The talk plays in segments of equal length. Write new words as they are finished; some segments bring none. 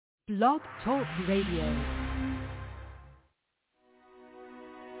Blog Talk Radio.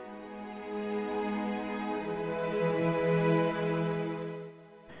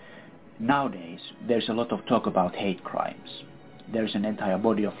 Nowadays, there's a lot of talk about hate crimes. There's an entire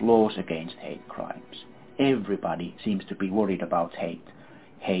body of laws against hate crimes. Everybody seems to be worried about hate.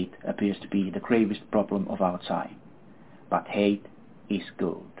 Hate appears to be the gravest problem of our time. But hate is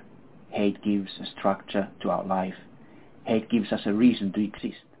good. Hate gives a structure to our life. Hate gives us a reason to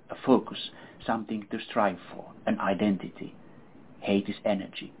exist, a focus, something to strive for, an identity. Hate is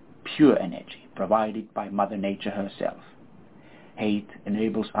energy, pure energy, provided by Mother Nature herself. Hate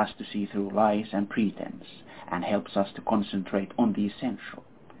enables us to see through lies and pretense and helps us to concentrate on the essential.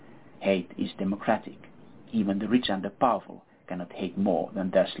 Hate is democratic. Even the rich and the powerful cannot hate more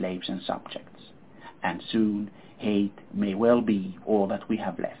than their slaves and subjects. And soon, hate may well be all that we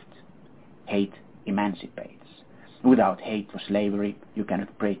have left. Hate emancipates. Without hate for slavery, you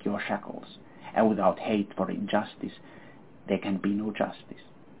cannot break your shackles. And without hate for injustice, there can be no justice.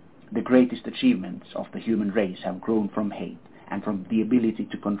 The greatest achievements of the human race have grown from hate and from the ability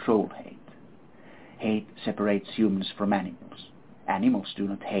to control hate. Hate separates humans from animals. Animals do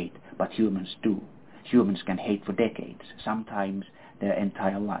not hate, but humans do. Humans can hate for decades, sometimes their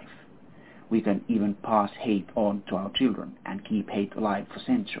entire life. We can even pass hate on to our children and keep hate alive for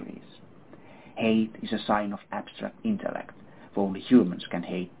centuries. Hate is a sign of abstract intellect, for only humans can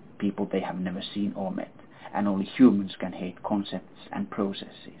hate people they have never seen or met, and only humans can hate concepts and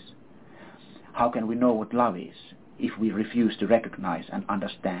processes. How can we know what love is if we refuse to recognize and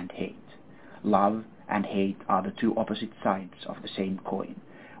understand hate? Love and hate are the two opposite sides of the same coin.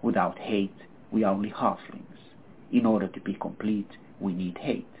 Without hate, we are only halflings. In order to be complete, we need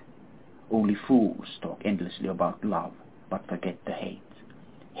hate. Only fools talk endlessly about love, but forget the hate.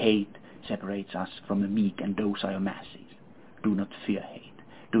 Hate separates us from the meek and docile masses. Do not fear hate.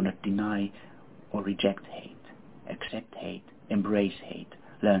 Do not deny or reject hate. Accept hate, embrace hate,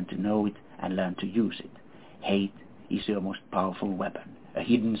 learn to know it and learn to use it. Hate is your most powerful weapon, a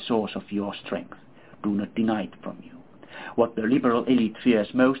hidden source of your strength. Do not deny it from you. What the liberal elite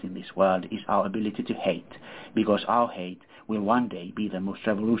fears most in this world is our ability to hate, because our hate will one day be the most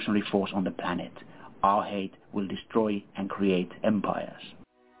revolutionary force on the planet. Our hate will destroy and create empires.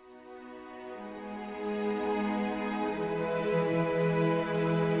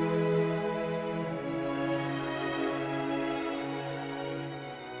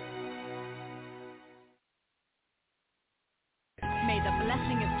 May the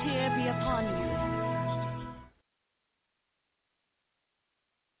blessing of Tyr be upon you.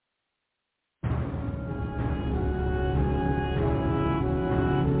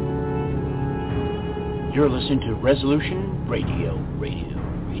 You're listening to Resolution Radio.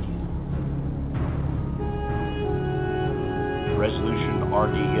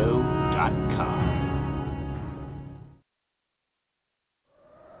 ResolutionRDO.com.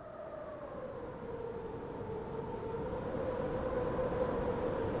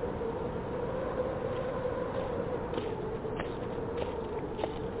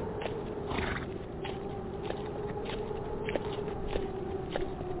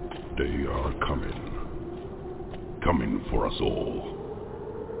 They are coming for us all.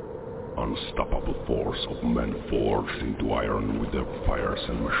 Unstoppable force of men forged into iron with the fires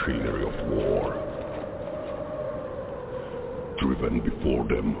and machinery of war. Driven before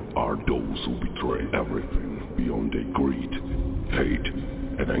them are those who betray everything beyond their greed, hate,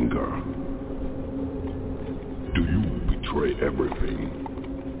 and anger. Do you betray everything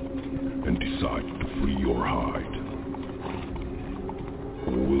and decide to flee or hide?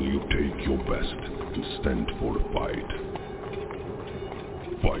 Or will you take your best to stand for the fight?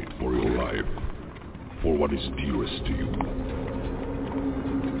 Fight for your life, for what is dearest to you.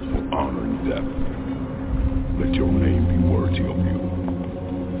 For honor and death, let your name be worthy of you.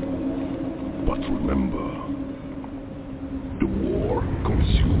 But remember, the war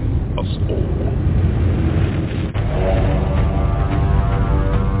consumes us all.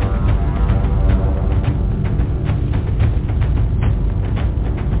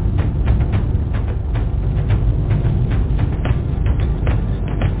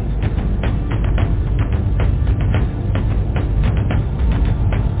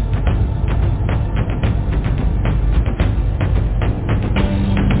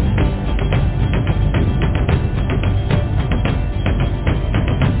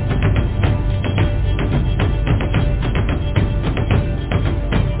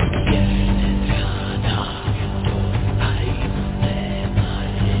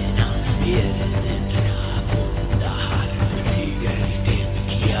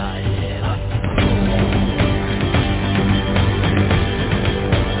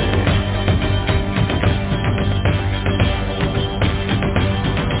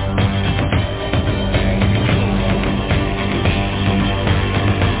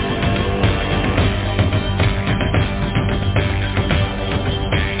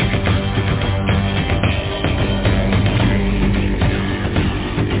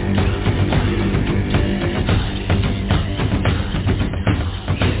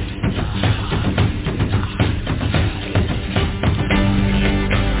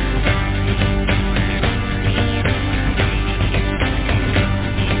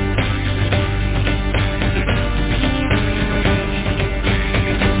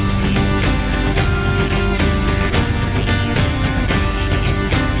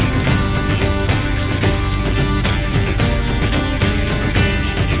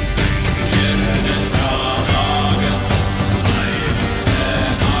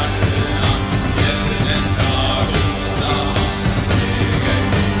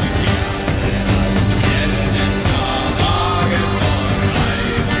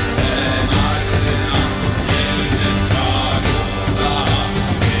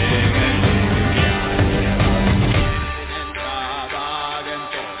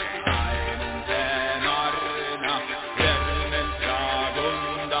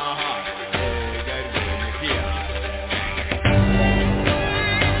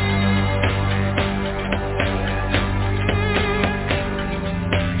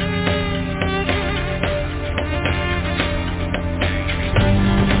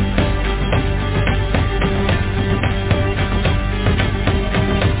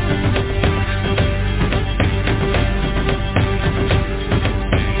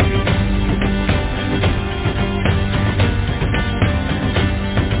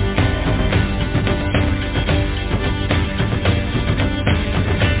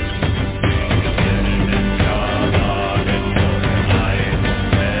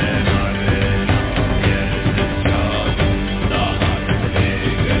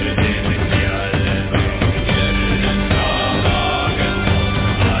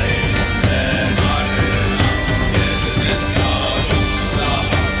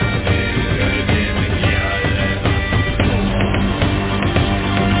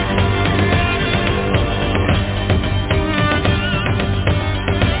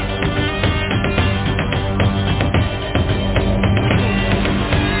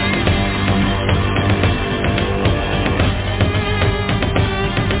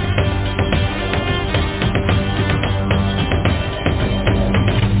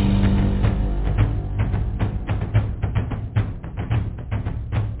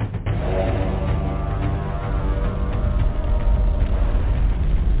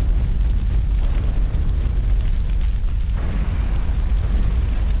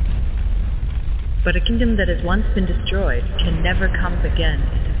 But a kingdom that has once been destroyed can never come again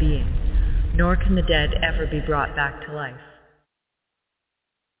into being, nor can the dead ever be brought back to life.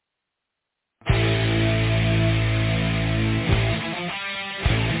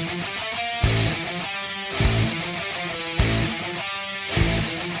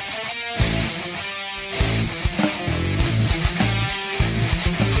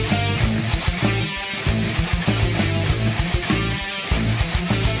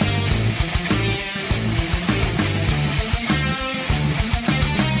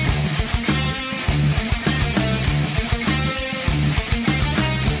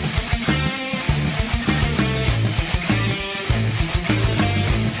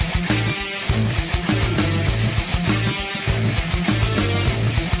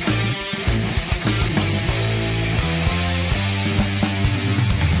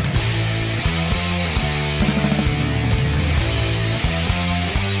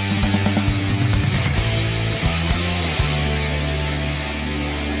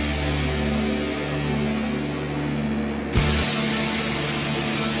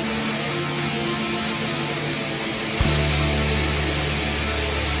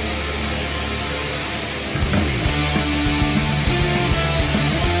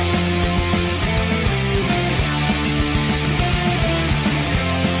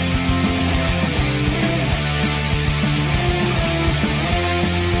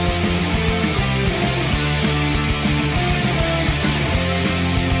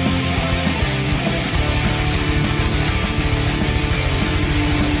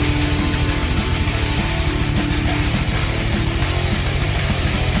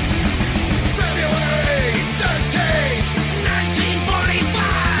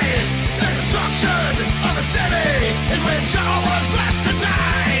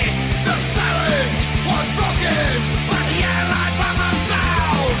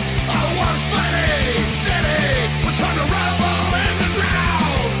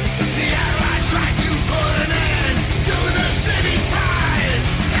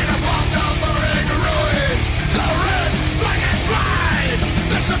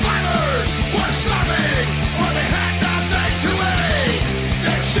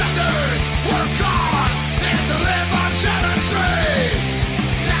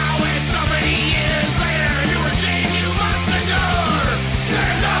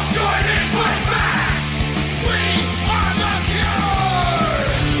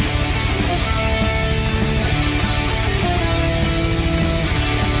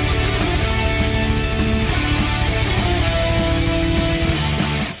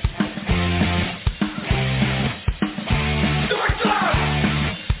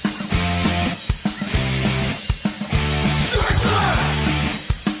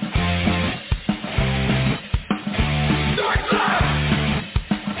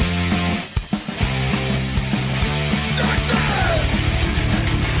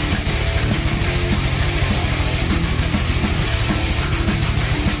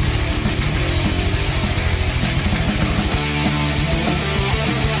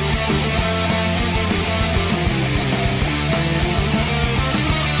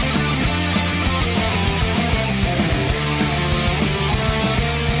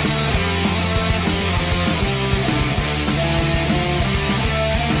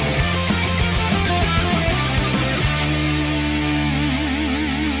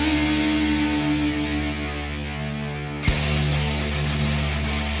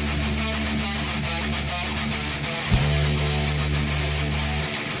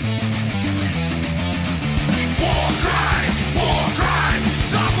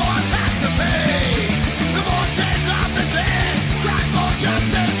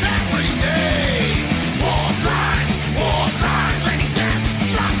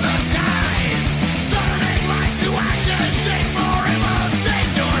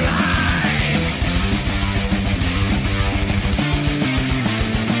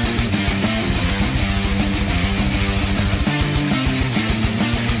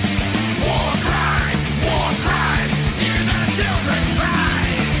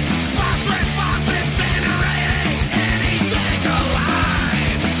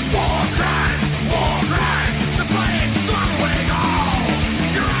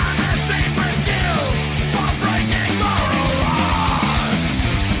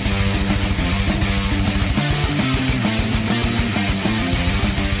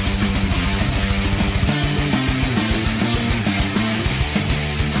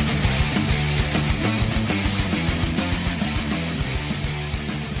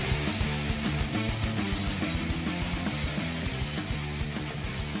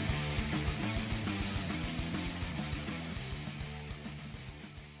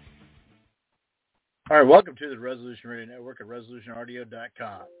 All right, welcome to the Resolution Radio Network at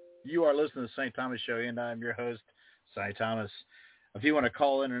ResolutionRadio.com. You are listening to the Sonny Thomas Show, and I'm your host, Sonny Thomas. If you want to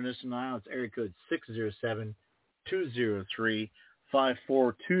call in or listen now, it's area code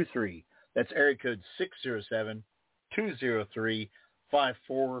 607-203-5423. That's area code 607-203-5423.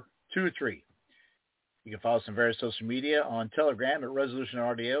 You can follow us on various social media, on Telegram at Resolution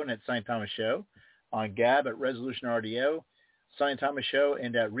RDO and at Sonny Thomas Show, on Gab at Resolution RDO, Sonny Thomas Show,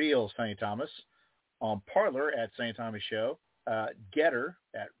 and at Real Sonny Thomas, on Parler at Sonny Thomas Show, Getter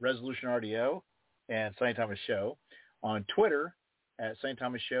at Resolution RDO and Sonny Thomas Show, on Twitter at Sonny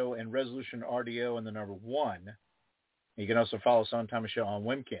Thomas Show and Resolution RDO and the number 1. You can also follow Sonny Thomas Show on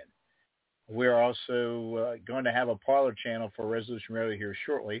Wimkin. We're also going to have a Parler channel for Resolution Radio here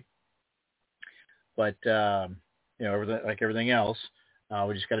shortly. But, everything, like everything else,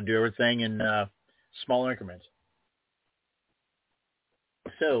 we just got to do everything in small increments.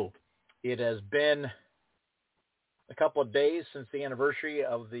 So it has been a couple of days since the anniversary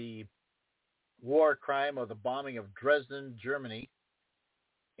of the war crime of the bombing of Dresden, Germany.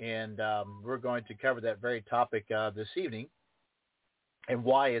 And we're going to cover that very topic this evening and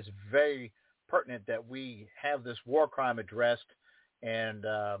why it's very pertinent that we have this war crime addressed and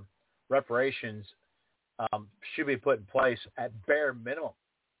reparations should be put in place at bare minimum.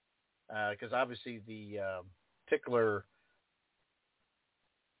 Because obviously the particular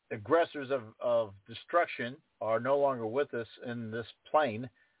aggressors of destruction are no longer with us in this plane,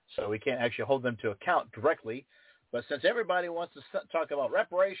 so we can't actually hold them to account directly. But since everybody wants to talk about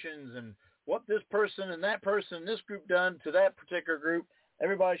reparations and what this person and that person, this group done to that particular group,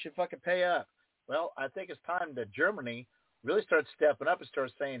 everybody should fucking pay up. Well, I think it's time that Germany really starts stepping up and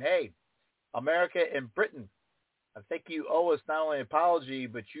starts saying, hey, America and Britain, I think you owe us not only an apology,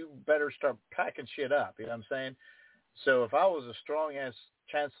 but you better start packing shit up. You know what I'm saying? So if I was a strong-ass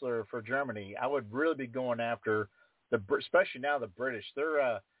chancellor for Germany, I would really be going after especially now the British.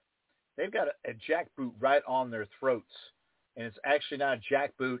 They've got a jackboot right on their throats, and it's actually not a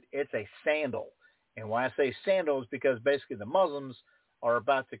jackboot; it's a sandal. And why I say sandal is because basically the Muslims are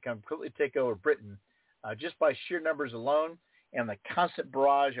about to completely take over Britain just by sheer numbers alone, and the constant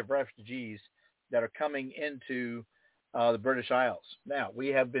barrage of refugees that are coming into the British Isles. Now we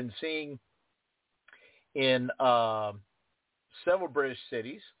have been seeing in several British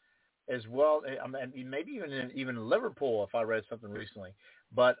cities, as well, maybe even Liverpool, if I read something recently,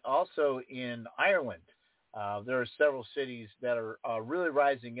 but also in Ireland. There are several cities that are really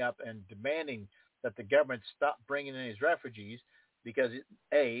rising up and demanding that the government stop bringing in these refugees because,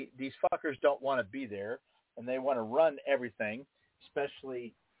 A, these fuckers don't want to be there, and they want to run everything,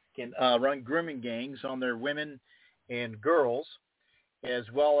 especially can run grooming gangs on their women and girls, as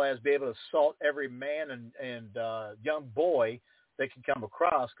well as be able to assault every man and young boy they can come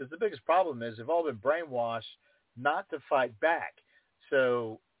across, because the biggest problem is they've all been brainwashed not to fight back.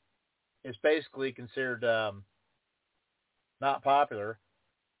 So it's basically considered not popular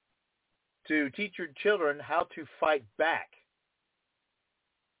to teach your children how to fight back.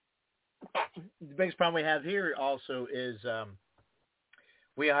 The biggest problem we have here also is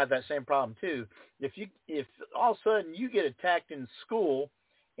we have that same problem too. If all of a sudden you get attacked in school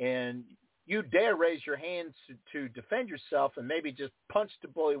and you dare raise your hands to defend yourself and maybe just punch the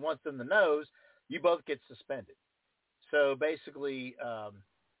bully once in the nose, you both get suspended. So basically,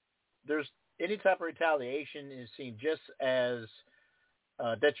 there's any type of retaliation is seen just as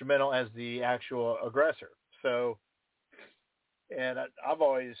detrimental as the actual aggressor. So, and I've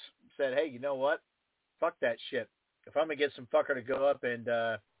always said, hey, you know what? Fuck that shit. If I'm going to get some fucker to go up and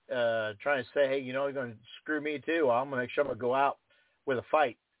try to say, hey, you know, you're going to screw me too, I'm going to make sure I'm going to go out with a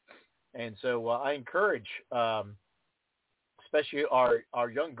fight. And so I encourage, especially our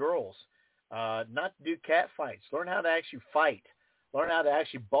young girls, not to do cat fights. Learn how to actually fight. Learn how to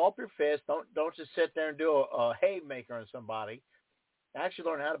actually ball up your fist. Don't just sit there and do a haymaker on somebody. Actually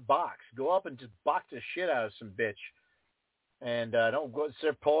learn how to box. Go up and just box the shit out of some bitch. And don't go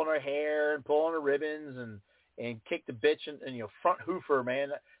sit pulling her hair and pulling her ribbons and kick the bitch and front hoofer,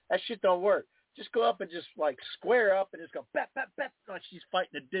 man. That shit don't work. Just go up and just like square up and just go bap, bap, bap, like she's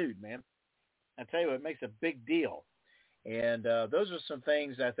fighting a dude, man. I tell you what, it makes a big deal. And those are some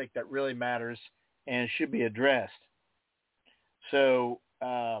things I think that really matters and should be addressed. So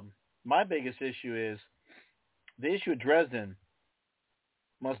my biggest issue is the issue of Dresden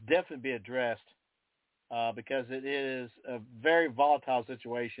must definitely be addressed because it is a very volatile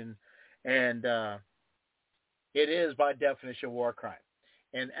situation, and it is by definition a war crime.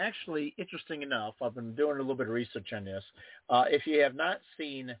 And actually, interesting enough, I've been doing a little bit of research on this. If you have not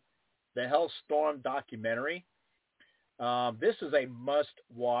seen the Hellstorm documentary, this is a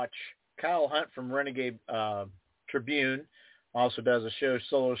must-watch Kyle Hunt from Renegade Tribune, also does a show,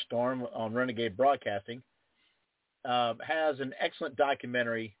 Solar Storm, on Renegade Broadcasting, has an excellent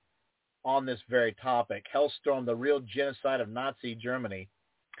documentary on this very topic, Hellstorm, the Real Genocide of Nazi Germany.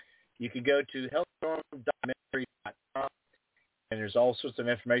 You can go to hellstormdocumentary.com, and there's all sorts of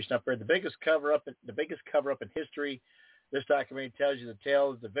information up there. The biggest cover-up in history. This documentary tells you the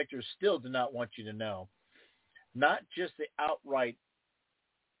tale that the victors still do not want you to know. Not just the outright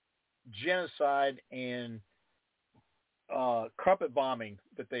genocide and carpet bombing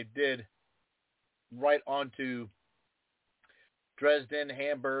that they did right onto Dresden,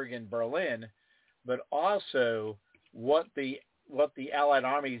 Hamburg, and Berlin, but also what the Allied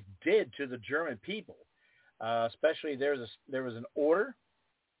armies did to the German people. Especially there was an order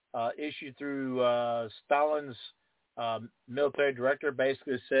issued through Stalin's military director,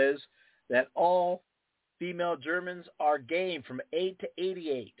 basically says that all female Germans are game from 8 to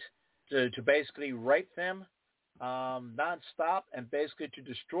 88 to basically rape them nonstop and basically to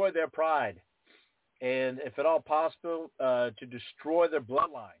destroy their pride. And if at all possible, to destroy their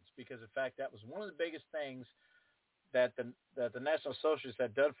bloodlines, because in fact that was one of the biggest things that the National Socialists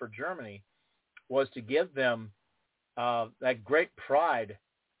had done for Germany, was to give them that great pride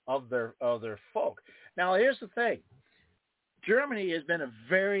of their folk. Now here's the thing: Germany has been a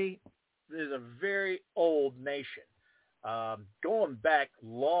very old nation, going back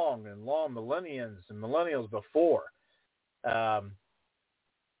long millennials before. For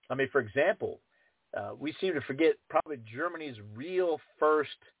example. We seem to forget probably Germany's real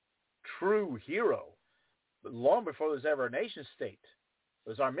first true hero, but long before there was ever a nation state. It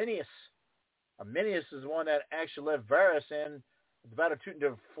was Arminius. Arminius is the one that actually led Varus in the Battle of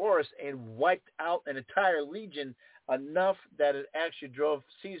Teutoburg Forest and wiped out an entire legion, enough that it actually drove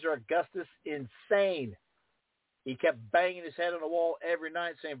Caesar Augustus insane. He kept banging his head on the wall every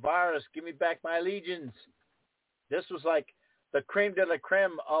night saying, "Varus, give me back my legions." This was like the creme de la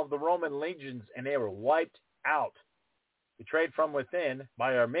creme of the Roman legions, and they were wiped out, betrayed from within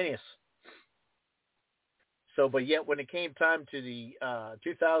by Arminius. So, but yet when it came time to the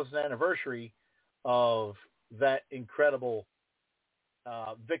 2000th anniversary of that incredible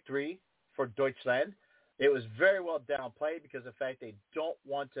victory for Deutschland, it was very well downplayed because of the fact they don't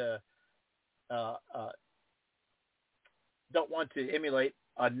want to emulate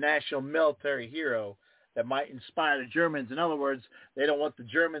a national military hero that might inspire the Germans. In other words, they don't want the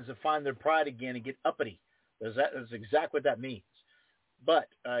Germans to find their pride again and get uppity. That's exactly what that means. But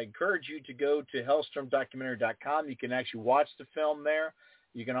I encourage you to go to hellstormdocumentary.com. You can actually watch the film there.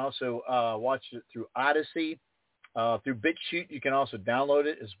 You can also watch it through Odyssey. Through BitChute, you can also download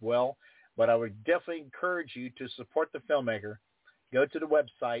it as well. But I would definitely encourage you to support the filmmaker. Go to the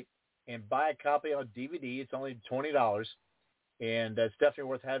website and buy a copy on DVD. It's only $20. And that's definitely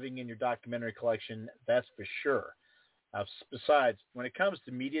worth having in your documentary collection, that's for sure. Besides, when it comes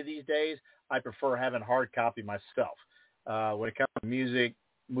to media these days, I prefer having hard copy myself. When it comes to music,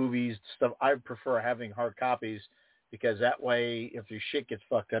 movies, stuff, I prefer having hard copies because that way, if your shit gets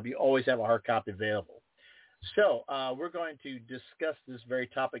fucked up, you always have a hard copy available. So we're going to discuss this very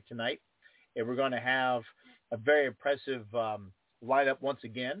topic tonight, and we're going to have a very impressive lineup once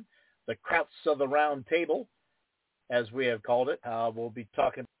again, the Krauts of the Round Table, as we have called it. We'll be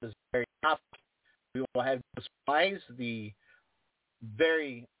talking about this very topic. We will have Wise, the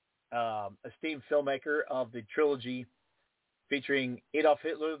very esteemed filmmaker of the trilogy featuring Adolf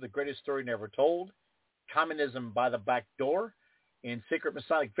Hitler, The Greatest Story Never Told, Communism by the Back Door, and Secret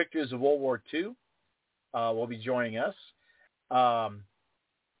Masonic Victories of World War II, will be joining us.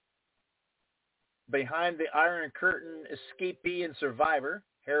 Behind the Iron Curtain escapee and survivor,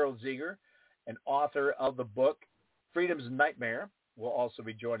 Harold Ziegler, and author of the book Freedom's Nightmare, will also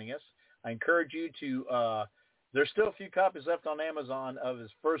be joining us. I encourage you to, there's still a few copies left on Amazon of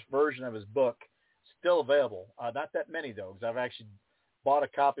his first version of his book, still available. Not that many, though, because I've actually bought a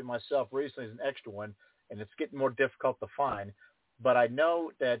copy myself recently as an extra one, and it's getting more difficult to find. But I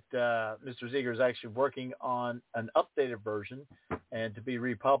know that Mr. Ziegler is actually working on an updated version and to be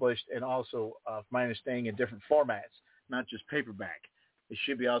republished, and also, from my understanding, in different formats, not just paperback. It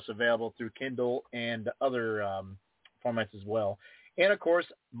should be also available through Kindle and other formats as well. And, of course,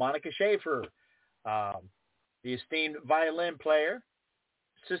 Monica Schaefer, the esteemed violin player,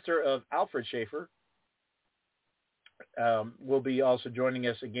 sister of Alfred Schaefer, will be also joining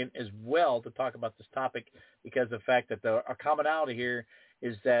us again as well to talk about this topic, because the fact that our commonality here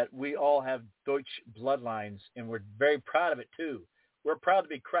is that we all have Deutsch bloodlines, and we're very proud of it too. We're proud to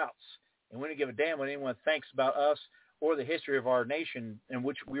be Krauts, and we don't give a damn what anyone thinks about us or the history of our nation in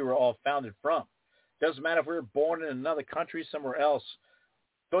which we were all founded from. Doesn't matter if we were born in another country somewhere else.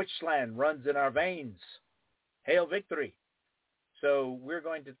 Deutschland runs in our veins. Hail victory. So we're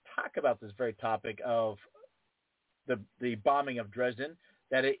going to talk about this very topic of the bombing of Dresden,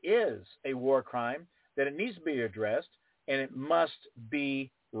 that it is a war crime, that it needs to be addressed, and it must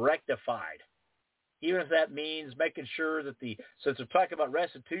be rectified. Even if that means making sure that since we're talking about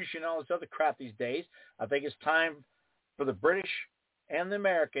restitution and all this other crap these days, I think it's time for the British and the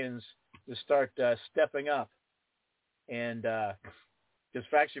Americans to start stepping up. And because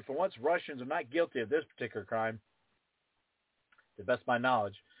actually, for once, Russians are not guilty of this particular crime, to the best of my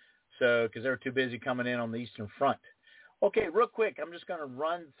knowledge, because they were too busy coming in on the Eastern Front. Okay, real quick, I'm just going to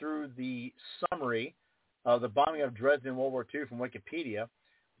run through the summary of the bombing of Dresden in World War II from Wikipedia,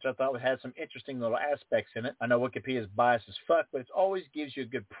 which I thought had some interesting little aspects in it. I know Wikipedia is biased as fuck, but it always gives you a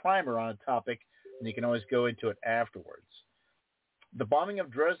good primer on a topic, and you can always go into it afterwards. The bombing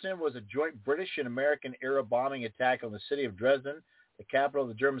of Dresden was a joint British and American-era bombing attack on the city of Dresden, the capital of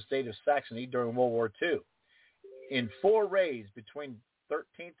the German state of Saxony, during World War II. In 4 raids between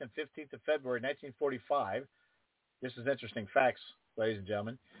 13th and 15th of February 1945, this is interesting facts, ladies and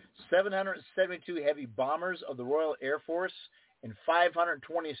gentlemen, 772 heavy bombers of the Royal Air Force and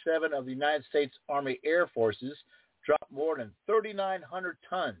 527 of the United States Army Air Forces dropped more than 3,900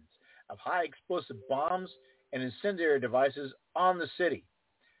 tons of high explosive bombs and incendiary devices on the city.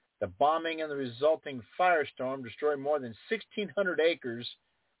 The bombing and the resulting firestorm destroyed more than 1,600 acres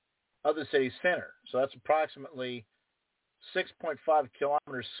of the city center. So that's approximately 6.5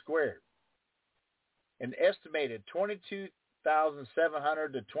 kilometers squared. An estimated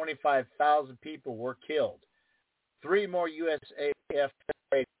 22,700 to 25,000 people were killed. 3 more USAF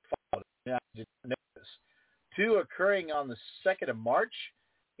raids followed. I did not know this. 2 occurring on the 2nd of March,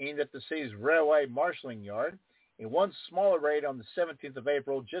 aimed at the city's railway marshalling yard, and 1 smaller raid on the 17th of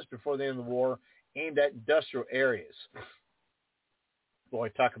April, just before the end of the war, aimed at industrial areas. Boy,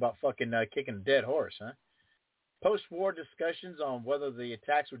 talk about fucking kicking a dead horse, huh? Post-war discussions on whether the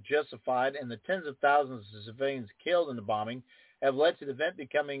attacks were justified and the tens of thousands of civilians killed in the bombing have led to the event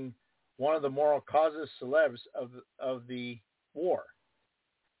becoming one of the moral causes célèbres of the war.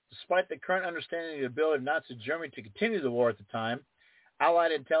 Despite the current understanding of the ability of Nazi Germany to continue the war at the time,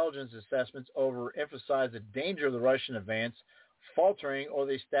 Allied intelligence assessments overemphasized the danger of the Russian advance, faltering, or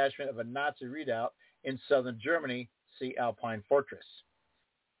the establishment of a Nazi redoubt in southern Germany, see Alpine Fortress.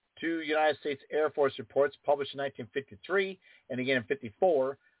 2 United States Air Force reports published in 1953 and again in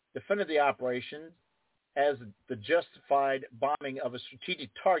 1954 defended the operation as the justified bombing of a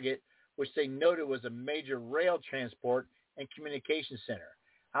strategic target, which they noted was a major rail transport and communication center,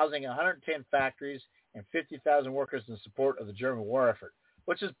 housing 110 factories and 50,000 workers in support of the German war effort,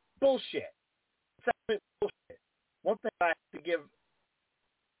 which is bullshit. It's absolute bullshit. One thing I have to give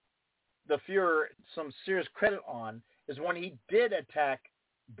the Fuhrer some serious credit on is when he did attack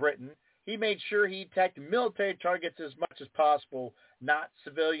Britain, he made sure he attacked military targets as much as possible, not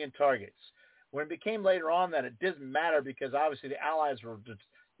civilian targets. When it became later on that it didn't matter because obviously the Allies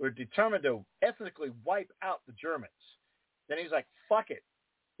were determined to ethnically wipe out the Germans, then he's like, fuck it.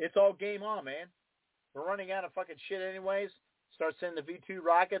 It's all game on, man. We're running out of fucking shit anyways. Start sending the V-2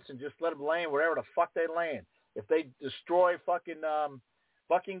 rockets and just let them land wherever the fuck they land. If they destroy fucking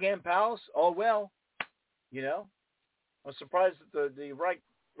Buckingham Palace, oh well, you know. I'm surprised that the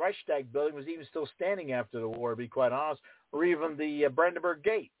Reichstag building was even still standing after the war, to be quite honest, or even the Brandenburg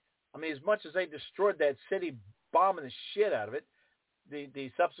Gate. I mean, as much as they destroyed that city, bombing the shit out of it,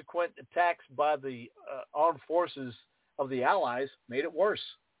 the subsequent attacks by the armed forces of the Allies made it worse.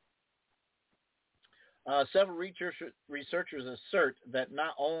 Several researchers assert that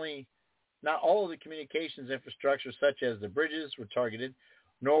not all of the communications infrastructure, such as the bridges, were targeted,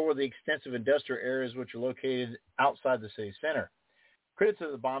 nor were the extensive industrial areas which are located outside the city center. Critics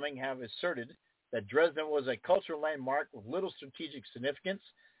of the bombing have asserted that Dresden was a cultural landmark with little strategic significance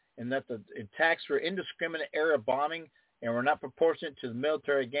and that the attacks were indiscriminate area bombing and were not proportionate to the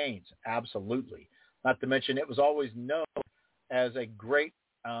military gains. Absolutely. Not to mention it was always known as a great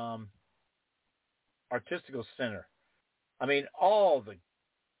artistical center. I mean, all the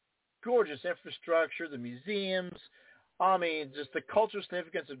gorgeous infrastructure, the museums, I mean, just the cultural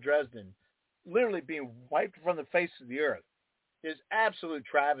significance of Dresden literally being wiped from the face of the earth is absolute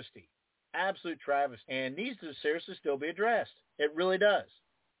travesty. Absolute travesty. And needs to seriously still be addressed. It really does.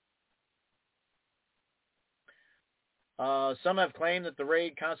 Some have claimed that the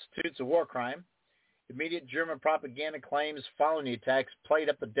raid constitutes a war crime. Immediate German propaganda claims following the attacks played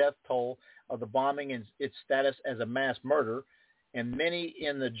up the death toll of the bombing and its status as a mass murder, and many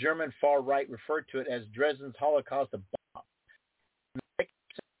in the German far right referred to it as Dresden's Holocaust of bomb.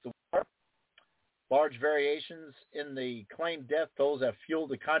 Large variations in the claimed death tolls have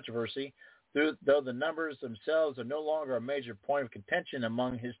fueled the controversy, though the numbers themselves are no longer a major point of contention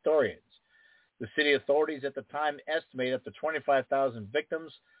among historians. The city authorities at the time estimated up to 25,000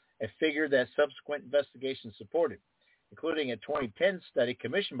 victims, a figure that subsequent investigations supported, including a 2010 study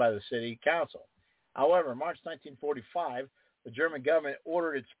commissioned by the city council. However, in March 1945, the German government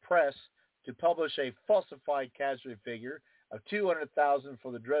ordered its press to publish a falsified casualty figure of 200,000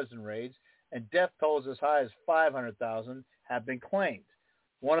 for the Dresden raids, and death tolls as high as 500,000 have been claimed.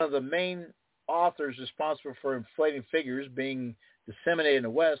 One of the main authors responsible for inflating figures being disseminated in the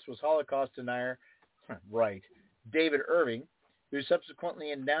West was Holocaust denier, David Irving, who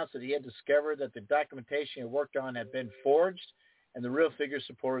subsequently announced that he had discovered that the documentation he worked on had been forged, and the real figure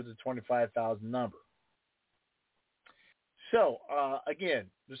supported the 25,000 number. So, again,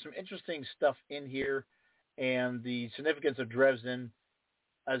 there's some interesting stuff in here, and the significance of Dresden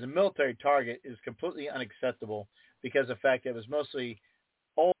as a military target is completely unacceptable because of the fact that it was mostly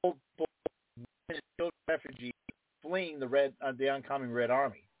old refugees fleeing the oncoming Red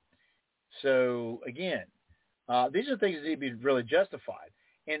Army. So, again, these are things that need to be really justified.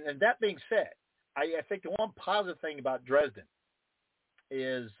 And that being said, I think the one positive thing about Dresden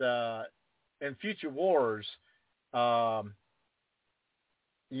is in future wars, the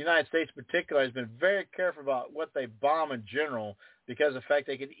United States in particular has been very careful about what they bomb in general because of the fact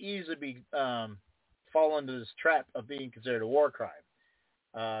they could easily be fall into this trap of being considered a war crime.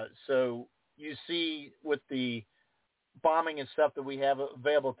 So you see with the bombing and stuff that we have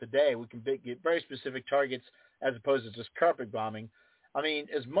available today, we can get very specific targets as opposed to just carpet bombing. I mean,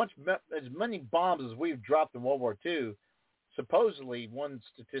 as many bombs as we've dropped in World War II, supposedly one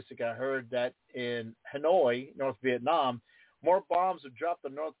statistic I heard that in Hanoi, North Vietnam, more bombs were dropped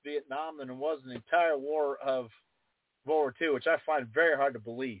in North Vietnam than it was in the entire war of World War II, which I find very hard to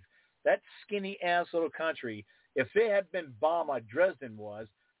believe. That skinny-ass little country, if it had been bombed like Dresden was,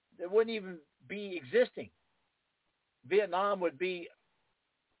 it wouldn't even be existing. Vietnam would be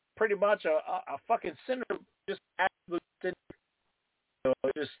pretty much a fucking center, just absolute center. So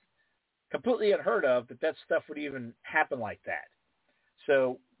it's just completely unheard of that stuff would even happen like that.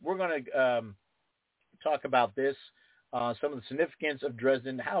 So we're going to talk about this, some of the significance of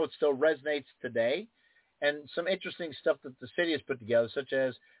Dresden, how it still resonates today, and some interesting stuff that the city has put together, such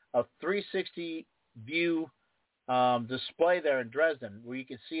as a 360 view display there in Dresden, where you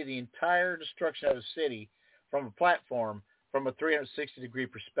can see the entire destruction of the city from a platform from a 360-degree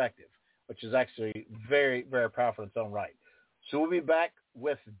perspective, which is actually very, very powerful in its own right. So we'll be back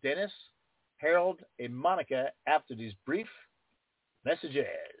with Dennis, Harold, and Monica after these brief messages.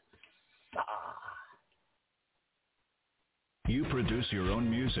 You produce your own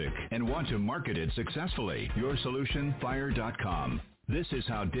music and want to market it successfully. Your solution, Fire.com. This is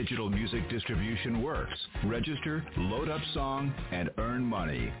how digital music distribution works. Register, load up song, and earn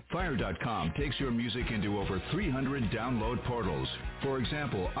money. Fire.com takes your music into over 300 download portals. For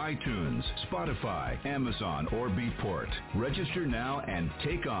example, iTunes, Spotify, Amazon, or Beatport. Register now and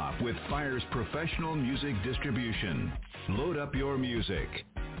take off with Fire's professional music distribution. Load up your music.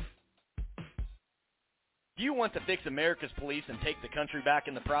 Do you want to fix America's police and take the country back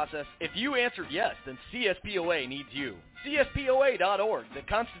in the process? If you answered yes, then CSPOA needs you. CSPOA.org, the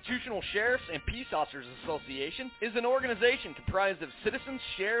Constitutional Sheriffs and Peace Officers Association, is an organization comprised of citizens,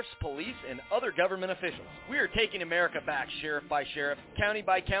 sheriffs, police, and other government officials. We are taking America back sheriff by sheriff, county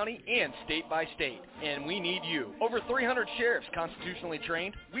by county, and state by state. And we need you. Over 300 sheriffs constitutionally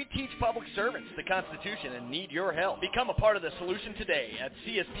trained. We teach public servants the Constitution and need your help. Become a part of the solution today at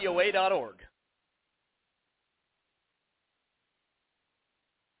CSPOA.org.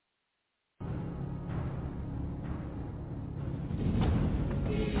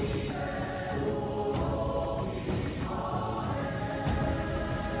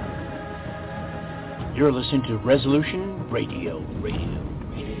 You're listening to Resolution Radio.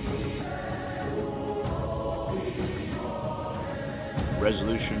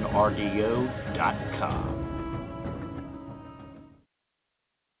 ResolutionRDO.com.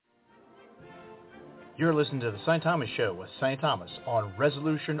 You're listening to The Sonny Thomas Show with Sonny Thomas on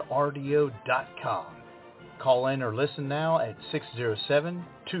ResolutionRDO.com. Call in or listen now at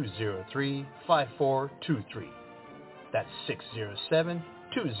 607-203-5423. That's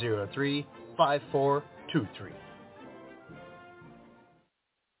 607-203-5423.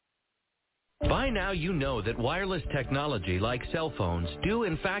 By now you know that wireless technology like cell phones do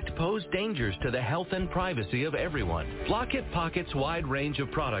in fact pose dangers to the health and privacy of everyone. Block-It Pocket's wide range of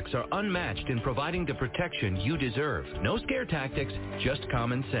products are unmatched in providing the protection you deserve. No scare tactics, just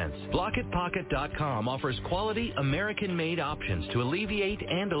common sense. BlockItPocket.com offers quality American-made options to alleviate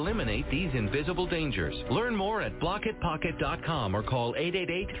and eliminate these invisible dangers. Learn more at BlockItPocket.com or call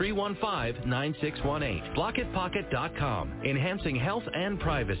 888-315-9618. BlockItPocket.com, enhancing health and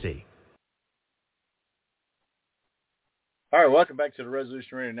privacy. All right, welcome back to the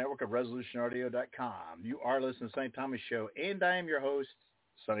Resolution Radio Network of ResolutionRadio.com. You are listening to the Sonny Thomas Show, and I am your host,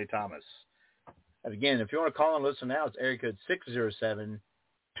 Sonny Thomas. And again, if you want to call and listen now, it's area code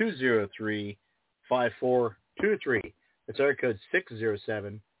 607-203-5423. It's area code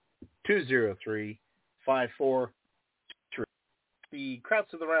 607-203-5423. The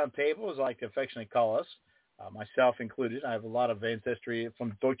Krauts of the Round Table, as I like to affectionately call us, myself included. I have a lot of ancestry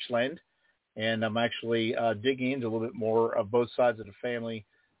from Deutschland, and I'm actually digging into a little bit more of both sides of the family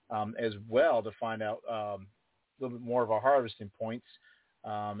as well to find out a little bit more of our harvesting points,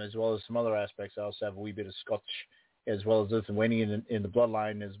 as well as some other aspects. I also have a wee bit of Scotch as well as Lithuanian in the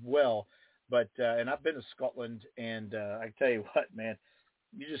bloodline as well. But and I've been to Scotland, and I tell you what, man,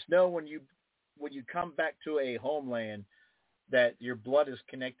 you just know when you come back to a homeland that your blood is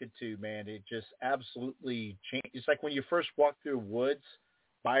connected to, man. It just absolutely changes. It's like when you first walk through woods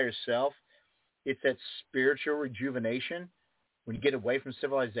by yourself. It's that spiritual rejuvenation when you get away from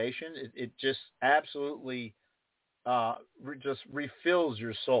civilization. It just absolutely just refills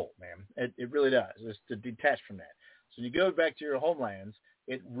your soul, man. It really does. It's to detach from that. So when you go back to your homelands,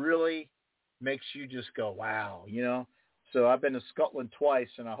 it really makes you just go, wow, you know. So I've been to Scotland twice,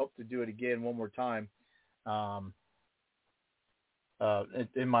 and I hope to do it again one more time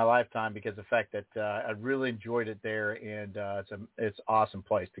in my lifetime, because of the fact that I really enjoyed it there, and it's an awesome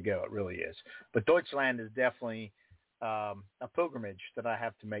place to go. It really is. But Deutschland is definitely a pilgrimage that I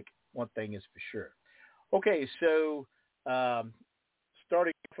have to make. One thing is for sure. Okay, so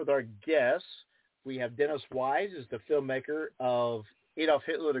starting with our guests, we have Dennis Wise, is the filmmaker of Adolf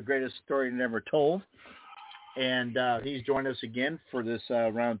Hitler, the Greatest Story Never Told. And he's joined us again for this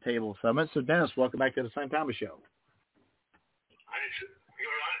Roundtable Summit. So, Dennis, welcome back to the Sonny Thomas Show.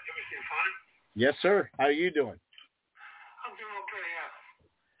 Everything fine? Yes, sir. How are you doing? I'm doing okay, yeah.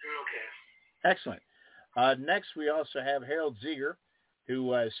 Doing okay. Excellent. Next, we also have Harold Zieger,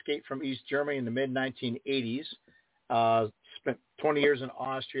 who escaped from East Germany in the mid-1980s, spent 20 years in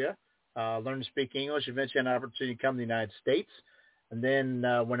Austria, learned to speak English, eventually had an opportunity to come to the United States. And then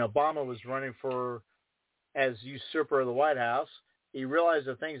when Obama was running for as usurper of the White House, he realized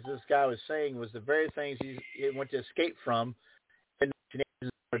the things this guy was saying was the very things he went to escape from, and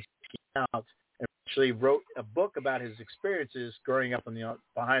actually wrote a book about his experiences growing up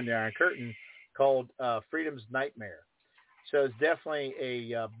behind the Iron Curtain called Freedom's Nightmare. So it's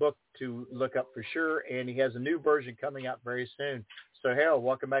definitely a book to look up for sure, and he has a new version coming out very soon. So, Harold,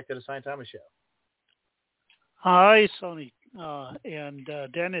 welcome back to the Sonny Thomas Show. Hi, Sonny, and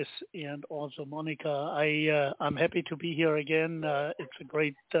Dennis, and also Monica. I'm happy to be here again. It's a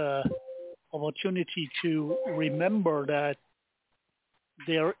great opportunity to remember that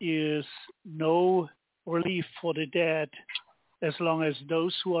there is no relief for the dead as long as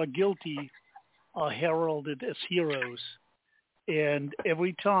those who are guilty are heralded as heroes. And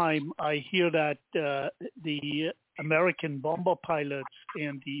every time I hear that the American bomber pilots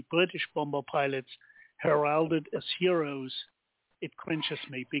and the British bomber pilots heralded as heroes, it cringes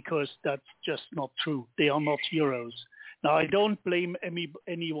me, because that's just not true. They are not heroes. Now, I don't blame any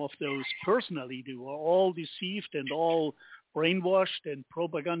of those personally. They were all deceived and all brainwashed and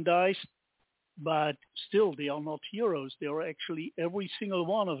propagandized, but still, they are not heroes. They are actually, every single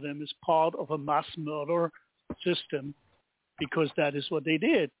one of them is part of a mass murder system, because that is what they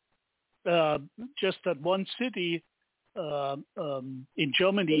did. Just that one city in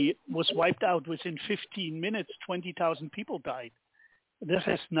Germany was wiped out within 15 minutes. 20,000 people died. This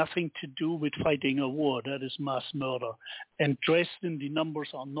has nothing to do with fighting a war. That is mass murder. And Dresden, the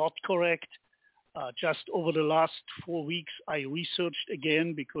numbers are not correct. Just over the last 4 weeks, I researched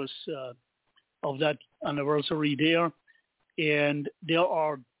again because of that anniversary there. And there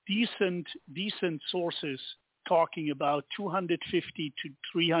are decent sources talking about 250 to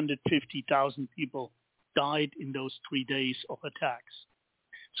 350,000 people died in those 3 days of attacks.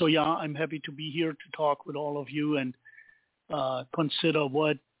 So yeah, I'm happy to be here to talk with all of you and consider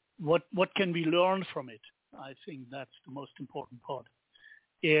what can we learn from it. I think that's the most important part.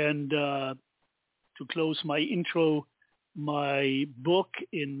 And to close my intro, my book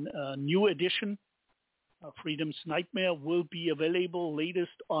in a new edition, Freedom's Nightmare, will be available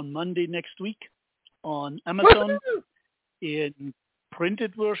latest on Monday next week. on Amazon Woo-hoo! in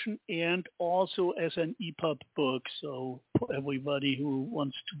printed version and also as an EPUB book. So for everybody who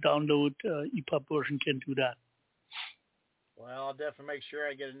wants to download EPUB version can do that. Well, I'll definitely make sure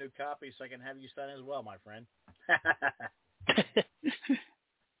I get a new copy so I can have you sign as well, my friend.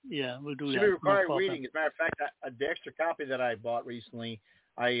 Yeah, we'll do Should that. be required No reading. As a matter of fact, the extra copy that I bought recently,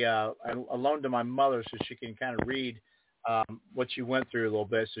 I loaned to my mother so she can kind of read what she went through a little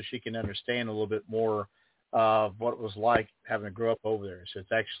bit, so she can understand a little bit more of what it was like having to grow up over there. So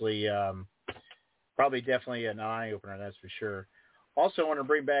it's actually probably definitely an eye opener, that's for sure. Also, I want to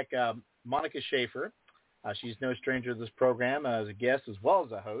bring back Monica Schaefer. She's no stranger to this program as a guest as well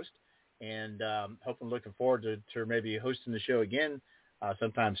as a host, and looking forward to her maybe hosting the show again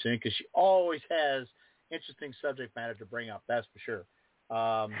sometime soon, because she always has interesting subject matter to bring up, that's for sure.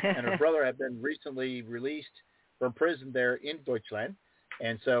 And her brother had been recently released from prison there in Deutschland,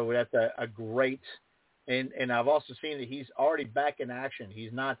 and so that's a great, and I've also seen that he's already back in action.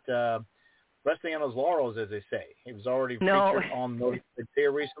 He's not resting on his laurels, as they say. He was already featured on North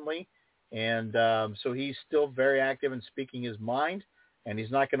Frontier recently, and so he's still very active in speaking his mind, and he's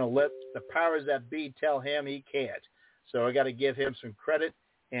not going to let the powers that be tell him he can't. So I got to give him some credit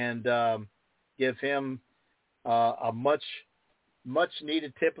and give him a much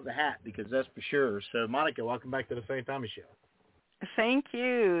needed tip of the hat, because that's for sure. So Monica, welcome back to the Sonny Tommy Show. Thank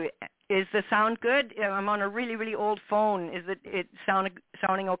you. Is the sound good? I'm on a really, really old phone. Is it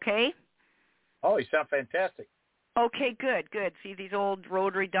sounding okay? Oh, you sound fantastic. Okay, good. See, these old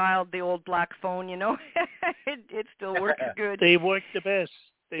rotary dialed, the old black phone, it still works good. They work the best.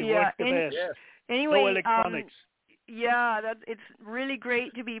 Work the best. Yes. Anyway, no electronics. It's really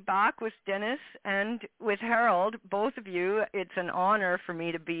great to be back with Dennis and with Harold, both of you. It's an honor for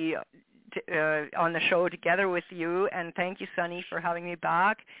me to be on the show together with you, and thank you, Sonny, for having me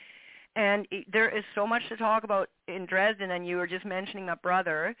back. And there is so much to talk about in Dresden, and you were just mentioning my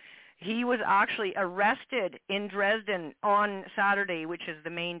brother. He was actually arrested in Dresden on Saturday, which is the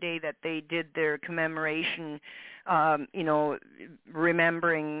main day that they did their commemoration,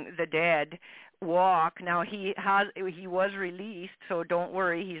 remembering the dead walk. Now he was released, so don't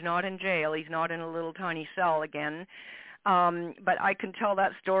worry, he's not in jail. He's not in a little tiny cell again. But I can tell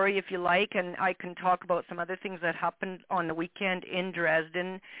that story if you like, and I can talk about some other things that happened on the weekend in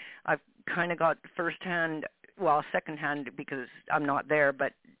Dresden. I've kind of got secondhand, because I'm not there,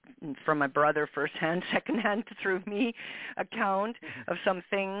 but from my brother, firsthand, secondhand through me account of some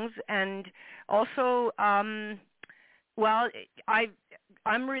things. And also, I'm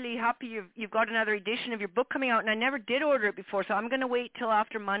really happy you've got another edition of your book coming out, and I never did order it before, so I'm going to wait till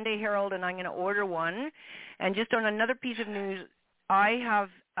after Monday, Harold, and I'm going to order one. And just on another piece of news, I have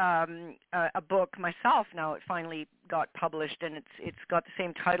a book myself now. It finally got published, and it's got the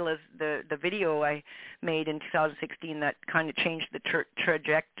same title as the video I made in 2016 that kind of changed the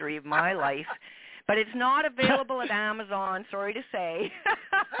trajectory of my life. But it's not available at Amazon, sorry to say.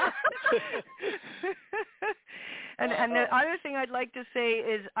 And the other thing I'd like to say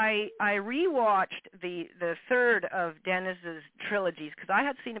is I rewatched the third of Dennis's trilogies, because I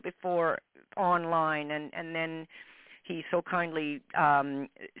had seen it before online, and then he so kindly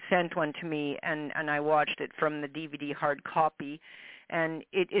sent one to me, and I watched it from the DVD hard copy. And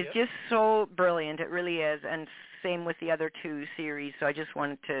it is just so brilliant. It really is. And same with the other two series. So I just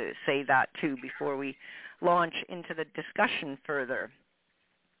wanted to say that, too, before we launch into the discussion further.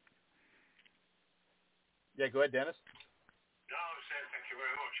 Yeah, go ahead, Dennis. No, I was saying thank you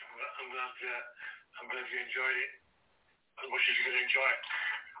very much. I'm glad you enjoyed it as much as you're going to enjoy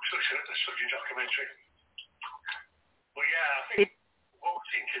such a documentary. But yeah, I think what we're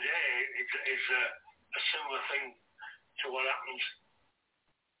seeing today is a similar thing to what happened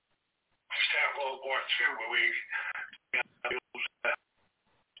to start World War II, where we had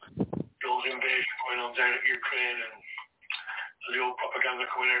the old invasion going on down at Ukraine, and the old propaganda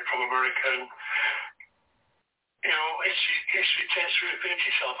coming out from America. And, history tends to repeat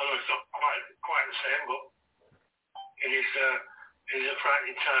itself. I know it's not quite the same, but it is a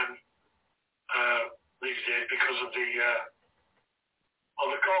frightening time these days because of the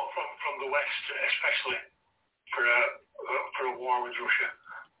call from the West, especially for a war with Russia,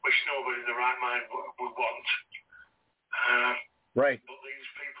 which nobody in the right mind would want. Right. But these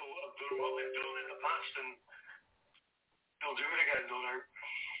people have done what they've done in the past, and they'll do it again, no doubt.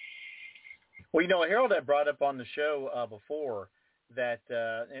 Well, Harold had brought up on the show before that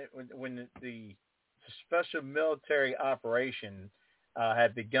when the special military operation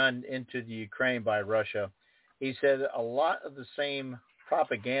had begun into the Ukraine by Russia, he said a lot of the same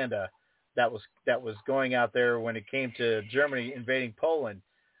propaganda that was going out there when it came to Germany invading Poland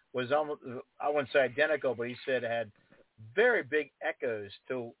was almost, I wouldn't say identical, but he said it had very big echoes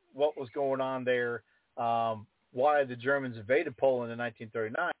to what was going on there, why the Germans invaded Poland in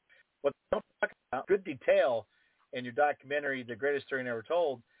 1939. What they don't talk about, good detail in your documentary, The Greatest Story Never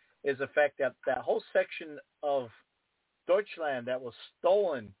Told, is the fact that that whole section of Deutschland that was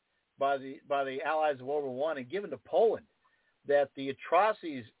stolen by the Allies of World War I and given to Poland, that the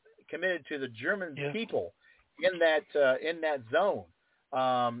atrocities committed to the German people in that zone,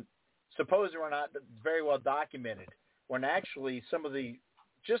 supposedly were not very well documented. When actually some of the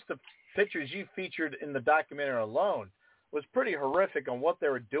pictures you featured in the documentary alone was pretty horrific on what they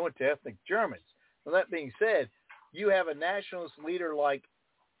were doing to ethnic Germans. Well, that being said, you have a nationalist leader like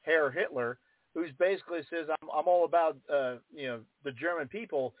Herr Hitler, who basically says, I'm all about the German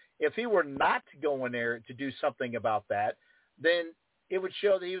people. If he were not to go in there to do something about that, then it would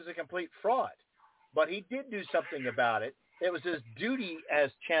show that he was a complete fraud. But he did do something about it. It was his duty as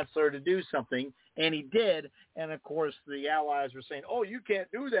chancellor to do something, and he did. And, of course, the Allies were saying, oh, you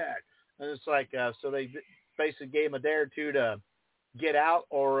can't do that. And it's like, so they basically gave him a day or two to get out,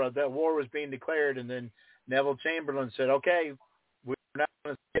 or the war was being declared. And then Neville Chamberlain said, okay, we're not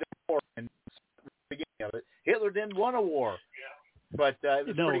going to get a war. And that's the beginning of it. Hitler didn't want a war, but it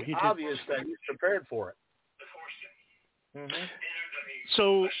was pretty obvious that he was prepared for it. Mm-hmm.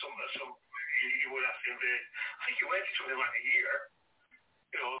 So you would have to invade. I think you waited something like a year,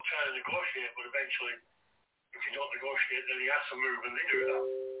 trying to negotiate, but eventually, if you don't negotiate, then you have to move, and they do that.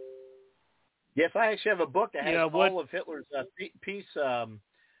 Yes, I actually have a book that has all of Hitler's peace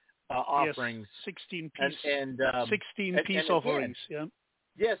offerings. Yes, 16 peace and offerings, again,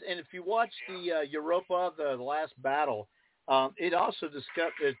 Yes, and if you watch the Europa, the last battle, it also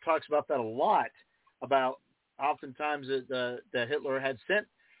talks about that a lot, about oftentimes that Hitler had sent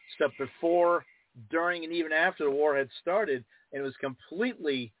stuff before, during, and even after the war had started, and it was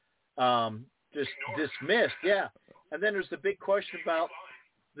completely just dismissed. Yeah, and then there's a big question about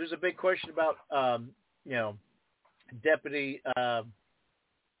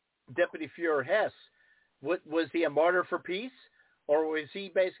Deputy Führer Hess. Was he a martyr for peace, or was he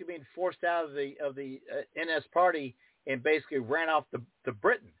basically being forced out of the NS party and basically ran off to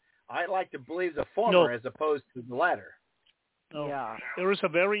Britain? I like to believe the former as opposed to the latter. No. Yeah, there is a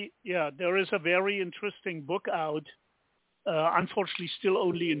very interesting book out. Unfortunately, still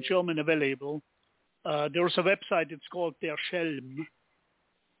only in German available. There is a website. It's called Der Schelm,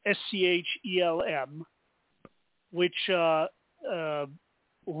 SCHELM, which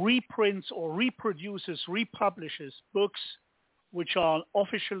reprints or republishes books which are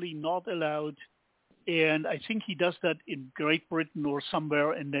officially not allowed. And I think he does that in Great Britain or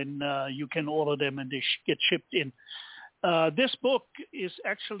somewhere, and then you can order them and they get shipped in. This book is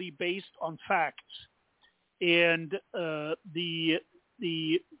actually based on facts, and the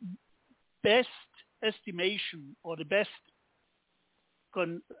best estimation or the best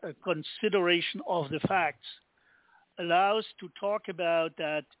consideration of the facts allows to talk about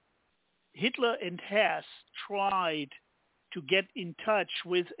that Hitler and Hess tried to get in touch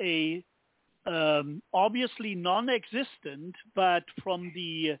with a obviously non-existent, but from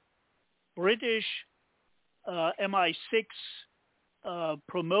the British MI6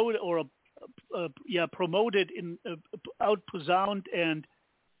 promoted in outposauned and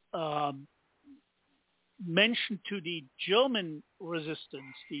mentioned to the German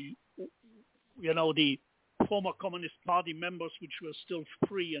resistance, the former Communist Party members, which were still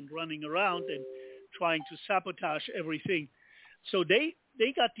free and running around and trying to sabotage everything. So they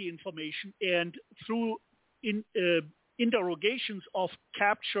got the information, and through interrogations of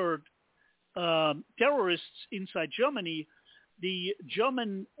captured terrorists inside Germany, the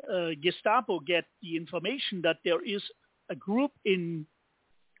German Gestapo get the information that there is a group in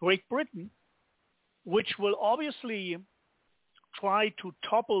Great Britain which will obviously try to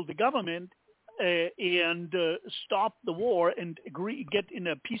topple the government and stop the war and get in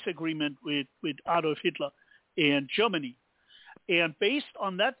a peace agreement with Adolf Hitler and Germany. And based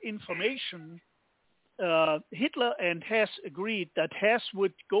on that information, Hitler and Hess agreed that Hess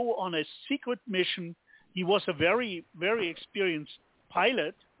would go on a secret mission. He was a very, very experienced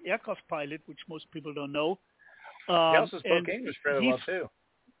pilot, aircraft pilot, which most people don't know. He also spoke English very well, too.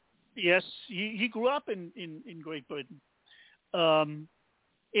 Yes, he grew up in Great Britain.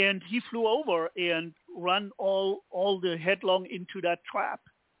 And he flew over and ran all the headlong into that trap,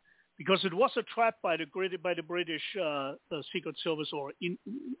 because it was a trap by the British Secret Service or in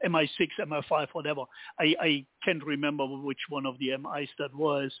MI6, MI5, whatever. I can't remember which one of the MIs that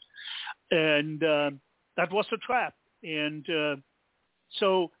was. And that was a trap. And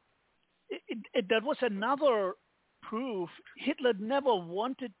so that was another prove Hitler never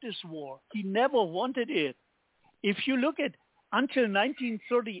wanted this war. He never wanted it. If you look at until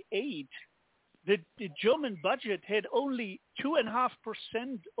 1938, the German budget had only 2.5%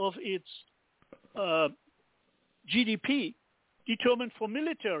 of its GDP determined for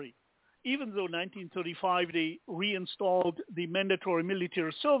military, even though 1935 they reinstalled the mandatory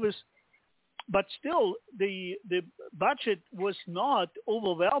military service. But still, the budget was not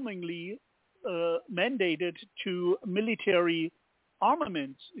overwhelmingly mandated to military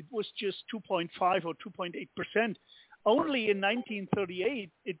armaments. It was just 2.5 or 2.8%. Only in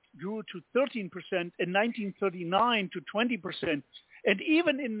 1938 it grew to 13%, in 1939 to 20%, and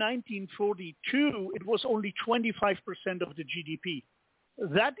even in 1942 it was only 25% of the GDP.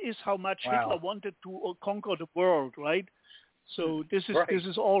 That is how much Hitler wanted to conquer the world, right? So this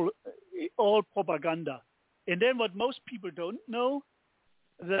is all propaganda. And then what most people don't know,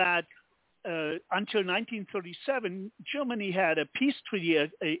 that until 1937, Germany had a peace treaty,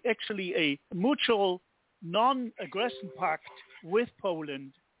 actually a mutual non-aggression pact with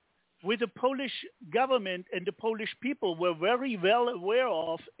Poland, with the Polish government and the Polish people were very well aware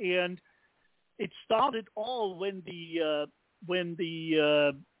of, and it started all when the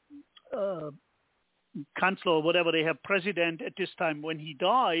Chancellor, whatever they have, president at this time, when he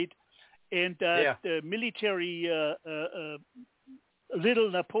died, and the military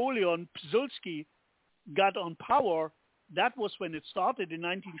little Napoleon Pilsudski got on power. That was when it started in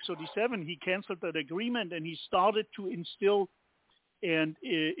 1937. He canceled that agreement and he started to instill and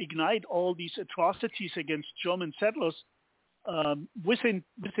ignite all these atrocities against German settlers. Within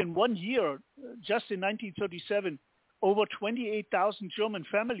 1 year, just in 1937, over 28,000 German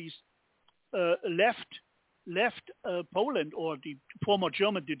families left Poland, or the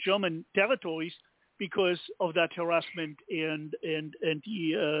German territories, because of that harassment and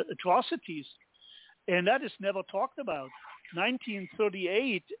the atrocities. And that is never talked about.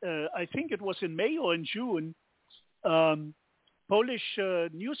 1938, I think it was in May or in June, Polish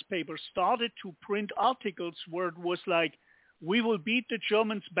newspapers started to print articles where it was like, we will beat the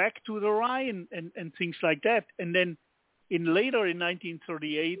Germans back to the Rhine and things like that. And then later in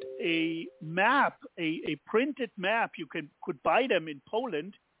 1938, a map, a printed map, you could buy them in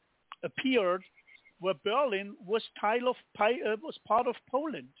Poland, appeared where Berlin was part of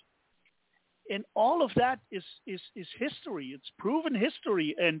Poland. And all of that is history. It's proven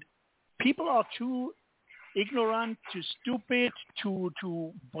history, and people are too ignorant, too stupid,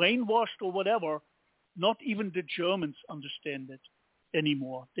 too brainwashed or whatever. Not even the Germans understand it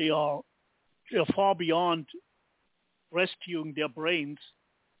anymore. They're far beyond rescuing their brains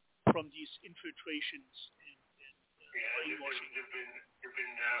from these infiltrations and brainwashing. They've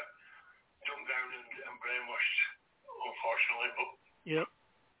been dumbed down and brainwashed, unfortunately. But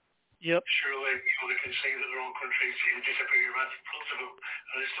Yep. Surely they can see that their own country is disappearing right in front of them,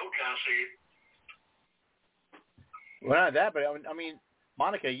 and they still can't see it. Well, not that, but I mean,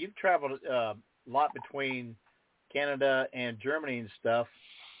 Monica, you've traveled a lot between Canada and Germany and stuff,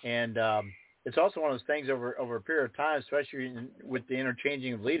 and it's also one of those things over a period of time, especially with the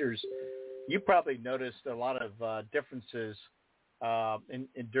interchanging of leaders. You probably noticed a lot of differences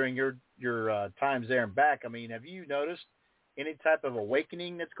during your times there and back. I mean, have you noticed any type of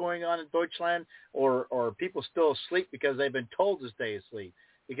awakening that's going on in Deutschland, or are people still asleep because they've been told to stay asleep?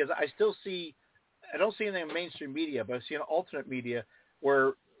 Because I don't see anything in mainstream media, but I see an alternate media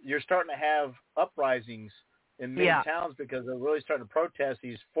where you're starting to have uprisings in many towns because they're really starting to protest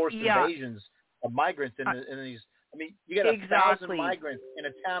these forced invasions of migrants in these. I mean, you got 1,000 migrants in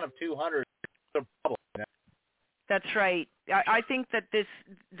a town of 200. It's a problem. That's right. I think that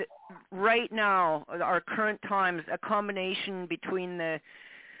right now, our current times, a combination between the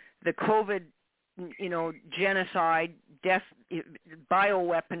COVID, genocide, death,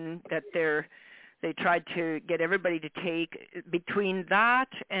 bioweapon that they tried to get everybody to take, between that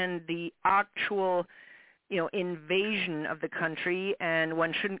and the actual, invasion of the country, and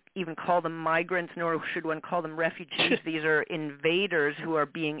one shouldn't even call them migrants, nor should one call them refugees. These are invaders who are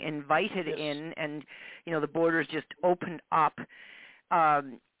being invited in, and, the borders just opened up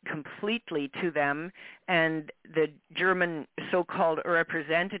completely to them, and the German so-called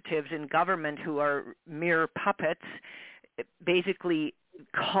representatives in government, who are mere puppets, basically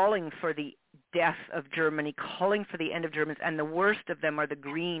calling for the death of Germany, calling for the end of Germans, and the worst of them are the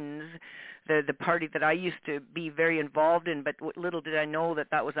Greens, the party that I used to be very involved in, but little did I know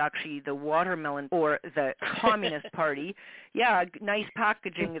that was actually the watermelon, or the Communist Party. Yeah, nice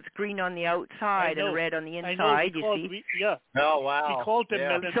packaging. It's green on the outside and red on the inside, you see. Oh, wow. We called them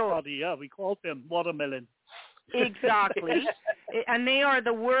Melon Party, we called them watermelon. Exactly. And they are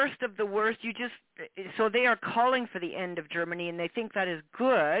the worst of the worst. So they are calling for the end of Germany, and they think that is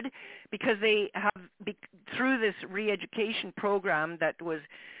good because they have, through this re-education program that was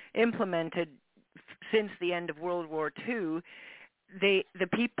implemented since the end of World War II, the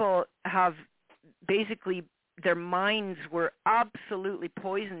people have basically, their minds were absolutely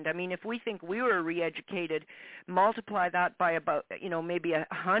poisoned. I mean, if we think we were re-educated, multiply that by about, maybe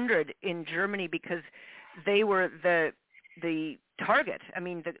 100 in Germany, because they were the target. I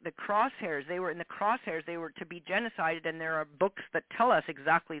mean, the crosshairs. They were in the crosshairs. They were to be genocided, and there are books that tell us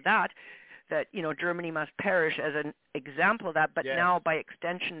exactly that Germany must perish as an example of that, but now by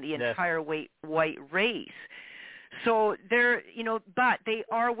extension the entire white race. So they're, but they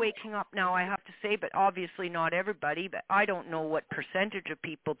are waking up now, I have to say, but obviously not everybody. But I don't know what percentage of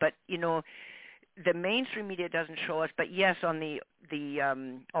people, but the mainstream media doesn't show us. But yes, on the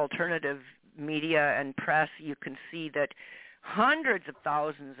alternative media and press, you can see that hundreds of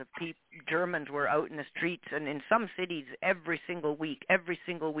thousands of Germans were out in the streets, and in some cities every single week, every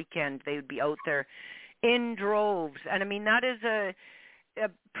single weekend, they would be out there in droves. And I mean, that is a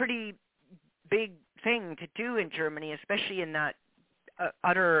pretty big thing to do in Germany, especially in that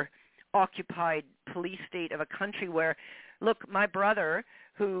utter occupied police state of a country where, look, my brother,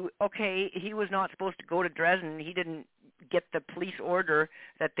 who, he was not supposed to go to Dresden. He didn't get the police order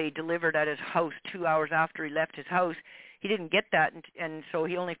that they delivered at his house 2 hours after he left his house. He didn't get that, and so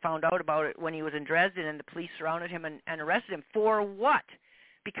he only found out about it when he was in Dresden, and the police surrounded him and arrested him. For what?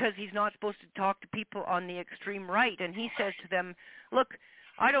 Because he's not supposed to talk to people on the extreme right. And he says to them, look,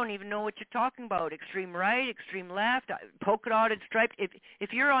 I don't even know what you're talking about. Extreme right, extreme left, polka dotted striped.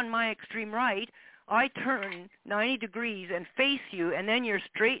 If you're on my extreme right, I turn 90 degrees and face you, and then you're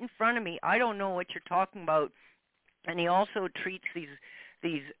straight in front of me. I don't know what you're talking about. And he also treats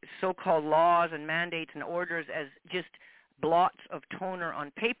these so-called laws and mandates and orders as just blots of toner on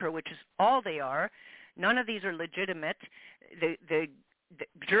paper, which is all they are. None of these are legitimate.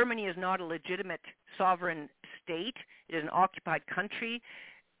 Germany is not a legitimate sovereign state. It is an occupied country,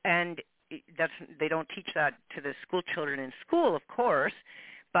 and they don't teach that to the school children in school, of course.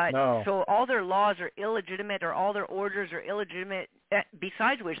 But no. So all their laws are illegitimate, or all their orders are illegitimate.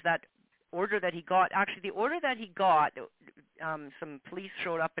 Besides which, that order that he got, some police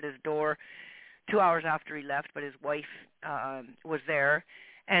showed up at his door 2 hours after he left, but his wife was there,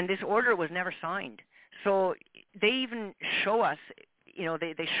 and this order was never signed. So they even show us,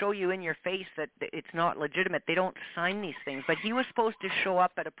 they show you in your face that it's not legitimate. They don't sign these things. But he was supposed to show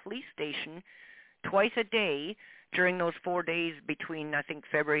up at a police station twice a day during those 4 days between, I think,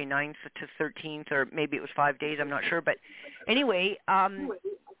 February 9th to 13th, or maybe it was 5 days, I'm not sure. But anyway,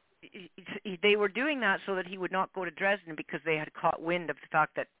 they were doing that so that he would not go to Dresden, because they had caught wind of the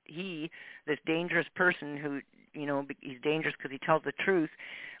fact that this dangerous person who, he's dangerous because he tells the truth,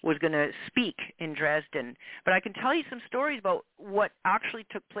 was going to speak in Dresden. But I can tell you some stories about what actually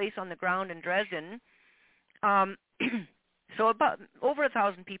took place on the ground in Dresden. So about over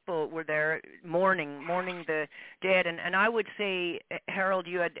 1,000 people were there mourning the dead. And I would say, Harold,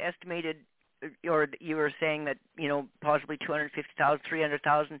 you had estimated, or you were saying that, possibly 250,000,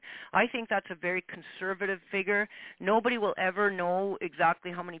 300,000. I think that's a very conservative figure. Nobody will ever know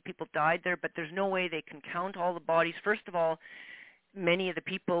exactly how many people died there, but there's no way they can count all the bodies. First of all, many of the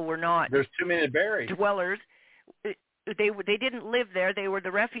people were not There's too many buried. Dwellers. They didn't live there. They were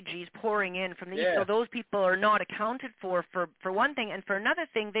the refugees pouring in from the east. So those people are not accounted for one thing. And for another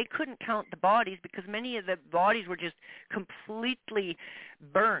thing, they couldn't count the bodies because many of the bodies were just completely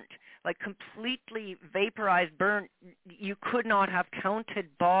burnt, like completely vaporized, burnt. You could not have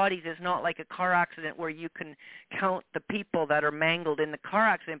counted bodies. It's not like a car accident where you can count the people that are mangled in the car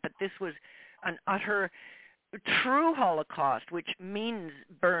accident. But this was an utter, true Holocaust, which means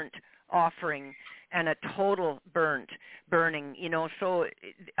burnt offering and a total burning, so,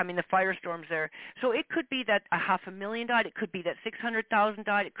 I mean, the firestorms there. So it could be that 500,000 died. It could be that 600,000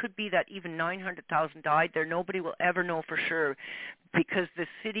 died. It could be that even 900,000 died there. Nobody will ever know for sure, because the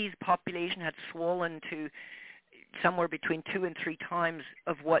city's population had swollen to somewhere between 2 and 3 times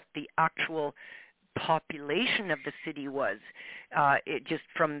of what the actual population of the city was, it just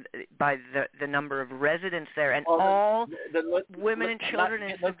by the number of residents there, and women and children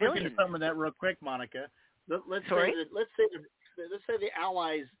and civilians. Let's look into some of that real quick, Monica. Let's say the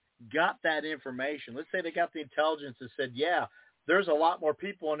Allies got that information. Let's say they got the intelligence that said, yeah, there's a lot more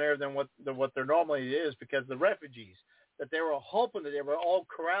people in there than what there normally is, because the refugees, that they were hoping that they were all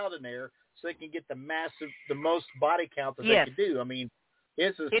corralled in there so they can get the most body count that they could do. I mean,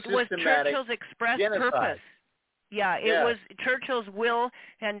 it was Churchill's express genocide. purpose. Yeah, it was Churchill's will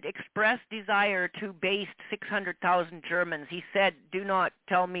and expressed desire to baste 600,000 Germans. He said, do not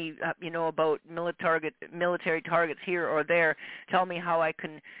tell me, about military targets here or there. Tell me how I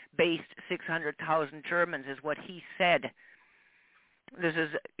can baste 600,000 Germans is what he said. This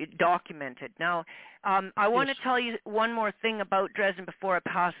is documented. Now, I want to tell you one more thing about Dresden before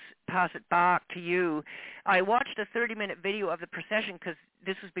I pass it back to you. I watched a 30-minute video of the procession because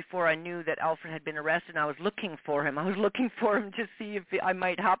this was before I knew that Alfred had been arrested, and I was looking for him. I was looking for him to see if I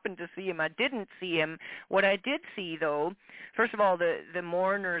might happen to see him. I didn't see him. What I did see, though, first of all, the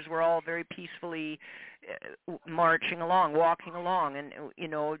mourners were all very peacefully marching along, walking along, and,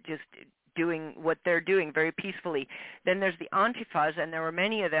 just doing what they're doing very peacefully. Then there's the Antifas, and there were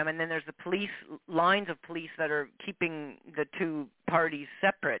many of them, and then there's the lines of police that are keeping the two parties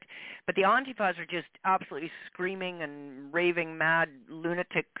separate. But the Antifas are just absolutely screaming and raving mad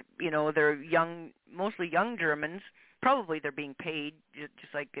lunatic, they're mostly young Germans. Probably they're being paid,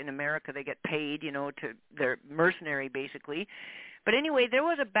 just like in America they get paid, they're mercenary basically. But anyway, there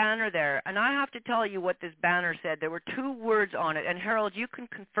was a banner there, and I have to tell you what this banner said. There were two words on it, and Harold, you can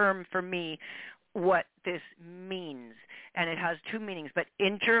confirm for me what this means. And it has two meanings, but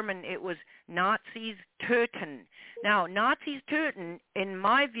in German it was Nazis töten. Now, Nazis töten, in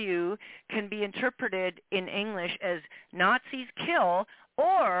my view, can be interpreted in English as Nazis kill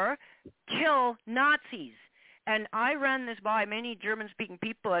or kill Nazis. And I ran this by many German-speaking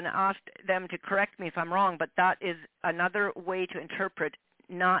people and asked them to correct me if I'm wrong, but that is another way to interpret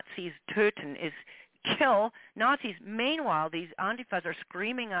Nazis töten, is kill Nazis. Meanwhile, these Antifas are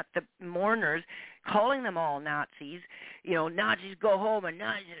screaming at the mourners, calling them all Nazis, Nazis go home, and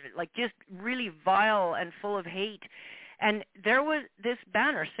Nazis, like just really vile and full of hate. And there was this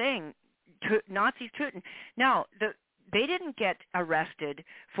banner saying Nazis töten. Now, they didn't get arrested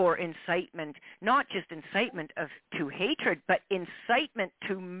for incitement, not just incitement to hatred, but incitement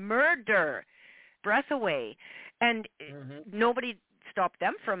to murder. Breath away. And nobody stopped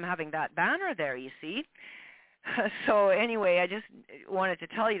them from having that banner there, you see. So anyway, I just wanted to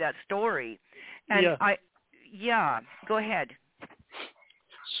tell you that story. And go ahead.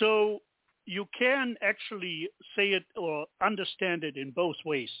 So you can actually say it or understand it in both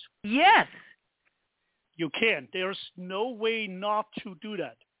ways. Yes. You can. There's no way not to do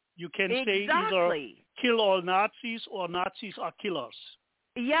that. You can say either kill all Nazis or Nazis are killers.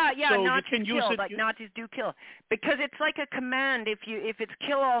 Yeah, so Nazis you can use kill, it, like Nazis do kill, because it's like a command. If it's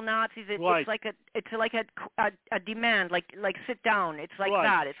kill all Nazis, it's like a demand, like sit down. It's like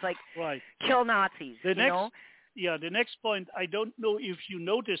that. It's like kill Nazis. The next point. I don't know if you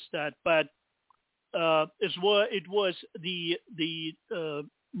noticed that, but it was the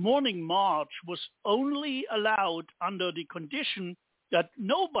morning march was only allowed under the condition that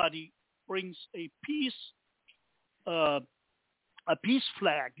nobody brings a peace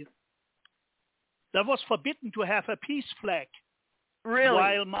flag. That was forbidden to have a peace flag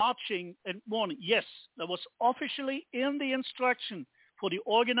while marching and mourning. Yes, that was officially in the instruction for the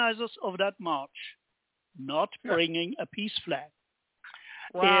organizers of that march, not bringing a peace flag.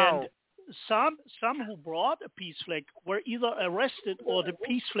 Wow. And some who brought a peace flag were either arrested or the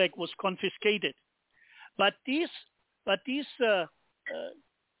peace flag was confiscated. But these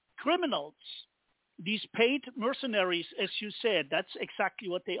criminals, these paid mercenaries, as you said, that's exactly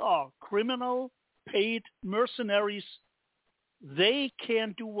what they are. Criminal paid mercenaries. They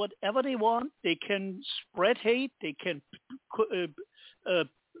can do whatever they want. They can spread hate. They can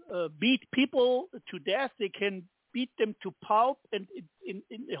beat people to death. They can beat them to pulp and in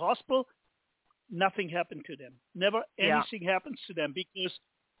the hospital. Nothing happened to them. Never anything happens to them because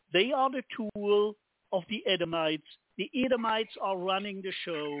they are the tool of the Edomites. The Edomites are running the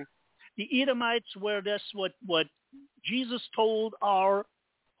show. The Edomites were that's what Jesus told are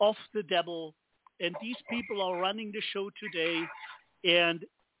of the devil. And these people are running the show today. And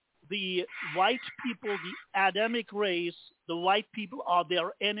the white people, the Adamic race, the white people are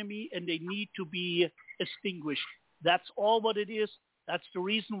their enemy and they need to be extinguished. That's all what it is. That's the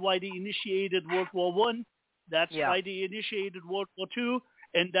reason why they initiated World War I. That's why they initiated World War II.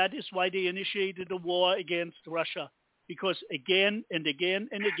 And that is why they initiated the war against Russia. Because again and again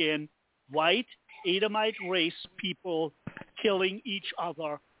and again, white Edomite race people killing each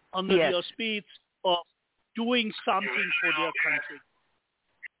other under the auspice of doing something for their country.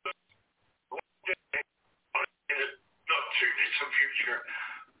 Not too distant future,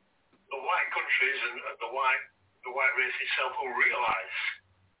 the white countries and the white race itself will realise,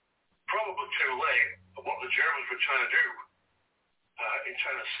 probably too late, what the Germans were trying to do in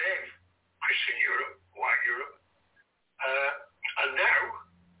trying to save Christian Europe, white Europe. And now,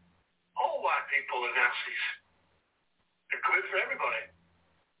 all white people are Nazis.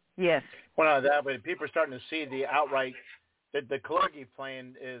 Yes. Well, no, that, but people are starting to see the outright that the Kalergi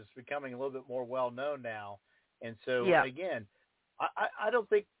plan is becoming a little bit more well known now, and so again, I don't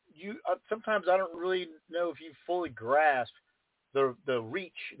think you. Sometimes I don't really know if you fully grasp the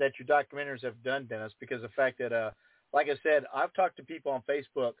reach that your documentaries have done, Dennis, because the fact that, like I said, I've talked to people on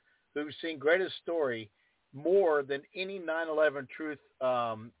Facebook who've seen Greatest Story more than any 9/11 truth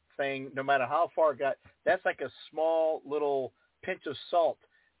thing, no matter how far it got. That's like a small little pinch of salt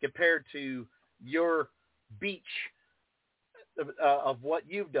compared to your beach of what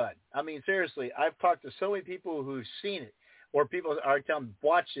you've done. I mean, seriously, I've talked to so many people who've seen it, or people are telling them,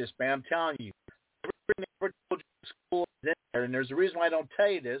 watch this, man, I'm telling you. Every never told you school is in there, and there's a reason why I don't tell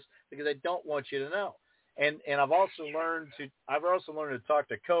you this, because I don't want you to know. And I've also learned to talk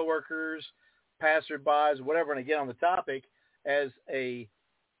to coworkers, passerbys, whatever, and again on the topic as a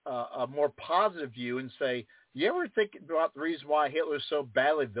more positive view and say, you ever think about the reason why Hitler's so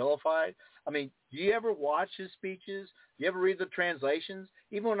badly vilified? I mean, do you ever watch his speeches? Do you ever read the translations?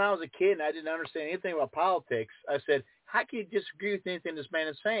 Even when I was a kid and I didn't understand anything about politics, I said, how can you disagree with anything this man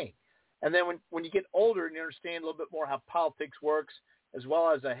is saying? And then when you get older and you understand a little bit more how politics works, as well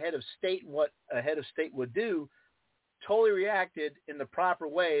as a head of state and what a head of state would do, totally reacted in the proper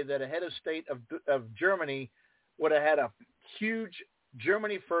way that a head of state of Germany would have had a huge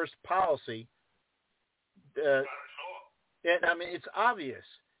Germany first policy. And I mean, it's obvious.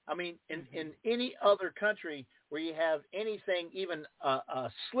 I mean, in any other country where you have anything, even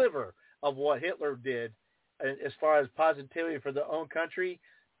a sliver of what Hitler did as far as positivity for their own country,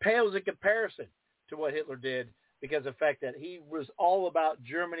 pales in comparison to what Hitler did, because of the fact that he was all about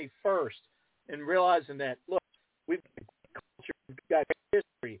Germany first and realizing that, look, we've got culture, we've got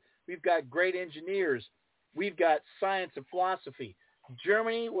history, we've got great engineers, we've got science and philosophy.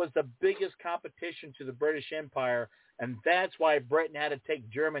 Germany was the biggest competition to the British Empire, and that's why Britain had to take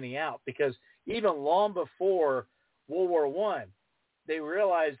Germany out, because even long before World War I, they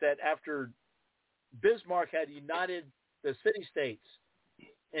realized that after Bismarck had united the city-states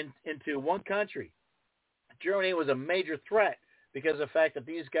into one country, Germany was a major threat because of the fact that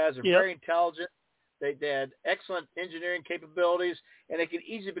these guys are very intelligent, they had excellent engineering capabilities, and they could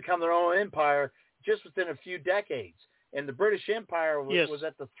easily become their own empire just within a few decades. And the British Empire was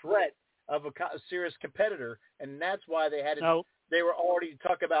at the threat of a serious competitor, and that's why they had to, they were already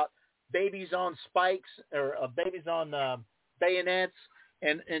talking about babies on spikes or babies on bayonets,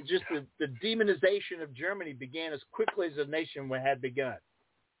 and just the demonization of Germany began as quickly as the nation had begun.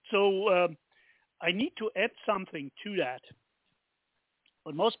 So I need to add something to that.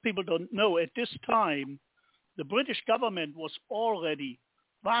 What most people don't know, at this time, the British government was already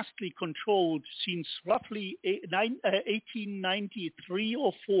vastly controlled since roughly 1893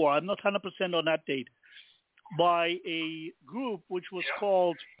 or 4, I'm not 100% on that date, by a group which was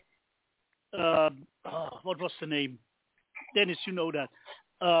called, what was the name? Dennis, you know that.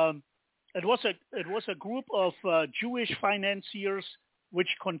 It was a group of Jewish financiers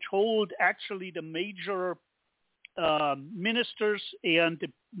which controlled actually the major ministers and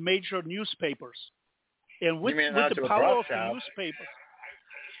the major newspapers. And with the power of the newspapers,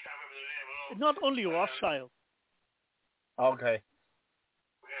 not only Rothschild. Okay.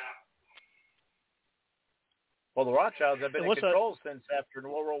 Well, the Rothschilds have been in control since after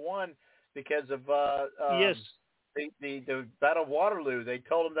World War I because of the Battle of Waterloo. They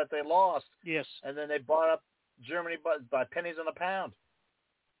told them that they lost. Yes. And then they bought up Germany by pennies on the pound.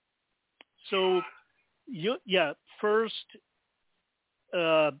 So, first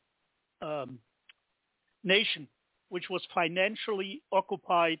nation which was financially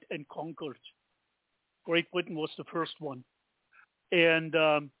occupied and conquered. Great Britain was the first one. And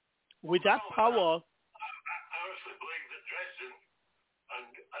with that power... I honestly believe that Dresden and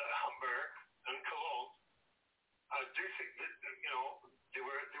Hamburg and Cologne, I do think that, they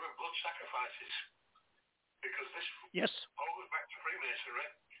were blood sacrifices. Because this all goes back to Freemasonry,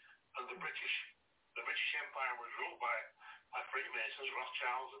 and the British Empire was ruled by Freemasons,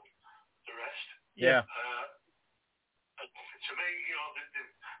 Rothschilds and the rest. Yeah. To me,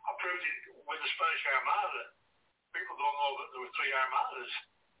 I proved it with the Spanish Armada. People don't know that there were 3 armadas.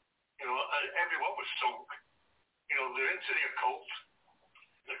 And every one was sunk. They're into the occult.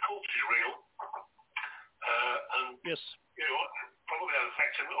 The occult is real. And probably had an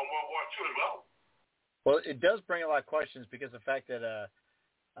effect on World War II as well. Well, it does bring a lot of questions because of the fact that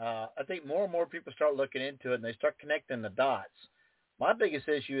I think more and more people start looking into it and they start connecting the dots. My biggest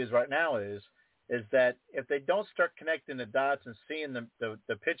issue is right now is that if they don't start connecting the dots and seeing the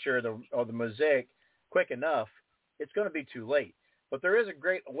picture or the mosaic quick enough, it's going to be too late. But there is a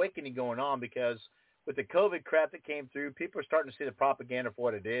great awakening going on because with the COVID crap that came through, people are starting to see the propaganda for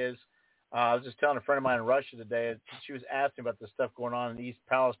what it is. I was just telling a friend of mine in Russia today, she was asking about the stuff going on in East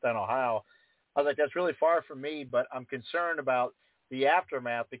Palestine, Ohio. I was like, that's really far from me, but I'm concerned about the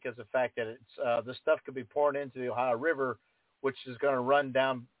aftermath because of the fact that it's this stuff could be poured into the Ohio River, which is going to run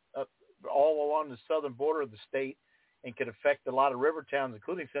down all along the southern border of the state and could affect a lot of river towns,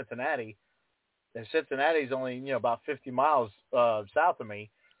 including Cincinnati. And Cincinnati is only, about 50 miles south of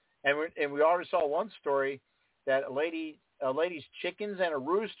me. And we already saw one story that a lady's chickens and a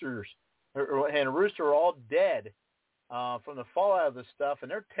rooster are all dead from the fallout of this stuff,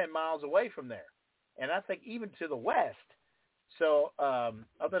 and they're 10 miles away from there. And I think even to the west. So I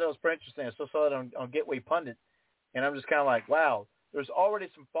thought that was pretty interesting. I still saw it on Gateway Pundit, and I'm just kind of like, wow, there's already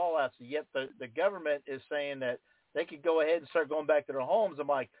some fallouts, yet the government is saying that they could go ahead and start going back to their homes. I'm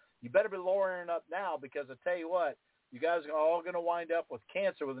like, you better be lowering up now, because I tell you what, you guys are all going to wind up with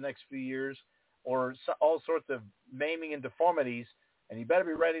cancer within the next few years or all sorts of maiming and deformities, and you better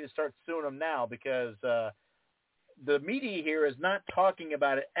be ready to start suing them now, because the media here is not talking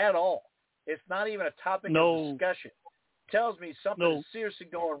about it at all. It's not even a topic of discussion. It tells me something is seriously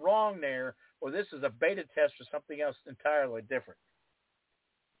going wrong there, or this is a beta test for something else entirely different.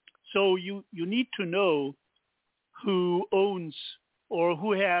 So you need to know who owns or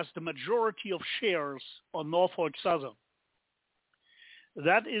who has the majority of shares on Norfolk Southern.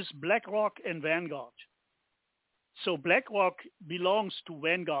 That is BlackRock and Vanguard. So BlackRock belongs to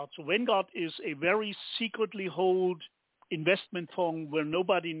Vanguard. So Vanguard is a very secretly held investment fund where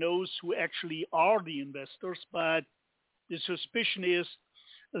nobody knows who actually are the investors, but the suspicion is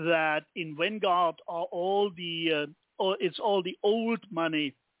that in Vanguard are it's all the old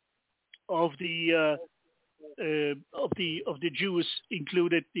money of the Jews,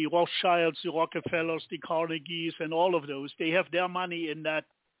 included the Rothschilds, the Rockefellers, the Carnegies, and all of those. They have their money in that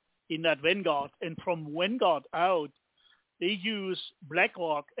Vanguard, and from Vanguard out, they use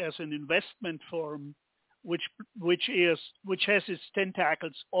BlackRock as an investment firm, which has its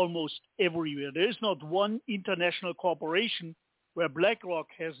tentacles almost everywhere. There is not one international corporation where BlackRock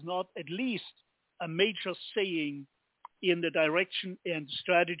has not at least a major saying in the direction and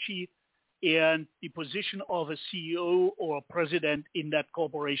strategy and the position of a CEO or a president in that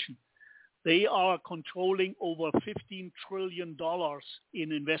corporation. They are controlling over $15 trillion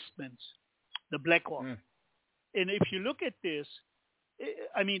in investments, the BlackRock. And if you look at this,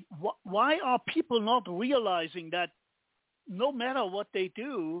 I mean, why are people not realizing that no matter what they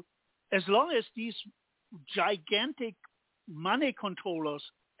do, as long as these gigantic money controllers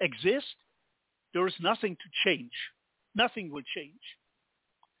exist, there is nothing to change. Nothing will change.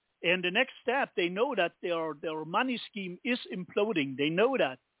 And the next step, they know that their money scheme is imploding. They know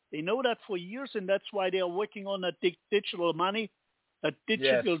that. They know that for years, and that's why they are working on a digital money, a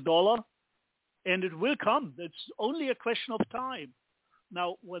digital dollar, and it will come. It's only a question of time.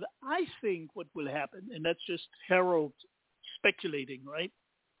 Now, what I think what will happen, and that's just Harold speculating, right?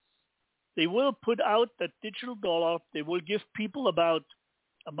 They will put out that digital dollar. They will give people about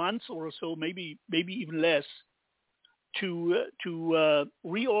a month or so, maybe even less, to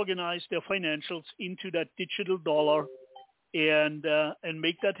reorganize their financials into that digital dollar and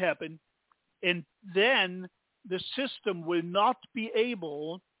make that happen. And then the system will not be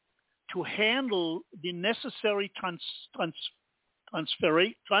able to handle the necessary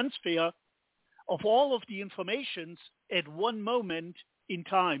transfer of all of the informations at one moment in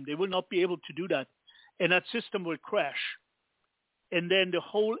time. They will not be able to do that. And that system will crash. And then the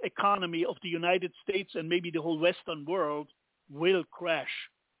whole economy of the United States and maybe the whole Western world will crash.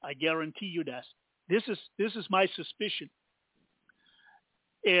 I guarantee you that. This is my suspicion.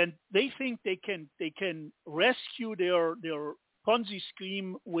 And they think they can rescue their Ponzi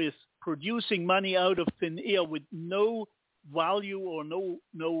scheme with producing money out of thin air with no value or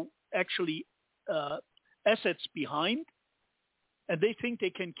no actually assets behind. And they think they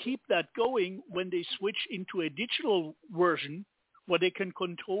can keep that going when they switch into a digital version where they can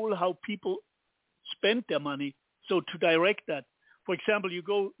control how people spend their money. So to direct that, for example, you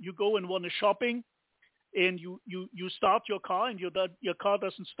go and want to shopping, and you start your car, and your car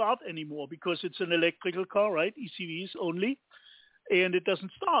doesn't start anymore because it's an electrical car, right? ECVs only, and it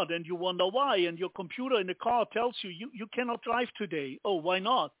doesn't start, and you wonder why. And your computer in the car tells you cannot drive today. Oh, why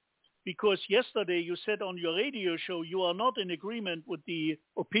not? Because yesterday you said on your radio show you are not in agreement with the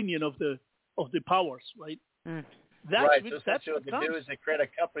opinion of the powers, right? Right. So essentially what they do is they create a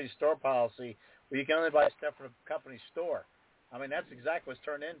company store policy where you can only buy stuff from a company store. I mean, that's exactly what it's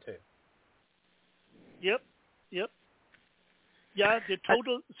turned into. Yep. Yeah, the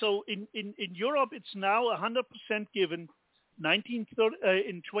total. So in Europe, it's now 100% given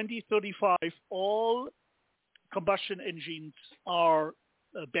in 2035, all combustion engines are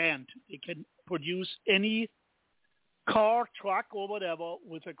banned. They can produce any car, truck, or whatever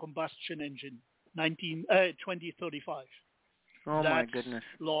with a combustion engine. 2035. Oh, That's my goodness.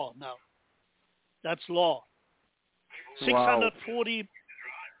 Law now. That's law. Wow. 640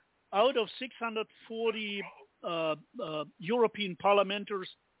 out of 640 European parliamenters,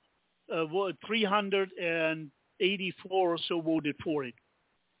 384 or so voted for it.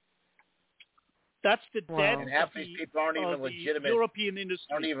 That's the debt And half these people aren't even legitimate. European industry.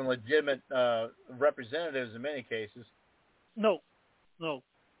 Aren't even legitimate representatives in many cases. No.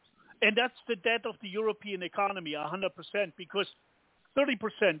 And that's the debt of the European economy, 100%, because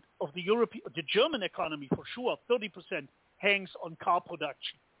 30% of the German economy, for sure, 30% hangs on car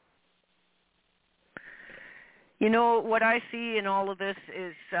production. You know, what I see in all of this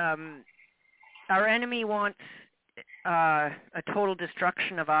is our enemy wants a total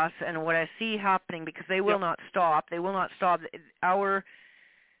destruction of us, and what I see happening, because they will not stop, there will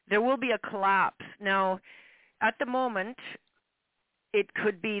be a collapse. Now, at the moment, it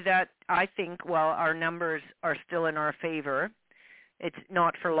could be that I think, well, our numbers are still in our favor. It's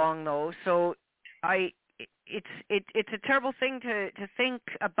not for long, though. So it's a terrible thing to think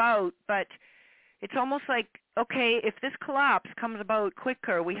about, but it's almost like, okay, if this collapse comes about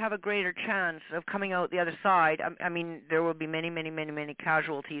quicker, we have a greater chance of coming out the other side. I mean, there will be many, many, many, many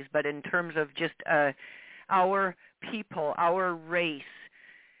casualties, but in terms of just our people, our race,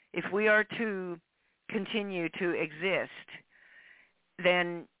 if we are to continue to exist,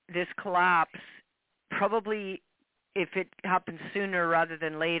 then this collapse, probably if it happens sooner rather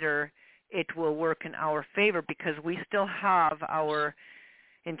than later, it will work in our favor, because we still have our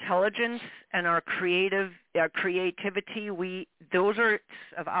intelligence and our creativity. Those are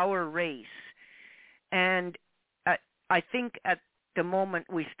of our race, and I think at the moment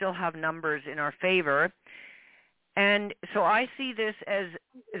we still have numbers in our favor. And so I see this as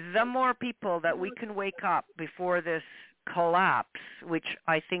the more people that we can wake up before this collapse, which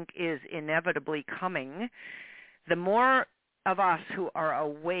I think is inevitably coming, the more of us who are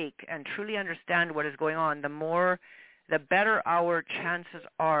awake and truly understand what is going on, the better our chances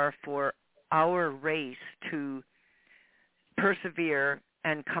are for our race to persevere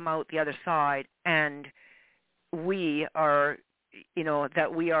and come out the other side, and we are,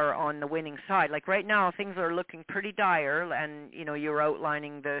 that we are on the winning side. Like right now, things are looking pretty dire, and, you're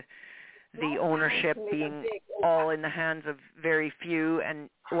outlining the ownership being all in the hands of very few and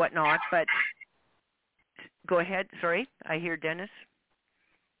whatnot, but go ahead. Sorry, I hear Dennis.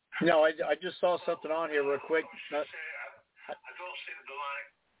 No, I just saw something on here real quick. I don't see the light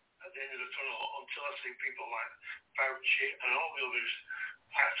at the end of the tunnel until I see people like Fauci and all the others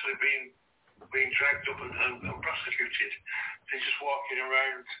actually being dragged up and prosecuted. They're just walking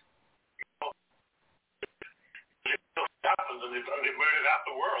around. It happened and they've murdered half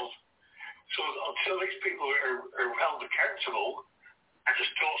the world. So until these people are held accountable, I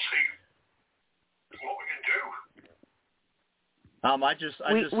just don't see what we can do. I just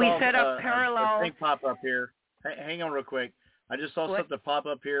we saw set up parallel. A thing pop up here. Hang on real quick. I just saw something pop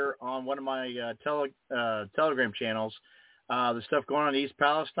up here on one of my Telegram channels. The stuff going on in East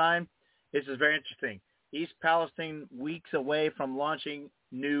Palestine. This is very interesting. East Palestine weeks away from launching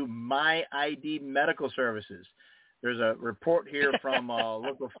new My ID medical services. There's a report here from a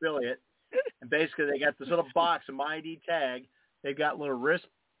local affiliate, and basically they got this little box, a My ID tag. They've got little wrist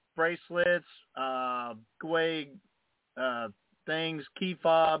bracelets, things, key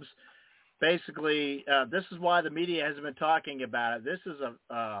fobs. Basically, this is why the media hasn't been talking about it. This is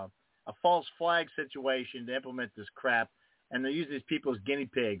a false flag situation to implement this crap, and they're using these people as guinea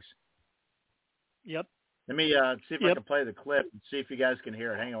pigs. Yep. Let me see if I can play the clip and see if you guys can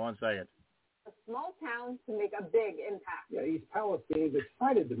hear it. Hang on one second. A small town can make a big impact. Yeah, East Palestine is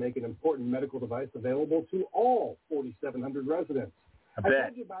excited to make an important medical device available to all 4,700 residents. I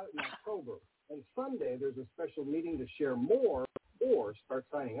told you about it in October, and Sunday there's a special meeting to share more or start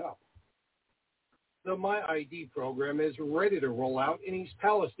signing up. The My ID program is ready to roll out in East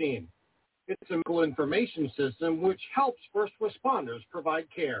Palestine. It's a medical information system which helps first responders provide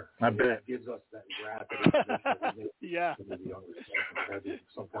care. I bet. It gives us that rapid information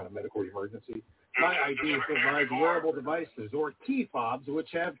some kind of medical emergency. My ID provides wearable devices or key fobs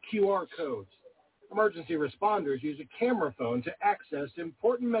which have QR codes. Emergency responders use a camera phone to access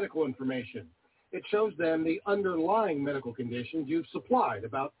important medical information. It shows them the underlying medical conditions you've supplied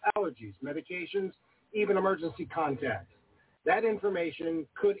about allergies, medications, even emergency contacts. That information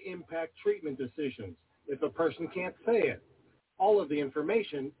could impact treatment decisions if a person can't say it. All of the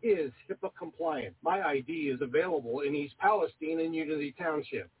information is HIPAA compliant. My ID is available in East Palestine and Unity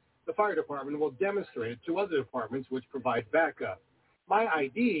Township. The fire department will demonstrate it to other departments which provide backup. My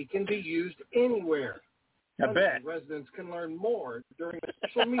ID can be used anywhere. I bet. Residents can learn more during a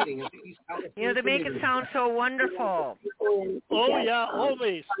special meeting at the East Palestine. You know, they make it sound so wonderful. Oh, yeah,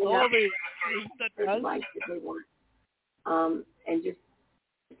 always. Like that they want, and just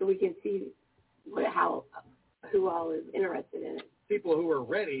so we can see who all is interested in it. People who are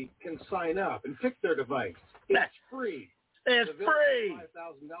ready can sign up and pick their device. It's free. It's free.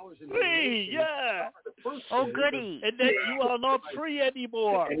 $5,000 in free, yeah. Oh, goody. And then you are not free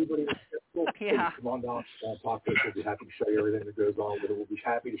anymore. Anybody yeah. come on down, talk to us. We'll be happy to show you everything that goes on with it. We'll be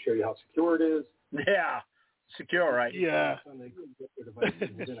happy to show you how secure it is. Yeah, secure, right? Yeah. They can get their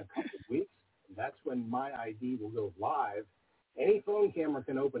devices within a couple of weeks, and that's when My ID will go live. Any phone camera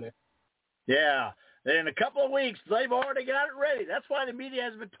can open it. Yeah. In a couple of weeks, they've already got it ready. That's why the media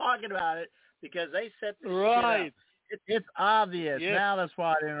has been talking about it, because they set the shit up. It's obvious. Yes. Now that's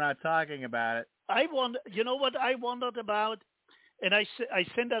why they're not talking about it. You know what I wondered about? And I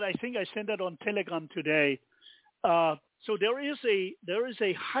sent that. I think I sent that on Telegram today. So there is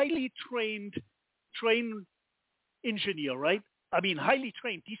a highly trained engineer, right? I mean, highly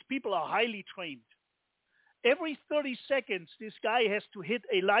trained. These people are highly trained. Every 30 seconds, this guy has to hit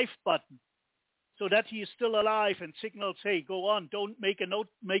a live button so that he is still alive and signals, hey, go on, don't make an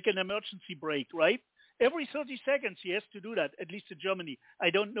emergency brake, right? Every 30 seconds he has to do that, at least in Germany. I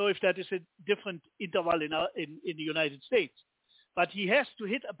don't know if that is a different interval in the United States. But he has to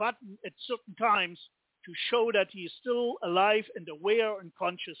hit a button at certain times to show that he is still alive and aware and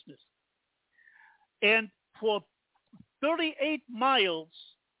consciousness. And for 38 miles,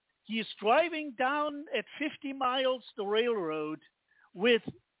 he is driving down at 50 miles the railroad with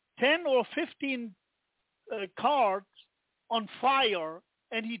 10 or 15 cars on fire,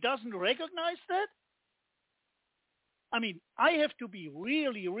 and he doesn't recognize that? I mean, I have to be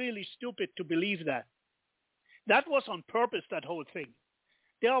really, really stupid to believe that. That was on purpose, that whole thing.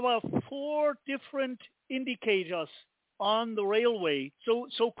 There were 4 different indicators on the railway,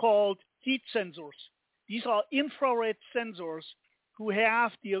 so-called heat sensors. These are infrared sensors who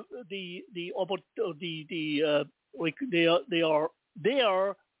have they are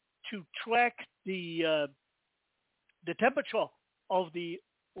there to track the temperature of the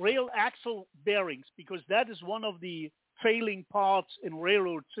rail axle bearings, because that is one of the failing parts in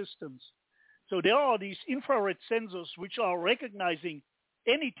railroad systems. So there are these infrared sensors which are recognizing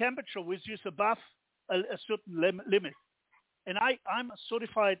any temperature which is above a certain limit. And I'm a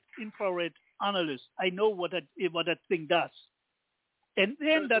certified infrared analyst. I know what that thing does. And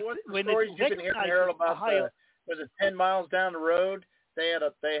then when it recognizes about was it 10 miles down the road? They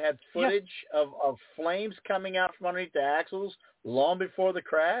had footage of flames coming out from underneath the axles long before the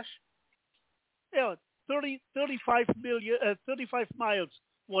crash. Yeah, 35 miles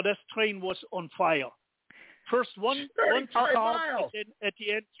where this train was on fire. First one car, and at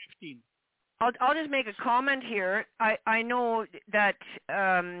the end 15. I'll just make a comment here. I know that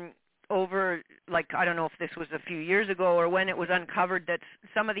over, like, I don't know if this was a few years ago or when it was uncovered, that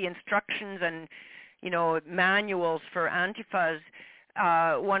some of the instructions and, manuals for Antifas,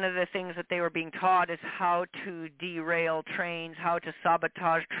 one of the things that they were being taught is how to derail trains, how to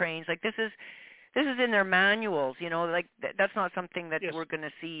sabotage trains. Like, this is in their manuals, like that's not something that we're going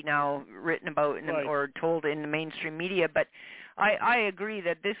to see now written about or told in the mainstream media. But I agree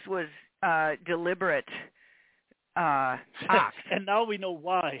that this was deliberate act. And now we know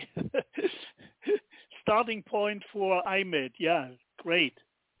why. Starting point for IMED, yeah, great.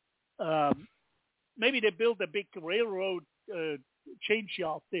 Maybe they built a big railroad change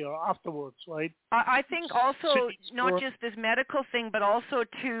yard there afterwards, right? I think also not just this medical thing, but also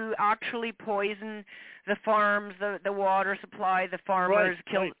to actually poison the farms, the water supply, the farmers,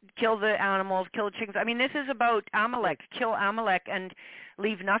 kill the animals, kill the chickens. I mean, this is about Amalek, kill Amalek and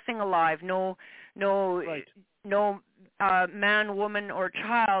leave nothing alive. No man, woman, or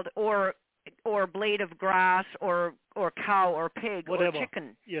child, or blade of grass, or cow, or pig, or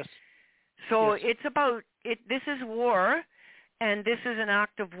chicken. Yes. So it's about it. This is war. And this is an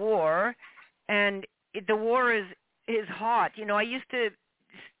act of war, and the war is hot. I used to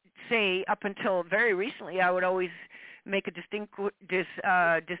say up until very recently, I would always make a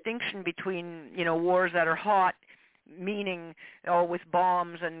distinction between wars that are hot, meaning with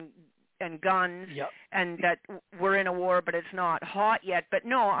bombs and guns, and that we're in a war, but it's not hot yet. But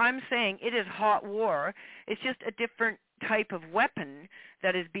no, I'm saying it is hot war. It's just a different type of weapon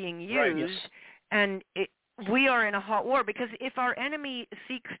that is being used, and we are in a hot war, because if our enemy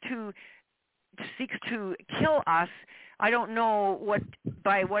seeks to kill us, I don't know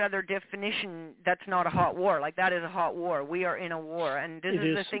by what other definition that's not a hot war. Like, that is a hot war. We are in a war, and this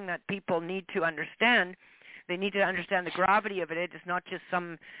is the thing that people need to understand. They need to understand the gravity of it. It's not just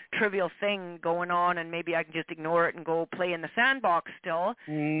some trivial thing going on and maybe I can just ignore it and go play in the sandbox still.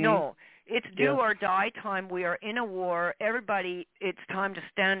 No, it's do or die time. We are in a war. Everybody, it's time to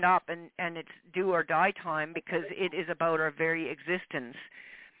stand up and it's do or die time because it is about our very existence.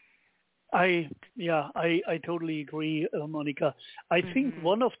 I totally agree, Monica. I think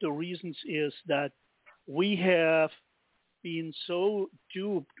one of the reasons is that we have been so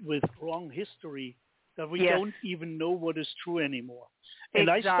duped with wrong history that we don't even know what is true anymore. And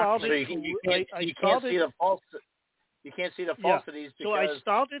I started. So you can't see the falsities because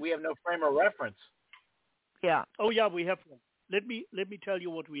we have no frame of reference. Yeah. Oh yeah, we have one. Let me tell you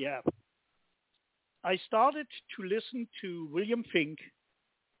what we have. I started to listen to William Fink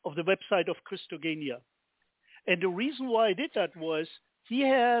of the website of Christogenia, and the reason why I did that was he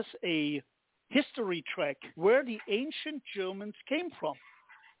has a history track where the ancient Germans came from.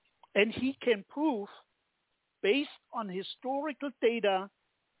 And he can prove, based on historical data,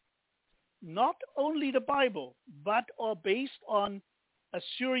 not only the Bible, but are based on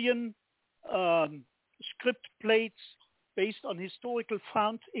Assyrian script plates, based on historical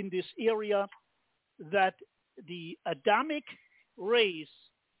found in this area, that the Adamic race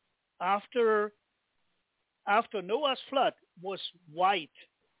after Noah's flood was white.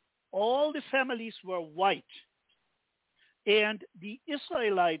 All the families were white. And the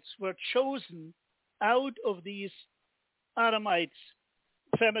Israelites were chosen out of these Adamites,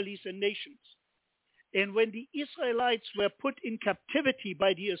 families and nations. And when the Israelites were put in captivity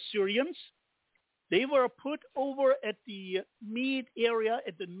by the Assyrians, they were put over at the Mede area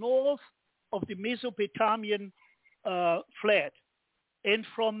at the north of the Mesopotamian flat. And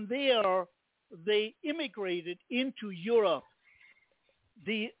from there, they immigrated into Europe.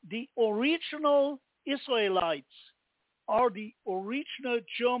 The original Israelites are the original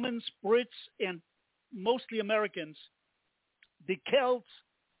Germans, Brits, and mostly Americans, the Celts,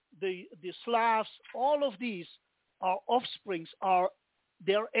 the Slavs, all of these are offsprings,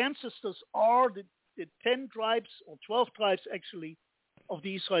 their ancestors are the 10 tribes, or 12 tribes actually, of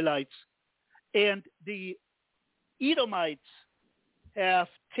the Israelites. And the Edomites have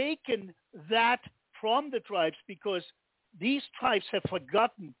taken that from the tribes because these tribes have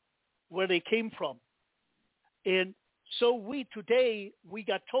forgotten where they came from. And so we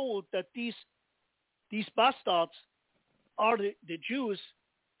got told that these bastards are the Jews,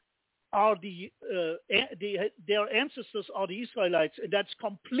 are their ancestors are the Israelites, and that's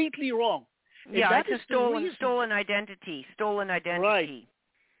completely wrong. Yeah, that it's a stolen identity. Right.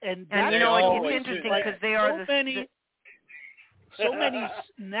 And you know, it's interesting because they are so many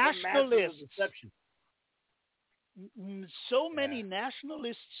nationalists. So many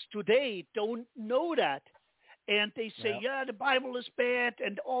nationalists today don't know that. And they say, the Bible is bad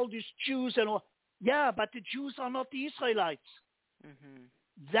and all these Jews and all. Yeah, but the Jews are not the Israelites. Mm-hmm.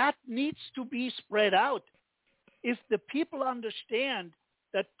 That needs to be spread out. If the people understand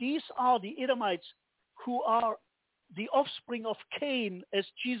that these are the Edomites who are the offspring of Cain, as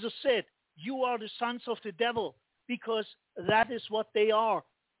Jesus said, you are the sons of the devil, because that is what they are.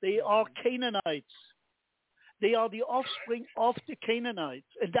 They are Canaanites. They are the offspring of the Canaanites.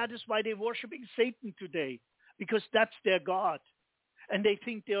 And that is why they're worshiping Satan today, because that's their God. And they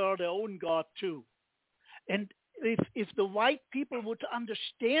think they are their own God too. And if the white people would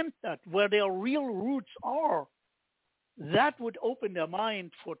understand that, where their real roots are, that would open their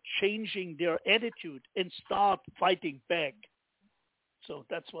mind for changing their attitude and start fighting back. So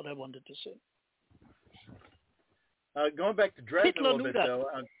that's what I wanted to say. Going back to Dresden a little bit, though,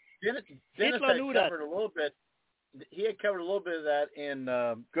 Dennis had covered a little bit. He had covered a little bit of that in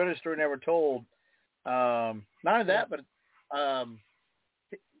Good History Never Told. Not only that, but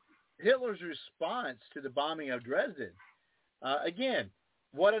Hitler's response to the bombing of Dresden. Again,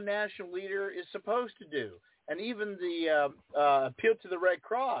 what a national leader is supposed to do. And even the appeal to the Red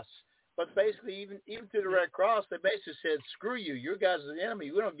Cross. But basically, even to the Red Cross, they basically said, screw you. You guys are the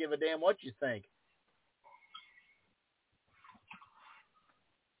enemy. We don't give a damn what you think.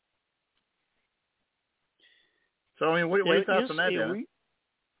 So, I mean, what are your thoughts on that, Dennis?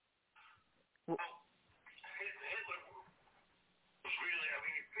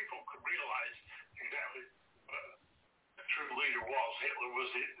 Leader was. Hitler was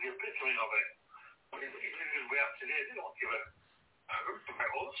the epitome of it. I mean, the leaders we have today, they don't give a hoot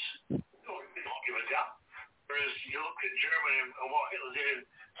about us. They don't give a damn. Whereas you look at Germany and what Hitler did in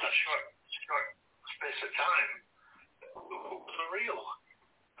such short space of time, was a real,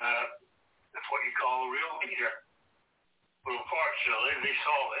 that's what you call a real leader. But unfortunately, they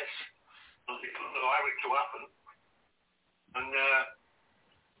saw this, and they couldn't allow it to happen. And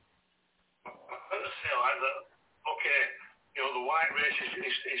I say like that, okay, you know, the white race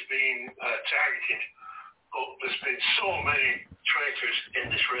is being targeted, but there's been so many traitors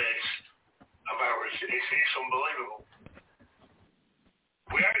in this race of ours. It's unbelievable.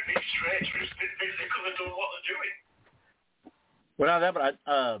 Without these traitors, they could have done what they're doing. Well, now that, but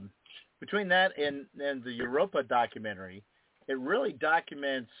between that and the Europa documentary, it really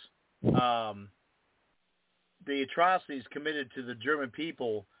documents the atrocities committed to the German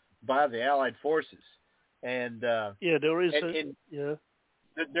people by the Allied forces. And there is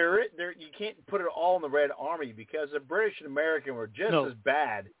there you can't put it all in the Red Army, because the British and American were just as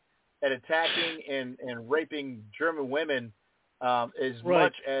bad at attacking and raping German women as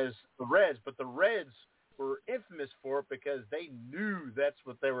much as the Reds, but the Reds were infamous for it because they knew that's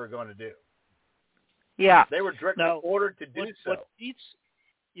what they were going to do. Yeah. They were directly ordered to do so.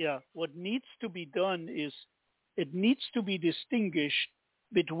 What needs to be done is it needs to be distinguished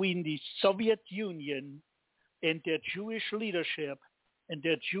between the Soviet Union and their Jewish leadership and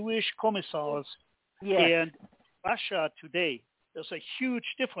their Jewish commissars and Russia today. There's a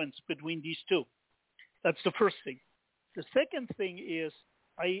huge difference between these two. That's the first thing. The second thing is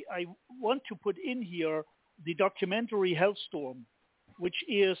I want to put in here the documentary Hellstorm, which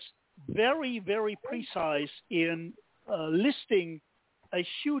is very, very precise in listing a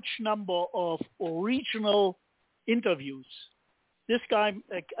huge number of original interviews. This guy,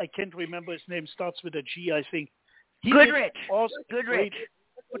 I can't remember his name, starts with a G, I think. Goodrich. Goodrich.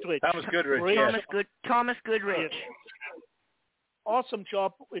 Thomas Goodrich. Thomas Goodrich. Awesome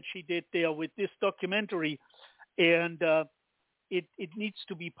job which he did there with this documentary, and it needs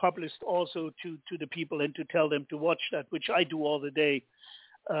to be published also to the people and to tell them to watch that, which I do all the day.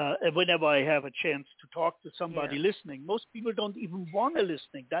 Whenever I have a chance to talk to somebody listening. Most people don't even want to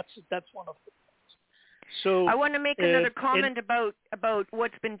listening. That's one of the things. So I want to make another comment about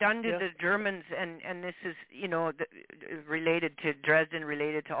what's been done to the Germans, and this is, you know, related to Dresden,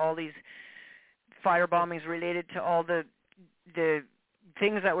 related to all these fire bombings, related to all the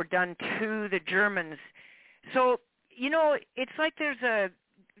things that were done to the Germans. So, you know, it's like there's a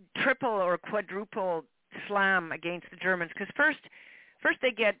triple or quadruple slam against the Germans, because first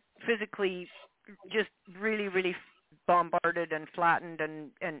they get physically just really, really bombarded and flattened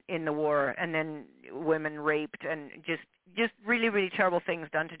and in the war, and then women raped, and just really, really terrible things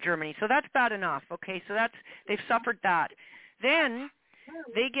done to Germany. So that's bad enough, okay? So they've suffered that. Then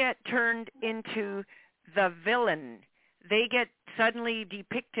they get turned into the villain. They get suddenly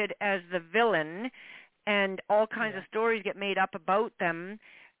depicted as the villain, and all kinds of stories get made up about them,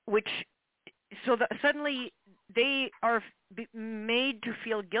 suddenly they are made to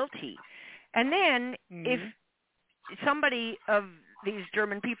feel guilty. And then if somebody of these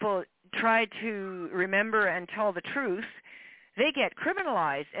German people try to remember and tell the truth, they get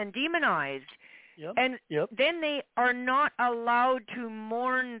criminalized and demonized. Then they are not allowed to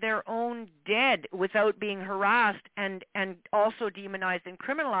mourn their own dead without being harassed and also demonized and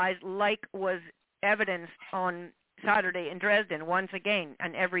criminalized, like was evidenced on Saturday in Dresden once again,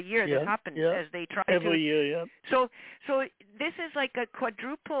 and every year this happens as they try every year. So this is like a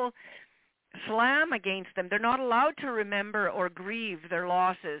quadruple slam against them. They're not allowed to remember or grieve their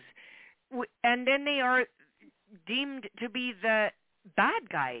losses, and then they are deemed to be the bad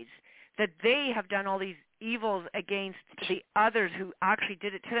guys, that they have done all these evils against the others who actually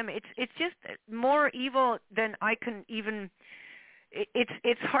did it to them. It's just more evil than I can even.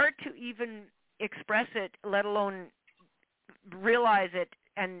 It's hard to even express it, let alone realize it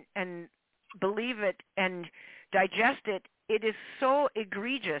and believe it and digest it. It is so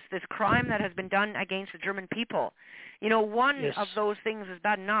egregious, this crime that has been done against the German people. You know, one of those things is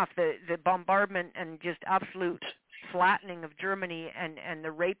bad enough, the bombardment and just absolute flattening of Germany and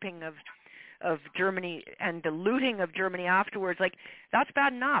the raping of Germany and the looting of Germany afterwards. Like, that's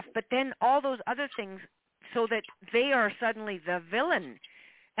bad enough. But then all those other things, so that they are suddenly the villain.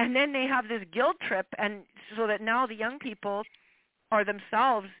 And then they have this guilt trip, and so that now the young people are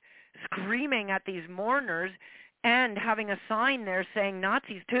themselves screaming at these mourners and having a sign there saying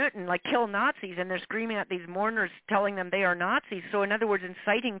Nazis töten, like kill Nazis, and they're screaming at these mourners telling them they are Nazis. So in other words,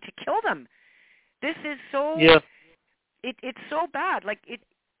 inciting to kill them. This is so it's so bad. Like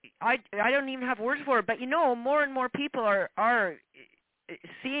I don't even have words for it, but you know, more and more people are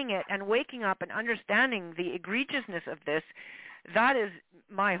seeing it and waking up and understanding the egregiousness of this. That is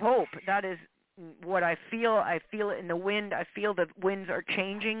my hope. That is what I feel. I feel it in the wind. I feel the winds are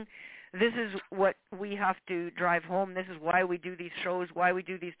changing. this is what we have to drive home. This is why we do these shows, why we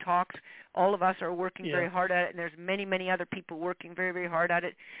do these talks. All of us are working very hard at it, and there's many, many other people working very, very hard at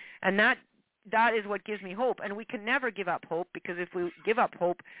it. And that is what gives me hope. And we can never give up hope, because if we give up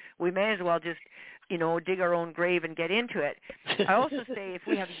hope, we may as well just, dig our own grave and get into it. I also say, if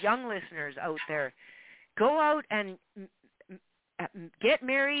we have young listeners out there, go out and get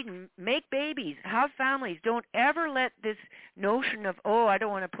married and make babies, have families. Don't ever let this notion of, I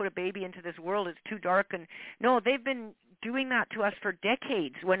don't want to put a baby into this world, it's too dark. And no, they've been doing that to us for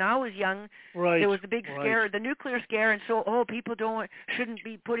decades. When I was young, there was the big scare, the nuclear scare, and so people shouldn't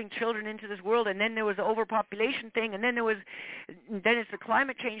be putting children into this world. And then there was the overpopulation thing, and then it's the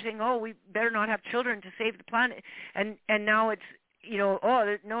climate change thing. We better not have children to save the planet. And now it's,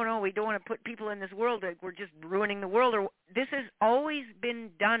 no, we don't want to put people in this world. We're just ruining the world. This has always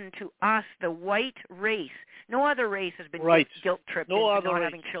been done to us, the white race. No other race has been guilt-tripped into not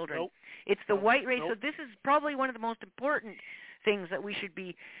having children. Nope. It's the white race. So this is probably one of the most important things that we should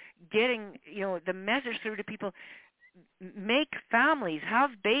be getting, the message through to people. Make families,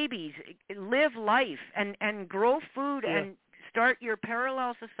 have babies, live life, and grow food, and start your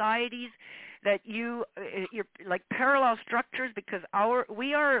parallel societies that you're like parallel structures, because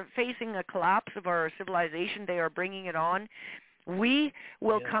we are facing a collapse of our civilization. They are bringing it on. We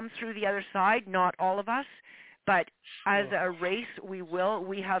will come through the other side, not all of us, but as a race we will.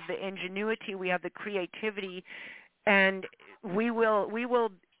 We have the ingenuity, we have the creativity, and we will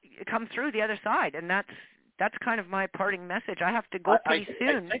come through the other side. And that's kind of my parting message. I have to go pretty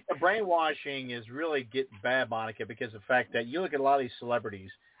soon. I think the brainwashing is really getting bad, Monica, because of the fact that you look at a lot of these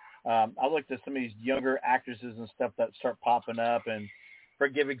celebrities. I looked at some of these younger actresses and stuff that start popping up. And for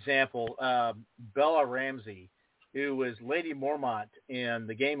example, Bella Ramsey, who was Lady Mormont in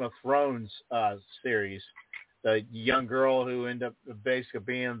the Game of Thrones series, the young girl who ended up basically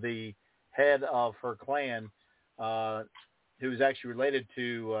being the head of her clan, who was actually related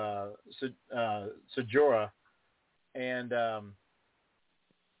to Sajora. And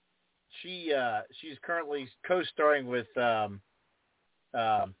she's currently co-starring with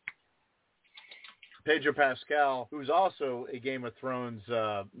Pedro Pascal, who's also a Game of Thrones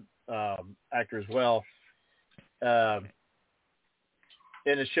actor as well,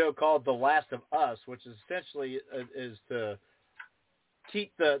 in a show called The Last of Us, which is essentially is to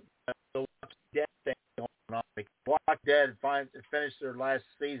keep the Walking Dead thing going on. Walking Dead finished their last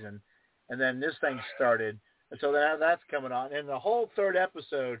season, and then this thing started, and so that's coming on. And the whole third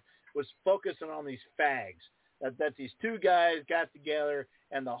episode was focusing on these fags. That these two guys got together,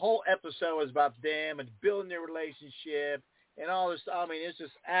 and the whole episode was about them and building their relationship and all this. I mean, it's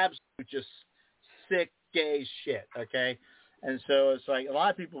just absolute, just sick gay shit, okay? And so it's like a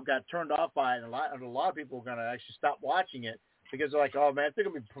lot of people got turned off by it, and a lot of people are going to actually stop watching it because they're like, oh, man, they're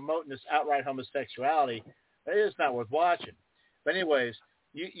going to be promoting this outright homosexuality. It's not worth watching. But anyways,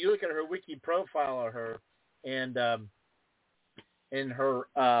 you look at her wiki profile of her, and in her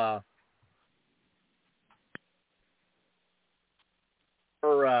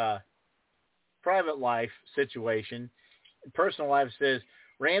private life situation, personal life, says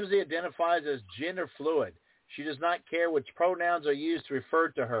Ramsey identifies as gender fluid. She does not care which pronouns are used to refer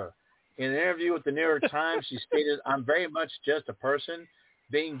to her. In an interview with the New York Times, she stated, I'm very much just a person.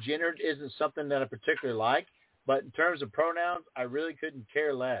 Being gendered isn't something that I particularly like, but in terms of pronouns, I really couldn't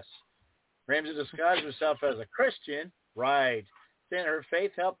care less. Ramsey describes herself as a Christian, right, saying her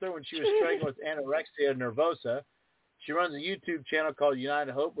faith helped her when she was struggling with anorexia nervosa. She runs a YouTube channel called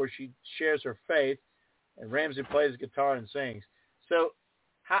United Hope where she shares her faith, and Ramsey plays guitar and sings. So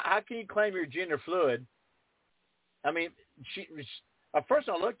how can you claim you're gender fluid? I mean, at first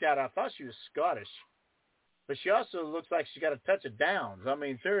I looked at her, I thought she was Scottish, but she also looks like she got a touch of Downs. I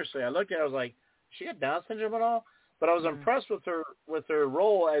mean, seriously, I looked at her, I was like, she got Down syndrome at all? But I was impressed with her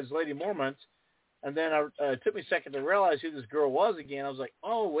role as Lady Mormont, and then it took me a second to realize who this girl was again. I was like,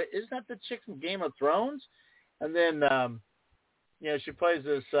 oh, wait, isn't that the chick from Game of Thrones? And then, she plays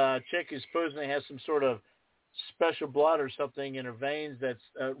this chick who supposedly has some sort of special blood or something in her veins that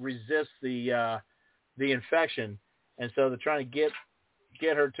resists the infection. And so they're trying to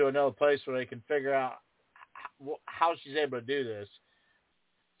get her to another place where they can figure out how she's able to do this.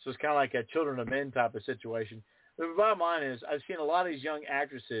 So it's kind of like a Children of Men type of situation. The bottom line is I've seen a lot of these young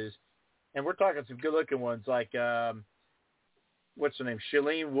actresses, and we're talking some good-looking ones like, what's her name,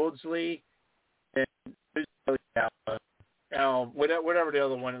 Shailene Woodley, and whatever the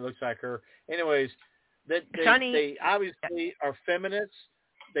other one that looks like her. Anyways, they obviously are feminists.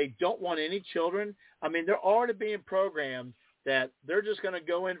 They don't want any children. I mean, they're already being programmed that they're just going to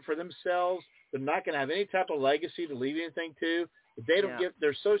go in for themselves. They're not going to have any type of legacy to leave anything to. They don't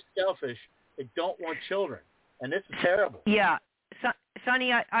they're so selfish, they don't want children. And this is terrible. Yeah.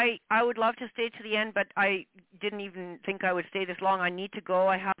 Sonny, I would love to stay to the end, but I didn't even think I would stay this long. I need to go.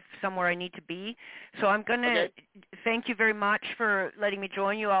 I have somewhere I need to be. So I'm going to thank you very much for letting me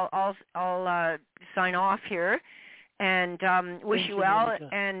join you. I'll sign off here and wish you well. Monica.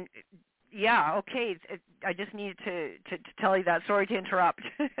 And yeah, okay. I just needed to tell you that. Sorry to interrupt.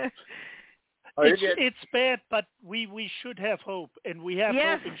 It's bad, but we should have hope, and we have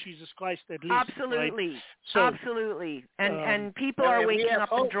hope in Jesus Christ at least. Absolutely, right? So, absolutely, and people are waking up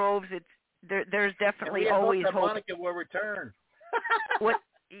in droves. There's definitely always hope. Monica will return. What?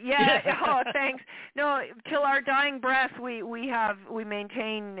 Yeah. Oh, thanks. No, till our dying breath, we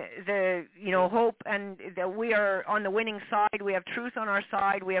maintain the hope, and that we are on the winning side. We have truth on our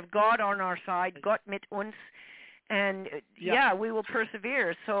side. We have God on our side. Gott mit uns. And we will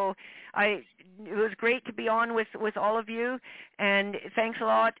persevere. So it was great to be on with all of you, and thanks a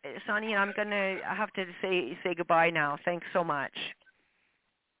lot, Sonny. And I'm gonna have to say goodbye now. Thanks so much.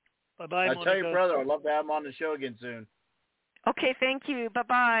 Bye bye. I'll tell your brother I'd love to have him on the show again soon. Okay, thank you. Bye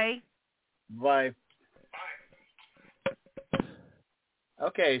bye. Bye.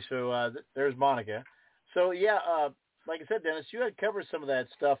 Okay, so there's Monica. So like I said, Dennis, you had covered some of that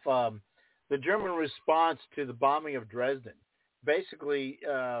stuff. The German response to the bombing of Dresden. Basically,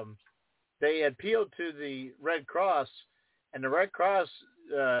 they appealed to the Red Cross, and the Red Cross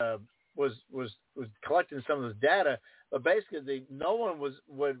was collecting some of this data, but basically no one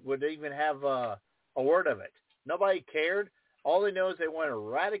would even have a word of it. Nobody cared. All they know is they want to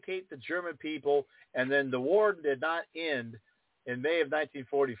eradicate the German people, and then the war did not end in May of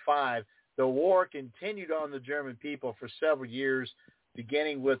 1945. The war continued on the German people for several years,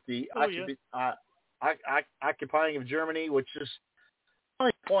 beginning with the occupying of Germany, which is one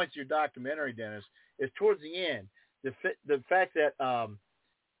of the points of your documentary, Dennis, is towards the end. The fact that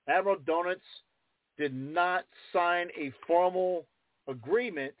Admiral Donitz did not sign a formal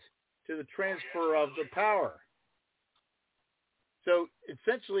agreement to the transfer of the power. So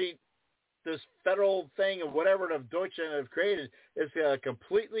essentially, this federal thing of whatever the Deutschland have created is a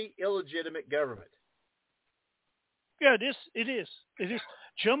completely illegitimate government. Yeah, it is.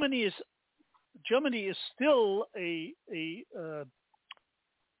 Germany is still a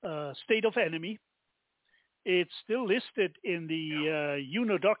state of enemy. It's still listed in the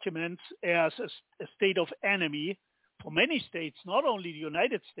UNO documents as a state of enemy for many states, not only the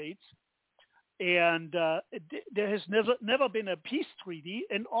United States. And there has never been a peace treaty,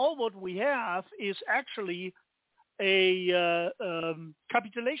 and all what we have is actually a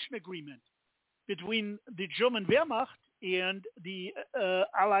capitulation agreement between the German Wehrmacht and the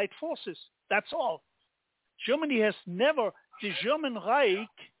Allied forces. That's all. Germany has never, the German Reich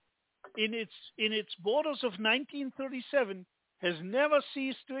in its borders of 1937 has never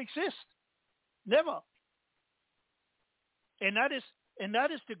ceased to exist. Never. And that is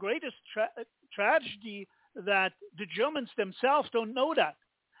the greatest tragedy, that the Germans themselves don't know that.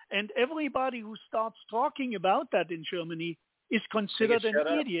 And everybody who starts talking about that in Germany is considered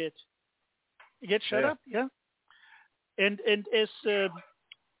an idiot. You get shut up, yeah. And as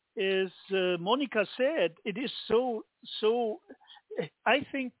Monica said, it is so. I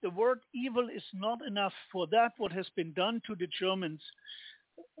think the word evil is not enough for that. What has been done to the Germans,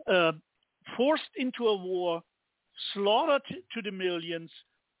 forced into a war, slaughtered to the millions,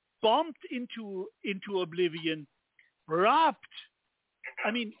 bombed into oblivion, robbed.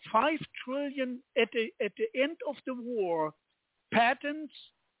 I mean, $5 trillion at the end of the war, patents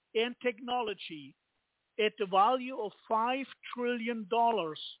and technology at the value of $5 trillion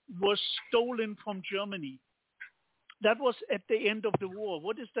was stolen from Germany. That was at the end of the war.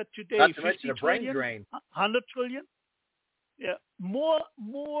 What is that today? Not to mention 50 a brain trillion? drain. 100 trillion? Yeah. More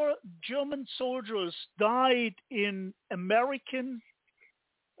German soldiers died in American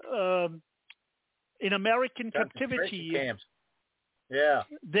captivity camps. Yeah.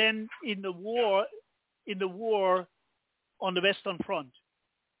 Than in the war on the Western Front.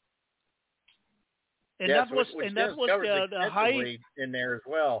 And that was the high in there as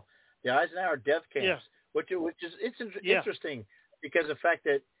well. The Eisenhower death camps, which is interesting because the fact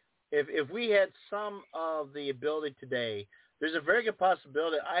that if we had some of the ability today, there's a very good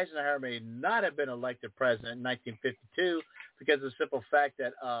possibility Eisenhower may not have been elected president in 1952 because of the simple fact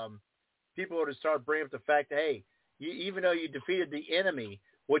that people would have started bringing up the fact that, hey, even though you defeated the enemy,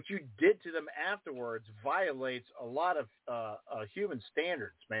 what you did to them afterwards violates a lot of human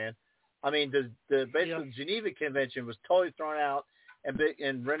standards, man. I mean, the Geneva Convention was totally thrown out and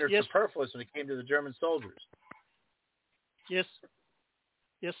rendered superfluous when it came to the German soldiers. Yes.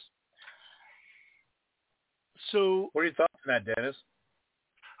 So, what are your thoughts on that, Dennis?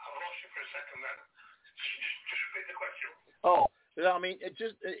 I lost you for a second then. Just repeat the question. Oh, I mean,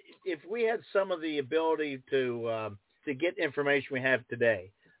 if we had some of the ability to get information we have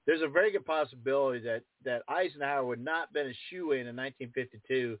today, there's a very good possibility that Eisenhower would not have been a shoo-in in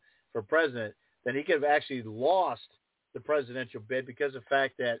 1952 for president, that he could have actually lost the presidential bid because of the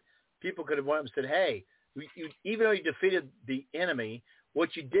fact that people could have went and said, hey, even though you defeated the enemy,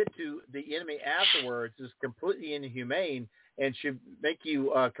 what you did to the enemy afterwards is completely inhumane and should make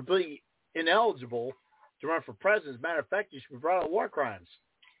you completely ineligible to run for president. As a matter of fact, you should be brought on war crimes.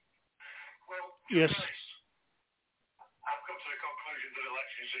 Well, yes. I've come to the conclusion that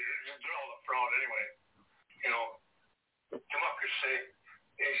elections, they're all a fraud anyway. You know, democracy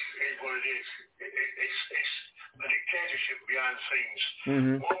is what it is. It's the dictatorship behind the scenes.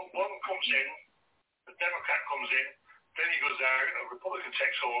 Mm-hmm. One comes in, the Democrat comes in, then he goes out, a Republican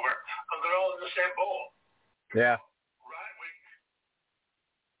takes over, and they're all in the same boat. Yeah. Right wing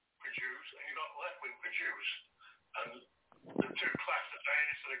for Jews, and you've got left wing for Jews. And the two clash, the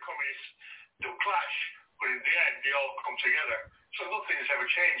Zionists and the communists, they'll clash, but in the end, they all come together. So nothing has ever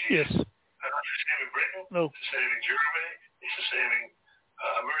changed. Yes. And that's the same in Britain, no. It's the same in Germany, it's the same in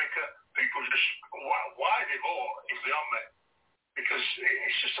America. People just, why they vote is beyond me. Because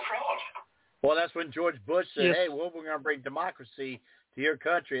it's just a fraud. Well, that's when George Bush said, yes. hey, well, we're going to bring democracy to your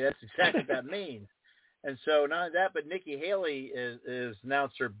country. That's exactly what that means. And so not only that, but Nikki Haley is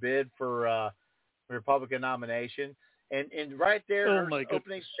announced her bid for Republican nomination. And right there, her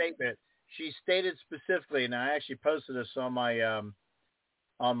opening statement, she stated specifically, and I actually posted this on my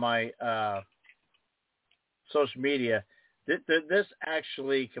social media, that this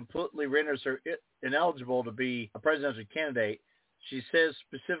actually completely renders her ineligible to be a presidential candidate. She says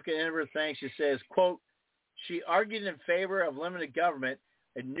specifically in everything, she says, quote, she argued in favor of limited government,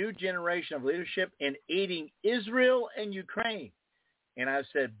 a new generation of leadership, and aiding Israel and Ukraine. And I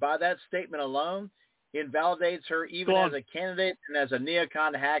said, by that statement alone, it invalidates her even as a candidate and as a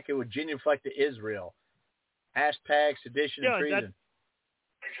neocon hack who would genuflect to Israel. Hashtag sedition and treason.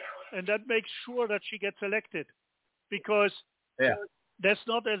 And that makes sure that she gets elected. Because that's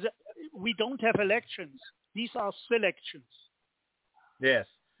not we don't have elections. These are selections. Yes.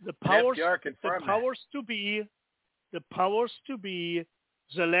 The powers to be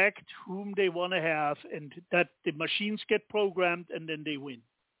select whom they want to have, and that the machines get programmed and then they win.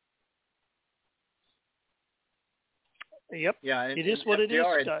 Yep. Yeah, it is what it is.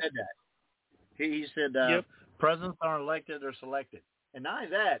 Said that. He said presidents aren't elected, they're selected. And not only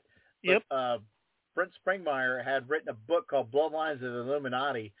that, but, Brent Springmeier had written a book called Bloodlines of the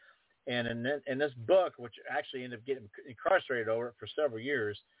Illuminati, and in this book, which actually ended up getting incarcerated over it for several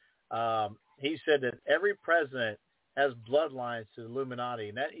years, he said that every president has bloodlines to the Illuminati,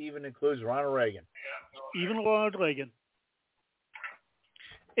 and that even includes Ronald Reagan. Even Ronald Reagan.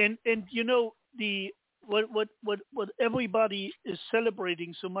 And you know, what everybody is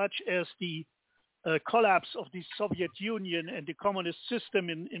celebrating so much as the collapse of the Soviet Union and the communist system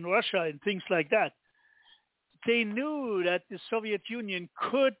in Russia and things like that. They knew that the Soviet Union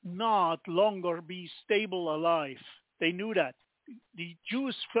could not longer be stable alive. They knew that. The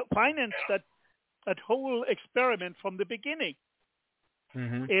Jews financed that whole experiment from the beginning.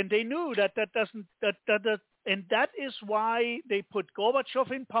 Mm-hmm. And they knew that and that is why they put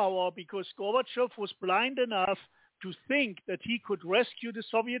Gorbachev in power, because Gorbachev was blind enough to think that he could rescue the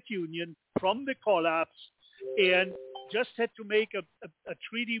Soviet Union from the collapse and just had to make a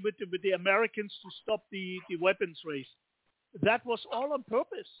treaty with the Americans to stop the weapons race. That was all on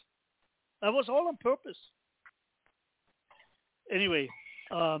purpose. Anyway,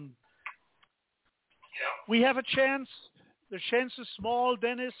 we have a chance. The chance is small,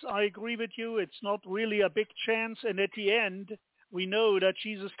 Dennis. I agree with you. It's not really a big chance. And at the end, we know that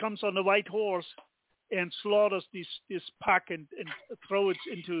Jesus comes on the white horse and slaughters this pack and throw it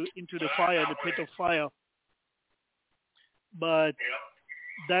into the fire, the pit of fire. But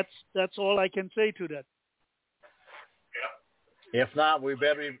that's all I can say to that. If not, we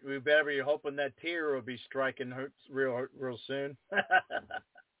better be hoping that tear will be striking real soon.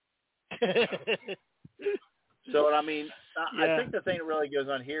 So, I mean, I think the thing that really goes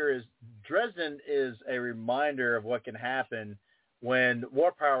on here is Dresden is a reminder of what can happen when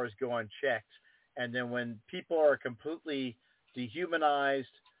war powers go unchecked, and then when people are completely dehumanized,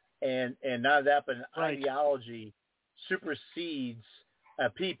 and not that, but an ideology supersedes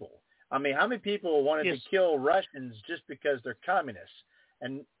people. I mean, how many people wanted to kill Russians just because they're communists?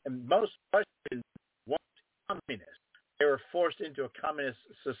 And most Russians weren't communists. They were forced into a communist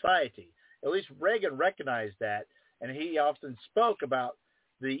society. At least Reagan recognized that, and he often spoke about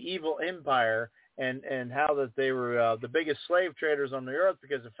the evil empire and how that they were the biggest slave traders on the earth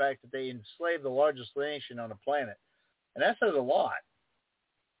because of the fact that they enslaved the largest nation on the planet. And that says a lot.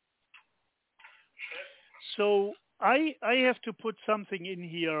 So I have to put something in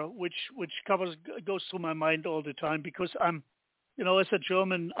here which goes through my mind all the time, because I'm, as a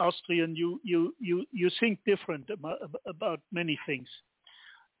German Austrian, you think different about many things.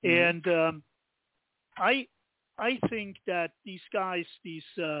 Mm-hmm. And I think that these guys, these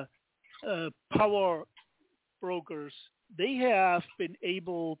power brokers, they have been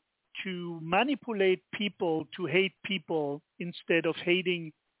able to manipulate people to hate people instead of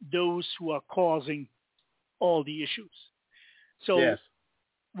hating those who are causing all the issues. So yes.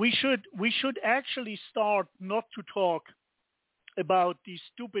 we should actually start not to talk about these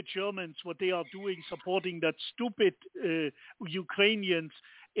stupid Germans, what they are doing, supporting that stupid Ukrainians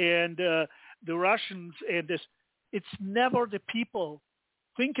and the Russians and this. It's never the people.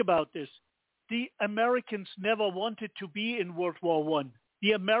 Think about this. The Americans never wanted to be in World War I.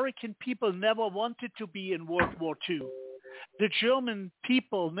 The American people never wanted to be in World War II. The German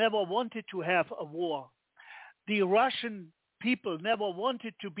people never wanted to have a war. The Russian people never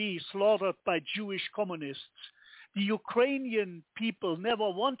wanted to be slaughtered by Jewish communists. The Ukrainian people never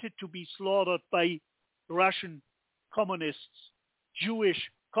wanted to be slaughtered by Russian communists, Jewish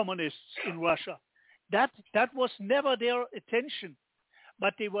communists in Russia. That was never their intention,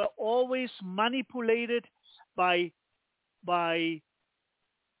 but they were always manipulated by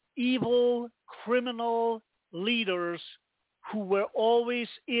evil criminal leaders who were always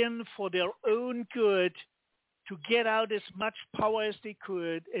in for their own good, to get out as much power as they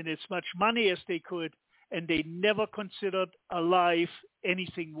could and as much money as they could, and they never considered a life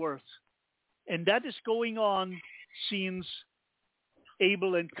anything worth. And that is going on since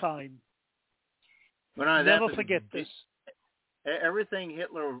Abel and Cain. Never forget this. Everything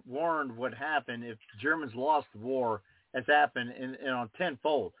Hitler warned would happen if Germans lost the war has happened on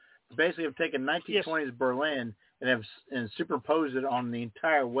tenfold. Basically, have taken 1920s yes. Berlin and superposed it on the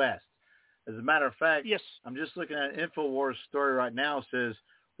entire West. As a matter of fact, yes. I'm just looking at an InfoWars story right now. It says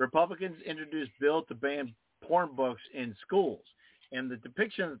Republicans introduced bill to ban porn books in schools. And the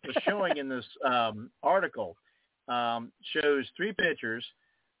depiction that they're showing in this article shows three pictures.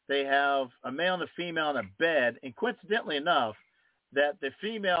 They have a male and a female in a bed. And coincidentally enough, that the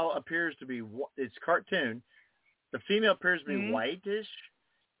female appears to be, it's cartoon. The female appears to be mm-hmm. whitish.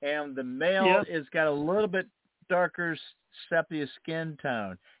 And the male is got a little bit darker sepia skin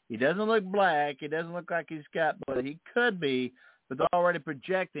tone. He doesn't look black. He doesn't look like he's got, but he could be. But they're already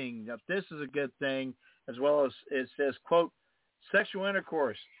projecting that this is a good thing, as well as it says, quote, sexual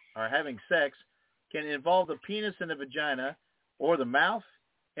intercourse or having sex can involve the penis and the vagina, or the mouth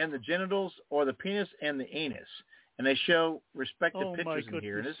and the genitals, or the penis and the anus. And they show respective pictures in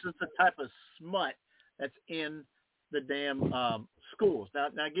here. And this is the type of smut that's in the damn schools. Now,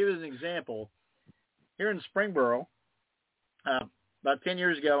 give you an example. Here in Springboro, about 10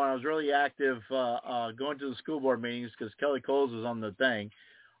 years ago, when I was really active going to the school board meetings because Kelly Coles was on the thing,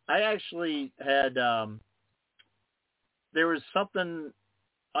 I actually had there was something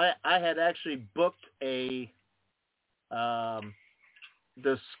I had actually booked the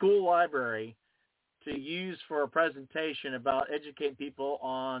school library to use for a presentation about educating people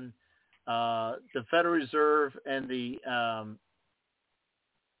on the Federal Reserve and the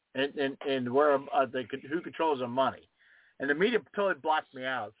and where who controls their money. And the media totally blocked me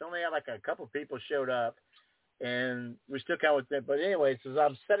out. So only had like a couple of people showed up, and we still kind of with them. But anyways, as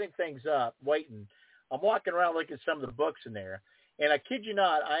I'm setting things up, waiting, I'm walking around looking at some of the books in there. And I kid you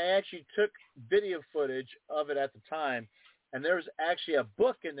not, I actually took video footage of it at the time, and there was actually a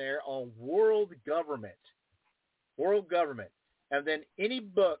book in there on world government. And then any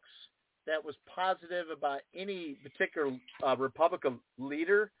books that was positive about any particular Republican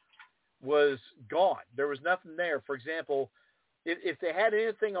leader was gone. There was nothing there. For example, if they had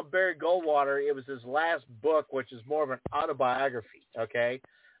anything on Barry Goldwater, it was his last book, which is more of an autobiography, okay?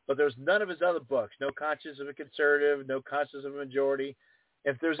 But there's none of his other books. No Conscience of a Conservative, No Conscience of a Majority.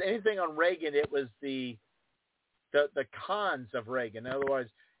 If there's anything on Reagan, it was the cons of Reagan. In other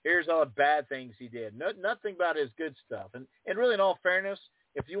words, here's all the bad things he did. Nothing about his good stuff. And really, in all fairness,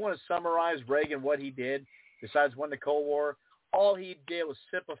 if you want to summarize Reagan, what he did, besides win the Cold War, all he did was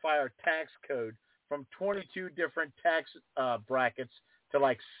simplify our tax code from 22 different tax brackets to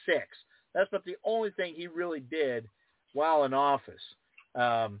like 6. That's about the only thing he really did while in office.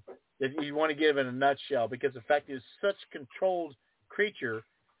 If you want to give it in a nutshell, because the fact he was such a controlled creature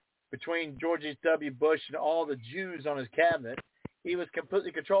between George H.W. Bush and all the Jews on his cabinet, he was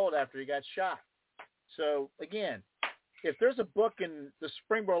completely controlled after he got shot. So, again, if there's a book in the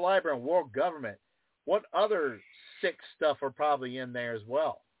Springboro Library on world government, what other sick stuff are probably in there as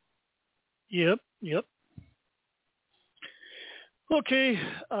well. Yep. Okay,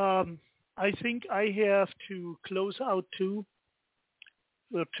 I think I have to close out too.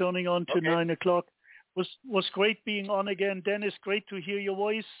 We're turning on to 9 o'clock. Was great being on again, Dennis. Great to hear your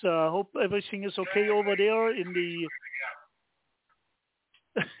voice. Hope everything is okay over there in the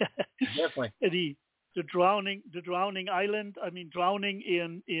definitely the drowning island. I mean, drowning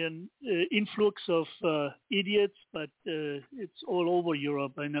in influx of idiots, but it's all over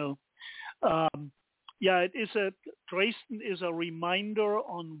Europe. I know. Dresden is a reminder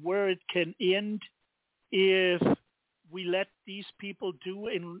on where it can end if we let these people do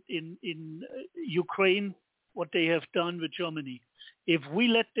in Ukraine what they have done with Germany. If we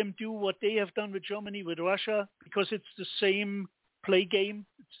let them do what they have done with Germany, with Russia, because it's the same play game,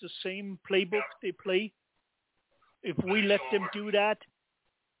 it's the same playbook they play. If we let them do that,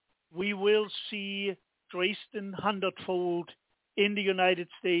 we will see Dresden hundredfold in the United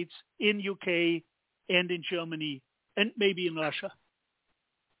States, in UK, and in Germany, and maybe in Russia.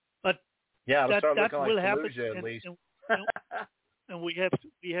 But that will happen, at least. and we have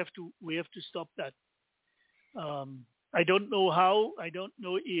to stop that. I don't know how. I don't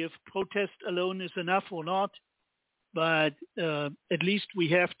know if protest alone is enough or not. But at least we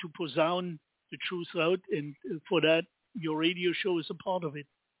have to posaun the truth out, and for that, your radio show is a part of it.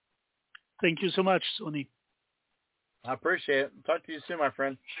 Thank you so much, Sonny. I appreciate it. Talk to you soon, my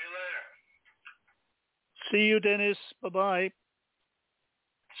friend. See you, Dennis. Bye-bye.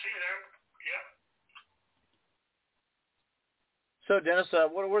 See you there. So, Dennis,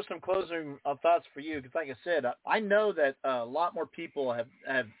 what were some closing thoughts for you? Because, like I said, I know that a lot more people have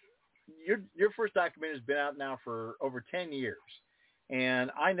your first documentary has been out now for over 10 years. And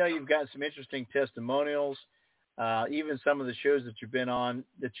I know you've got some interesting testimonials, even some of the shows that you've been on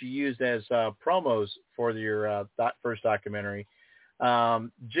that you used as promos for your first documentary.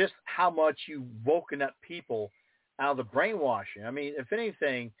 Just how much you've woken up people out of the brainwashing. I mean, if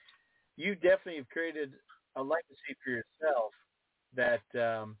anything, you definitely have created a legacy for yourself that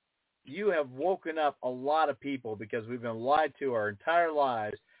you have woken up a lot of people, because we've been lied to our entire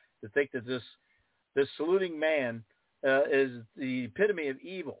lives to think that this saluting man is the epitome of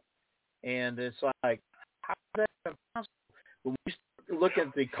evil. And it's like, how is that possible? When we look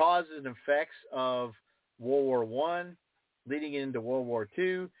at the causes and effects of World War I, leading into World War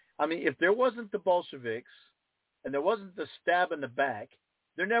II, I mean, if there wasn't the Bolsheviks and there wasn't the stab in the back,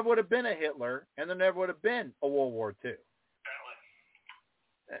 there never would have been a Hitler, and there never would have been a World War II.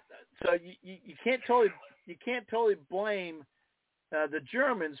 So you can't totally blame the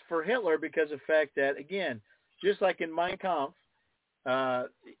Germans for Hitler, because of the fact that, again, just like in Mein Kampf,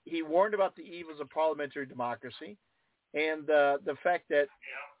 he warned about the evils of parliamentary democracy, and the fact that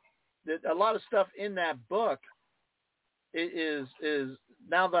a lot of stuff in that book is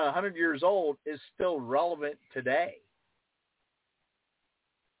now that 100 years old is still relevant today.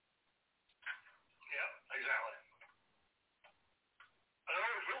 Yeah, exactly.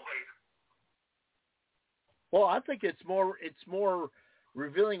 Well, I think it's more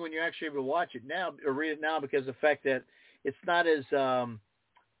revealing when you're actually able to watch it now or read it now, because of the fact that it's not as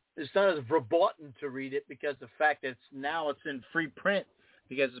verboten to read it, because the fact that it's in free print,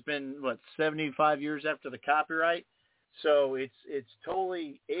 because it's been 75 years after the copyright, so it's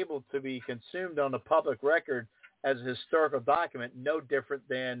totally able to be consumed on the public record as a historical document, no different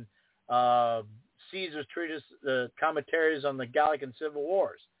than Caesar's treatise, the commentaries on the Gallic and Civil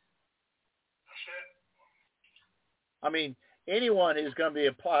Wars. I mean, anyone who's going to be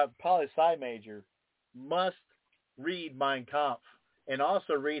a poli-sci major must read Mein Kampf, and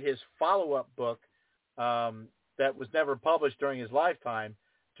also read his follow-up book that was never published during his lifetime,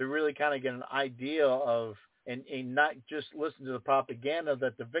 to really kind of get an idea of, and not just listen to the propaganda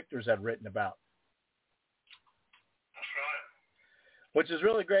that the victors had written about. That's right. Which is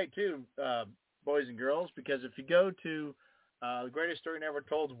really great too, boys and girls, because if you go to the Greatest Story Never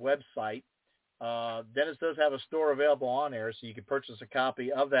Told's website, Dennis does have a store available on air, so you can purchase a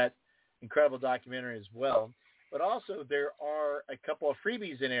copy of that incredible documentary as well. But also there are a couple of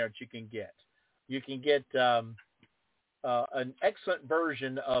freebies in there that you can get. You can get an excellent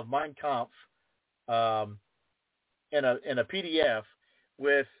version of Mein Kampf in a PDF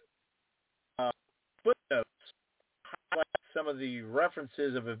with footnotes, highlight some of the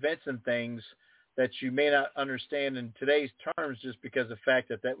references of events and things that you may not understand in today's terms, just because of the fact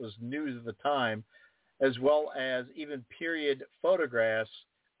that that was news of the time, as well as even period photographs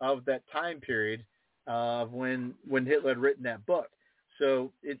of that time period of when Hitler had written that book.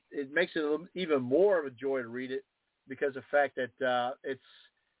 So it makes it even more of a joy to read it, because of the fact that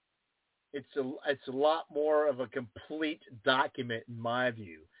it's a lot more of a complete document in my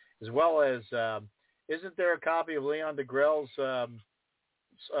view, as well as isn't there a copy of Leon deGrelle's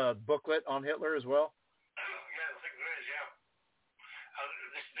booklet on Hitler as well? Yeah, I think there is. Yeah,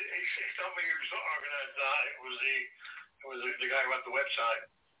 it's not me who's organised that. It was the guy who had the website.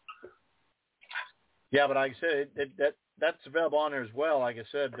 Yeah, but like I said, that's available on there as well. Like I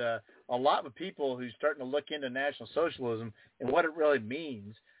said, a lot of people who's starting to look into National Socialism and what it really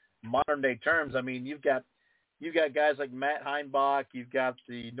means, modern day terms. I mean, you've got guys like Matt Heinbach, you've got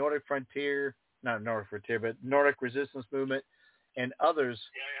the Nordic Frontier, not Nordic Frontier, but Nordic Resistance Movement, and others.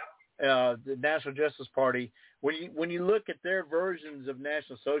 The National Justice Party. When you look at their versions of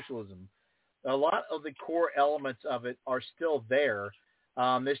National Socialism, a lot of the core elements of it are still there.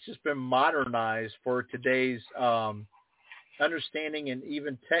 It's just been modernized for today's understanding and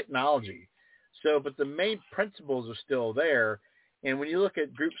even technology. So, but the main principles are still there. And when you look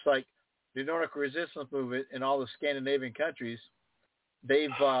at groups like the Nordic Resistance Movement in all the Scandinavian countries,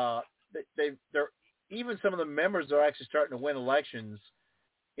 they're even some of the members are actually starting to win elections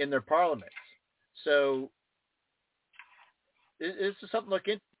in their parliaments. So, this is something to look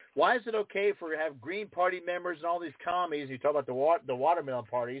into. Why is it okay for to have Green Party members and all these commies, you talk about the watermelon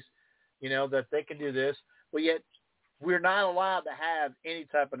parties, that they can do this, but yet we're not allowed to have any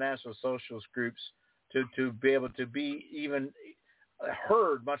type of National Socialist groups to be able to be even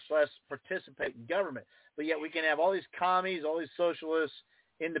heard, much less participate in government. But yet we can have all these commies, all these socialists,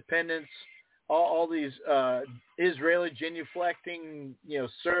 independents, all these Israeli genuflecting,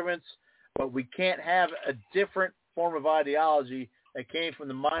 servants, but we can't have a different form of ideology that came from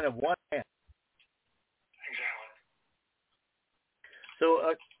the mind of one man. Exactly.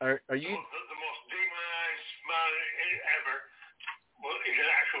 So are you... The most demonized man ever, well, is in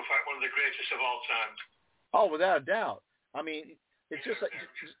actual fact one of the greatest of all time. Oh, without a doubt. I mean, it's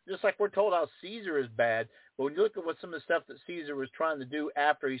just like we're told how Caesar is bad, but when you look at what some of the stuff that Caesar was trying to do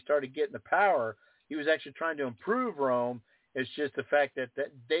after he started getting the power, he was actually trying to improve Rome. It's just the fact that they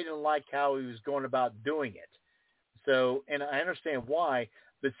didn't like how he was going about doing it. So, and I understand why,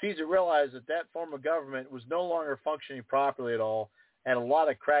 but Caesar realized that form of government was no longer functioning properly at all, had a lot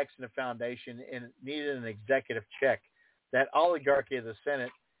of cracks in the foundation, and it needed an executive check. That oligarchy of the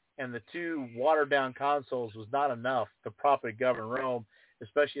Senate and the two watered-down consuls was not enough to properly govern Rome,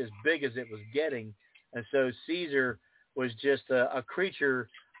 especially as big as it was getting. And so Caesar was just a creature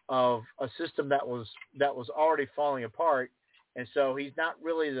of a system that was already falling apart. And so he's not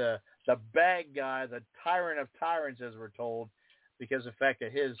really the bad guy, the tyrant of tyrants, as we're told, because of the fact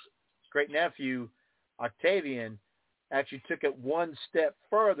that his great-nephew, Octavian, actually took it one step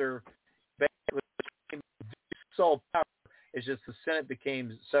further. Basically, sole power. It's just the Senate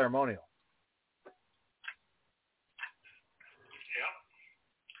became ceremonial.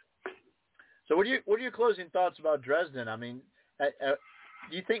 Yeah. So what are your closing thoughts about Dresden? I mean,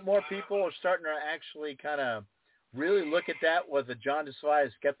 do you think more people are starting to actually kind of really look at that with a John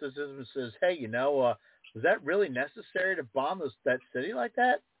DeSuy skepticism and says, hey, was that really necessary to bomb that city like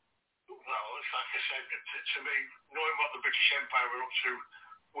that? Well, it's like I said, to me, knowing what the British Empire were up to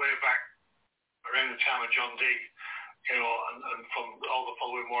way back around the time of John Dee, and from all the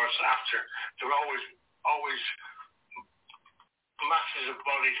following wars after, there were always masses of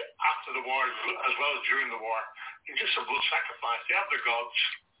bodies after the war as well as during the war. It's just a blood sacrifice. They have their gods.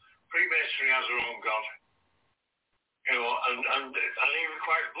 Freemasonry has their own god. And he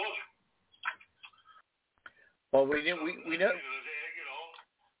requires blood. Well, we know.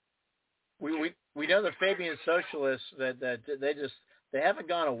 We know the Fabian socialists that they haven't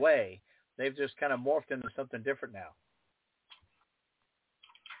gone away. They've just kind of morphed into something different now.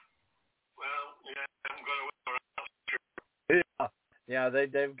 Well, yeah, they haven't gone away. Yeah,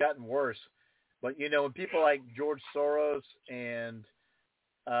 they've gotten worse. But when people like George Soros and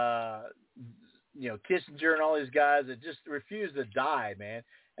Kissinger and all these guys that just refuse to die, man.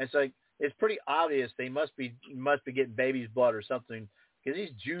 And it's pretty obvious they must be getting baby's blood or something, because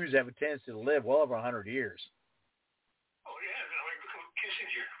these Jews have a tendency to live well over 100 years. Oh yeah, I mean, look at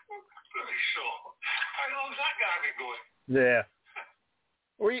Kissinger. Really so. How long's that guy been going? Yeah.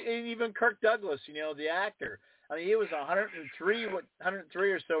 Or even Kirk Douglas, the actor. I mean, he was 103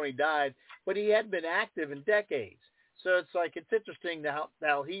 or so when he died, but he hadn't been active in decades. So it's interesting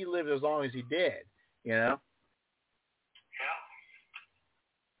how he lived as long as he did, Yeah.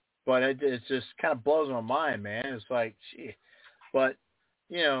 But it just kind of blows my mind, man. It's like, gee. But,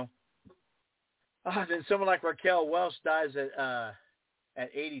 then someone like Raquel Welch dies at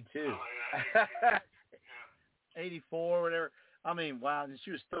 82. Oh, yeah. 84, whatever. I mean, wow. And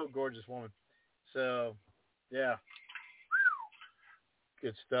she was still a gorgeous woman. So, yeah.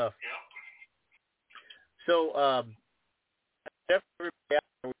 Good stuff. Yeah. So definitely,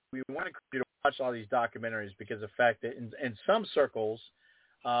 we want you to watch all these documentaries because of the fact that in some circles,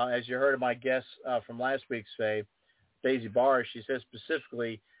 as you heard of my guest from last week's say, Daisy Barr, she says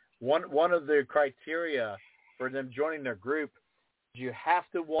specifically one of the criteria for them joining their group is you have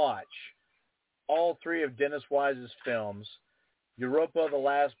to watch all three of Dennis Wise's films, Europa, The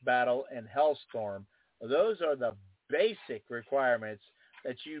Last Battle, and Hellstorm. Those are the basic requirements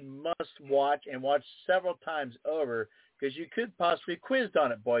that you must watch and watch several times over because you could possibly be quizzed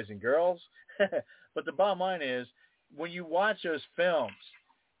on it, boys and girls. But the bottom line is when you watch those films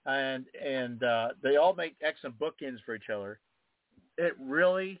and they all make excellent bookends for each other, you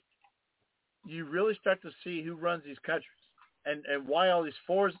really start to see who runs these countries and why all these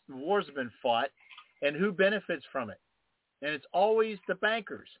wars have been fought and who benefits from it. And it's always the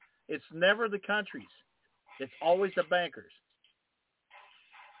bankers. It's never the countries. It's always the bankers.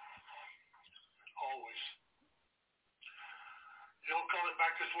 Always. You don't call it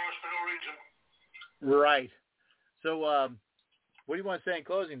bankers wars for no reason. Right. So what do you want to say in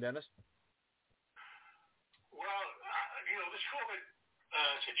closing, Dennis? Well, this COVID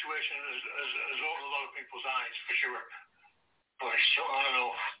situation has opened a lot of people's eyes, for sure. But I don't know,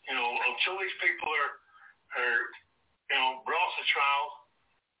 until these people are brought to trial,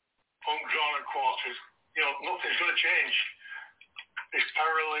 undrawn and quartered, nothing's going to change. This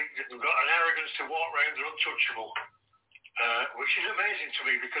power elite, they've got an arrogance to walk around, they're untouchable, which is amazing to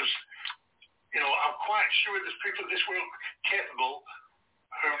me because, I'm quite sure there's people in this world capable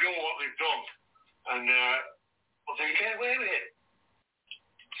who know what they've done, and but they can't away with it.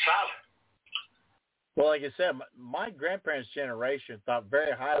 Sad. Well, like I said, my grandparents' generation thought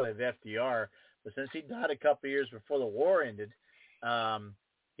very highly of FDR, but since he died a couple of years before the war ended,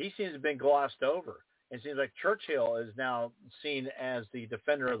 he seems to have been glossed over. It seems like Churchill is now seen as the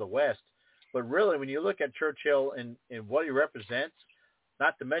defender of the West. But really, when you look at Churchill and what he represents,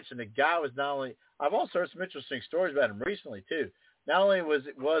 not to mention the guy was not only – I've also heard some interesting stories about him recently, too. Not only was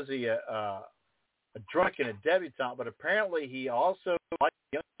he a drunk and a debutante, but apparently he also liked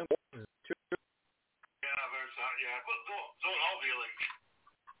young boys too. Yeah, I've heard that, yeah. But don't all be like.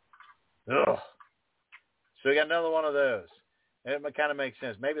 Ugh. So we got another one of those. And it kind of makes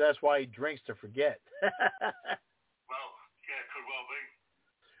sense. Maybe that's why he drinks to forget. Well, yeah, could well be.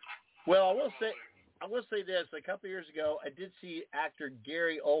 Well, I will say this. A couple of years ago, I did see actor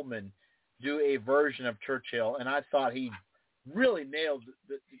Gary Oldman do a version of Churchill, and I thought he really nailed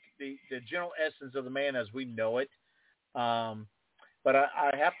the general essence of the man as we know it. But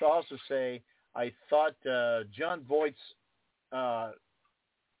I have to also say I thought John Voight's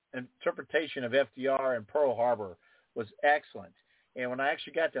interpretation of FDR and Pearl Harbor was excellent. And when I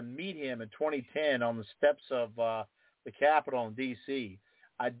actually got to meet him in 2010 on the steps of the Capitol in D.C.,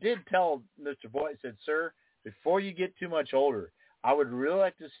 I did tell Mr. Voight, I said, sir, before you get too much older, I would really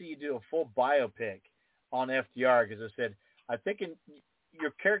like to see you do a full biopic on FDR because I said, I think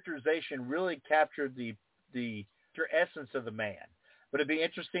your characterization really captured the essence of the man. But it'd be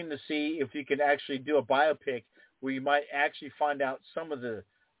interesting to see if you could actually do a biopic where you might actually find out some of the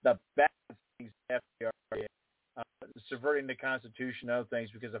bad things FDR did, subverting the Constitution and other things,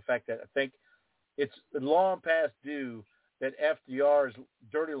 because of the fact that I think it's long past due that FDR's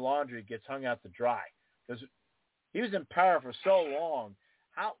dirty laundry gets hung out to dry. Because he was in power for so long.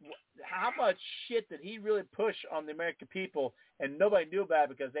 How much shit did he really push on the American people, and nobody knew about it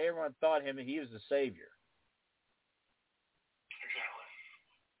because everyone thought he was the savior? Exactly.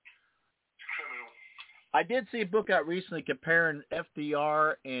 It's criminal. I did see a book out recently comparing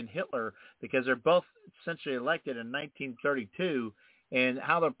FDR and Hitler because they're both essentially elected in 1932, and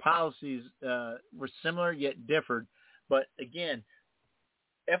how their policies were similar yet differed. But again,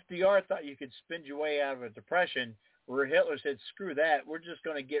 FDR thought you could spend your way out of a depression, where Hitler said, screw that, we're just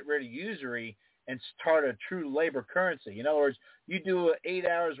going to get rid of usury and start a true labor currency. In other words, you do 8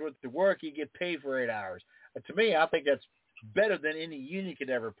 hours worth of work, you get paid for 8 hours. To me, I think that's better than any union could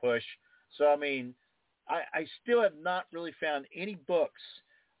ever push. So, I mean, I still have not really found any books.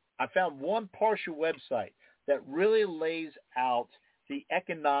 I found one partial website that really lays out the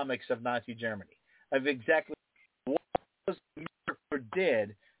economics of Nazi Germany, of exactly what Hitler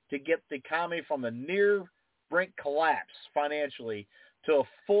did to get the economy from a near brink collapse financially to a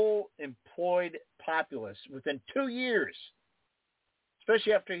full employed populace within 2 years,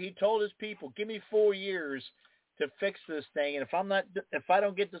 especially after he told his people, give me 4 years to fix this thing, and if I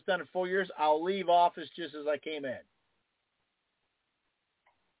don't get this done in 4 years, I'll leave office just as I came in. Yeah.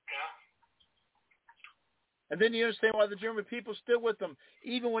 And then you understand why the German people stood with them,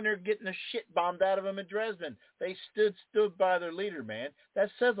 even when they're getting the shit bombed out of them in Dresden. They stood by their leader, man.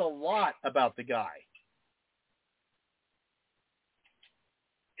 That says a lot about the guy.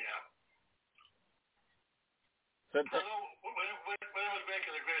 So I know when I was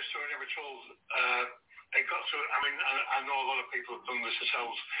making The Greatest Story Never Told, it got to, I know a lot of people have done this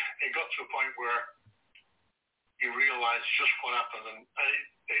themselves, it got to a point where you realise just what happened, and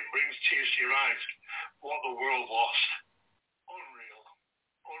it brings tears to your eyes, what the world lost. Unreal.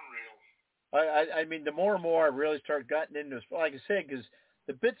 I mean, the more and more I really start getting into it, like I said, because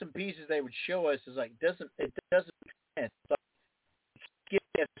the bits and pieces they would show us is like, it doesn't make sense. It's like,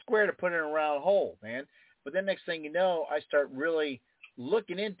 get a square to put in a round hole, man. But then next thing you know, I start really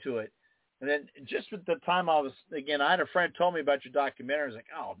looking into it. And then just with the time I had a friend told me about your documentary. I was like,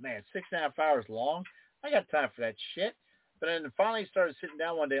 oh, man, 6.5 hours long? I got time for that shit. But then finally started sitting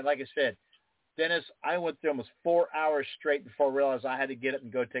down one day, and like I said, Dennis, I went through almost 4 hours straight before I realized I had to get up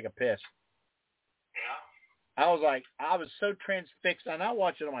and go take a piss. Yeah. I was so transfixed, and I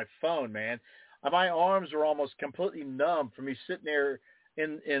watched it on my phone, man. My arms were almost completely numb from me sitting there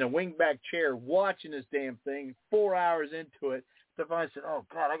in a wingback chair watching this damn thing 4 hours into it. So I said, oh,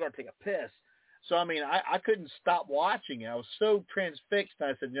 God, I got to take a piss. So, I mean, I couldn't stop watching it. I was so transfixed. And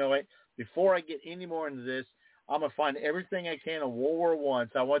I said, you know what, before I get any more into this, I'm going to find everything I can on World War I.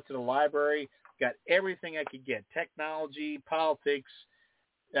 So I went to the library, got everything I could get, technology, politics.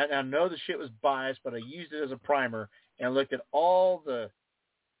 And I know the shit was biased, but I used it as a primer and looked at all the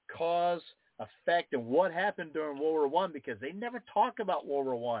cause, effect, and what happened during World War I, because they never talk about World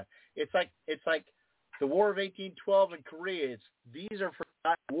War I. It's like the War of 1812 in Korea. These are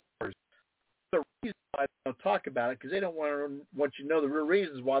forgotten wars. The reason why they don't talk about it, because they don't want you to know the real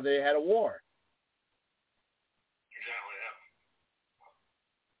reasons why they had a war. Exactly,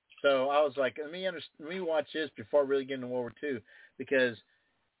 yeah. So I was like, let me watch this before I really get into World War II, because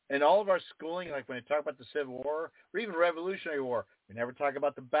in all of our schooling, like when they talk about the Civil War or even Revolutionary War, we never talk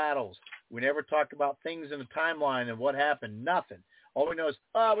about the battles. We never talk about things in the timeline and what happened. Nothing. All we know is,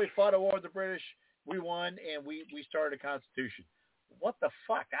 we fought a war with the British, we won, and we started a constitution. What the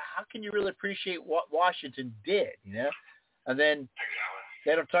fuck? How can you really appreciate what Washington did, you know? And then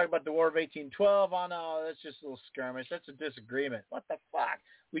they don't talk about the War of 1812. Oh, no, that's just a little skirmish. That's a disagreement. What the fuck?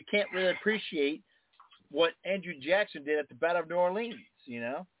 We can't really appreciate what Andrew Jackson did at the Battle of New Orleans, you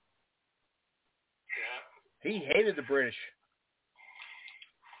know? Yeah. He hated the British.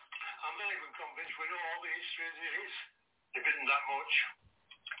 I'm not even convinced we know all the history as it is. There isn't that much.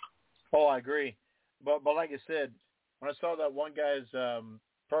 Oh, I agree. But like I said, when I saw that one guy's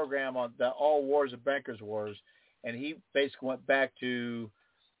program on the All Wars of Bankers' Wars, and he basically went back to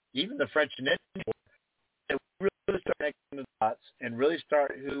even the French and Indian War, and really start connecting the dots and really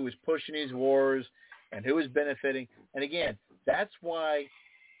start who was pushing these wars and who was benefiting. And again, that's why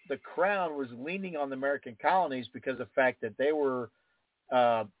the Crown was leaning on the American colonies, because of the fact that they were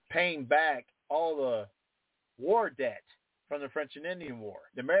paying back all the war debt from the French and Indian War.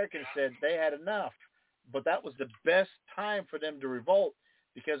 The Americans said they had enough, but that was the best time for them to revolt,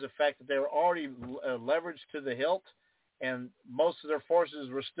 because of the fact that they were already leveraged to the hilt, and most of their forces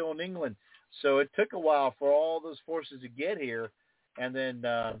were still in England. So it took a while for all those forces to get here, and then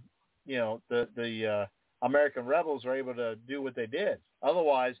the American rebels were able to do what they did.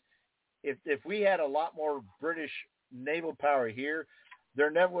 Otherwise, if we had a lot more British naval power here, there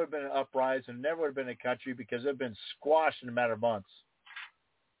never would have been an uprising, and never would have been a country, because they've been squashed in a matter of months.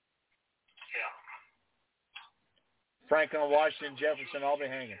 Yeah. Franklin, Washington, Jefferson, all be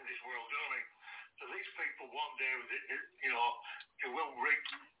hanging. In this world, don't they? So these people one day, they will reap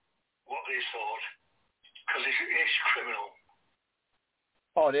what they sowed, because it's criminal.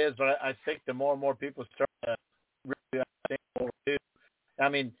 Oh, it is, but I think the more and more people start to really understand what we do. I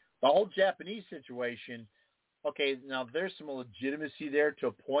mean, the whole Japanese situation, okay, now there's some legitimacy there to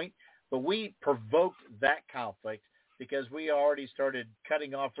a point, but we provoked that conflict because we already started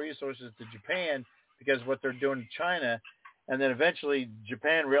cutting off resources to Japan because of what they're doing to China. And then eventually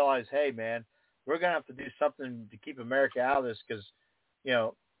Japan realized, hey, man, we're going to have to do something to keep America out of this, because,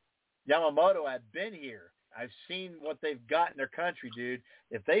 Yamamoto had been here. I've seen what they've got in their country, dude.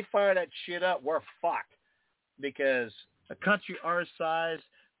 If they fire that shit up, we're fucked, because a country our size,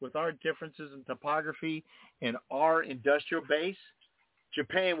 with our differences in topography and our industrial base,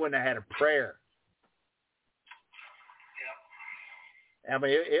 Japan wouldn't have had a prayer. Yeah. I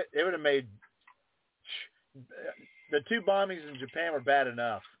mean, it would have made the 2 bombings in Japan were bad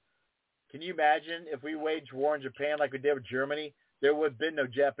enough. Can you imagine if we waged war in Japan like we did with Germany? There would have been no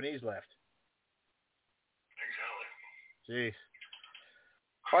Japanese left. Exactly. Jeez.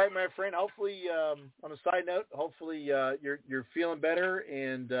 All right, my friend. Hopefully, on a side note, hopefully you're feeling better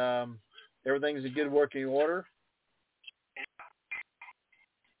and everything's in good working order.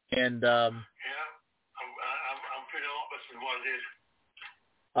 And I'm feeling a lot better than what I did.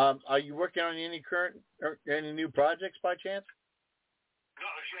 Are you working on any current or any new projects by chance?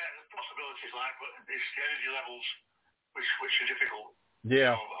 Not as yet. The possibilities like, but it's the energy levels which are difficult.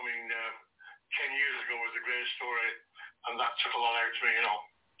 Yeah. You know, I mean, 10 years ago was the greatest story, and that took a lot out of me, you know.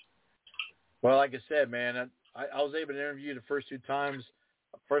 Well, like I said, man, I was able to interview the first time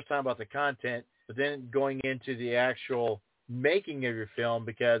about the content, but then going into the actual making of your film,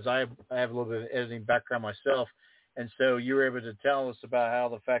 because I have a little bit of editing background myself, and so you were able to tell us about how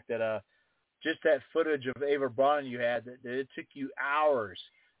the fact that just that footage of Ava Braun you had, that it took you hours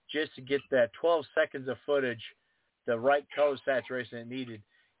just to get that 12 seconds of footage, the right color saturation it needed,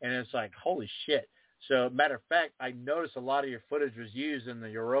 and it's like, holy shit. So, matter of fact, I noticed a lot of your footage was used in the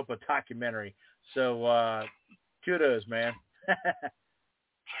Europa documentary. So, kudos, man. Thank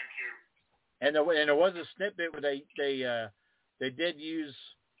you. And there was a snippet where they did use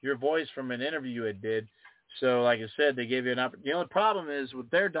your voice from an interview you had did. So, like I said, they gave you an opportunity. The only problem is with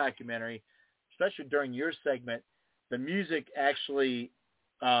their documentary, especially during your segment, the music actually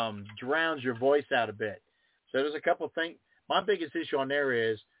drowns your voice out a bit. So there's a couple of things. My biggest issue on there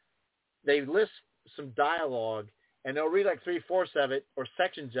is they list some dialogue, and they'll read like 3/4 of it or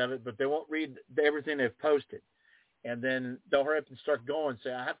sections of it, but they won't read everything they've posted. And then they'll hurry up and start going.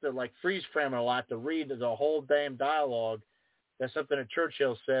 So I have to like freeze frame it a lot to read the whole damn dialogue. That's something that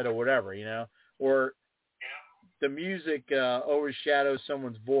Churchill said or whatever, you know, or the music overshadows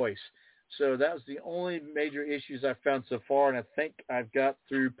someone's voice. So that was the only major issues I found so far, and I think I've got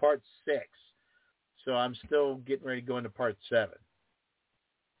through part 6. So I'm still getting ready to go into part 7.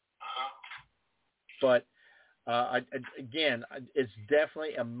 But again, it's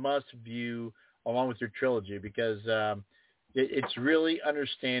definitely a must-view along with your trilogy, because it's really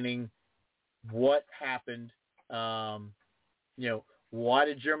understanding what happened. You know, why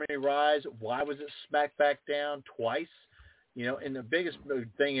did Germany rise? Why was it smacked back down twice? You know, and the biggest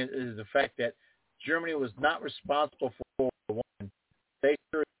thing is the fact that Germany was not responsible for one. They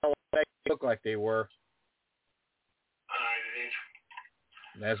sure look like they were.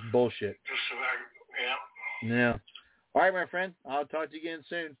 That's bullshit. Just about, yeah. Yeah. All right, my friend. I'll talk to you again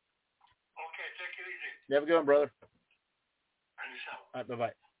soon. Okay, take it easy. Have a good one, brother. And yourself. All right,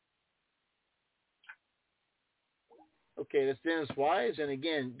 bye-bye. Okay, that's Dennis Wise. And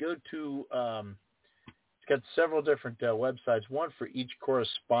again, go to, it's got several different websites, one for each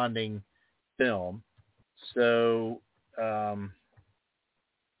corresponding film. So, do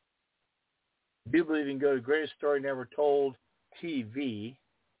you believe you can go to Greatest Story Never Told TV.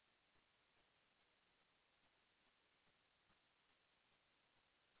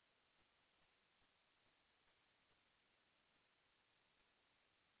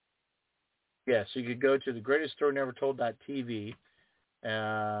 Yeah, so you could go to the Greatest Story Never Told.tv,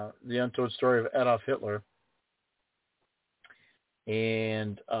 the untold story of Adolf Hitler.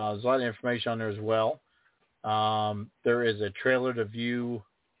 And there's a lot of information on there as well. There is a trailer to view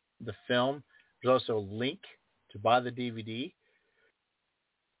the film. There's also a link to buy the DVD.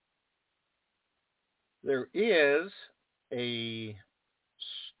 There is a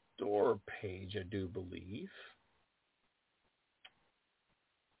store page, I do believe.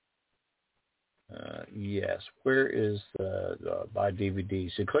 Yes, where is the buy DVD?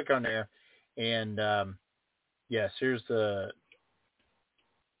 So click on there, and yes, here's the,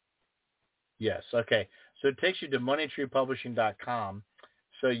 yes, okay. So it takes you to moneytreepublishing.com.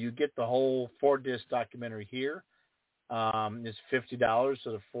 So you get the whole 4-disc documentary here. It's $50.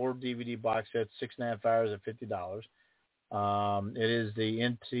 So the 4 DVD box set, 6.5 hours at $50. It is the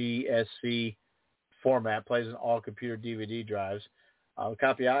NTSC format, plays in all computer DVD drives. The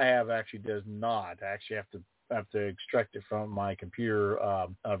copy I have actually does not. I actually have to extract it from my computer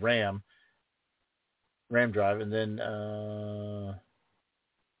RAM drive, and then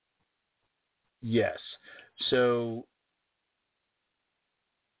yes. So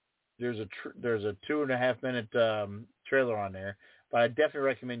there's a 2.5 minute trailer on there, but I definitely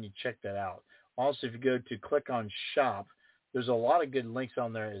recommend you check that out. Also, if you go to click on shop, there's a lot of good links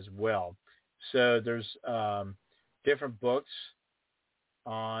on there as well. So there's different books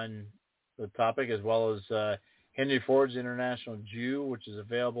on the topic, as well as Henry Ford's International Jew, which is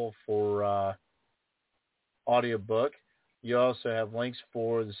available for audiobook. You also have links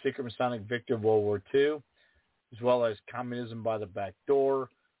for The Secret Masonic Victory of World War II, as well as Communism by the Back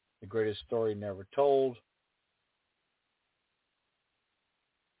Door, The Greatest Story Never Told.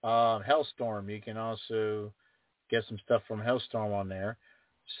 Hellstorm, you can also get some stuff from Hellstorm on there.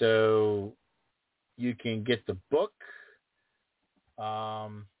 So you can get the book.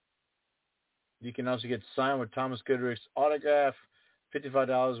 You can also get signed with Thomas Goodrich's autograph,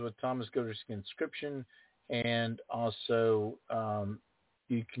 $55 with Thomas Goodrich's inscription, and also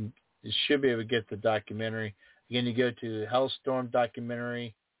you should be able to get the documentary. Again, you go to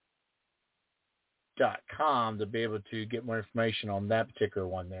hellstormdocumentary.com to be able to get more information on that particular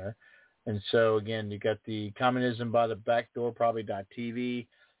one there. And so, again, you got the Communism by the Back Door, probably.tv,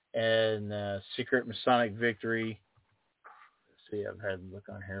 and Secret Masonic Victory. Let's see, I've had to look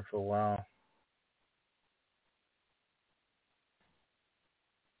on here for a while.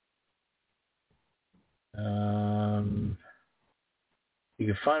 You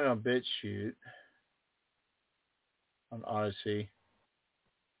can find it on BitChute, on Odyssey.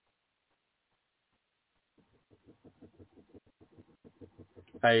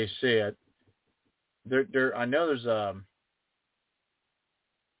 How you see it? There. I know there's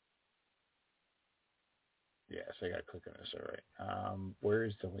Yes, I got to click on this. All right. Where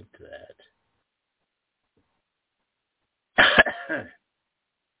is the link to that?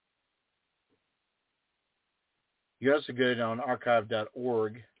 You also go on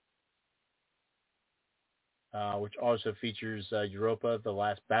archive.org, which also features Europa, The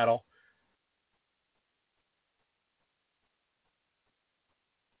Last Battle.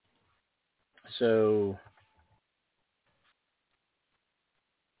 So,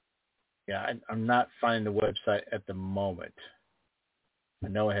 yeah, I'm not finding the website at the moment. I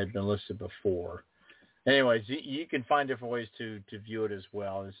know it had been listed before. Anyways, you can find different ways to view it as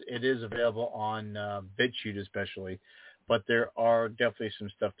well. It is available on BitChute especially, but there are definitely some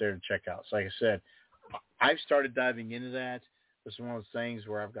stuff there to check out. So like I said, I've started diving into that. This is one of those things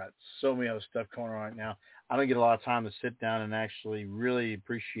where I've got so many other stuff going on right now. I don't get a lot of time to sit down and actually really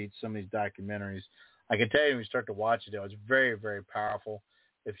appreciate some of these documentaries. I can tell you when you start to watch it, though, it's very, very powerful.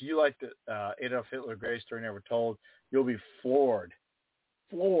 If you like the Adolf Hitler Greatest Story Never Told, you'll be floored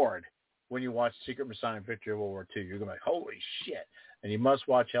when you watch Secret Masonic Victory of World War II. You're going to be like, holy shit. And you must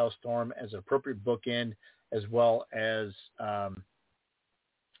watch Hellstorm as an appropriate bookend, as well as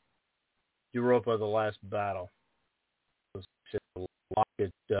Europa, The Last Battle. Lock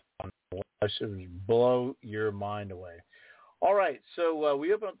it down. It will blow your mind away. All right, so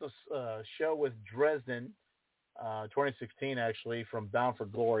we opened up this show with Dresden, 2016 actually, from Bound for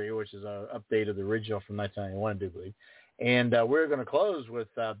Glory, which is an update of the original from 1991, I do believe. And we're going to close with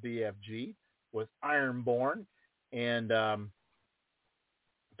BFG, with Ironborn, and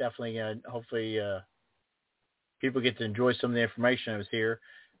definitely, hopefully, people get to enjoy some of the information that was here.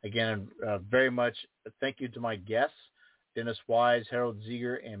 Again, very much thank you to my guests, Dennis Wise, Harold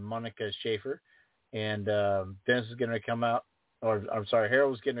Ziegler, and Monica Schaefer. And Dennis is going to come out,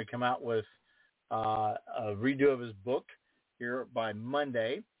 Harold is going to come out with a redo of his book here by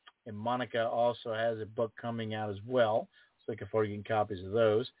Monday. And Monica also has a book coming out as well. So looking forward to getting copies of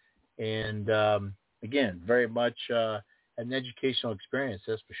those. And again, very much an educational experience,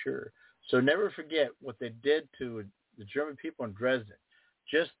 that's for sure. So never forget what they did to the German people in Dresden.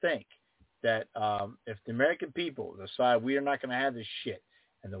 Just think that if the American people decide we are not going to have this shit,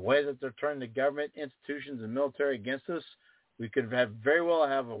 and the way that they're turning the government, institutions, and military against us, we could very well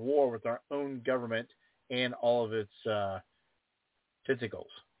have a war with our own government and all of its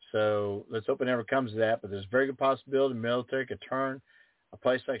tentacles. So let's hope it never comes to that, but there's a very good possibility the military could turn a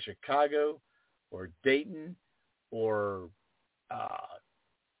place like Chicago or Dayton or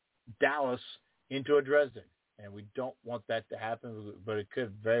Dallas into a Dresden. And we don't want that to happen, but it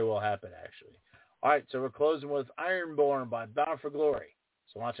could very well happen, actually. All right, so we're closing with Ironborn by Bound for Glory.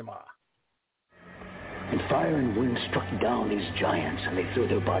 So watch him off. And fire and wind struck down these giants, and they threw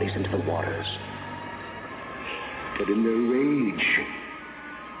their bodies into the waters. But in their rage,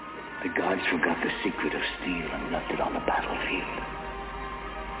 the gods forgot the secret of steel and left it on the battlefield.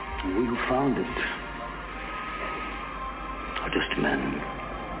 And we who found it are just men.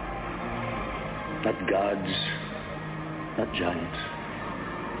 Not gods, not giants,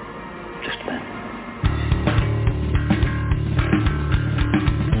 just men.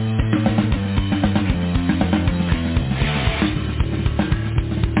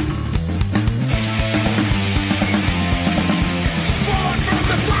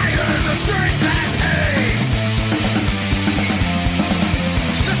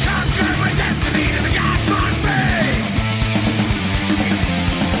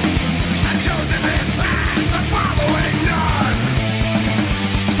 Following none.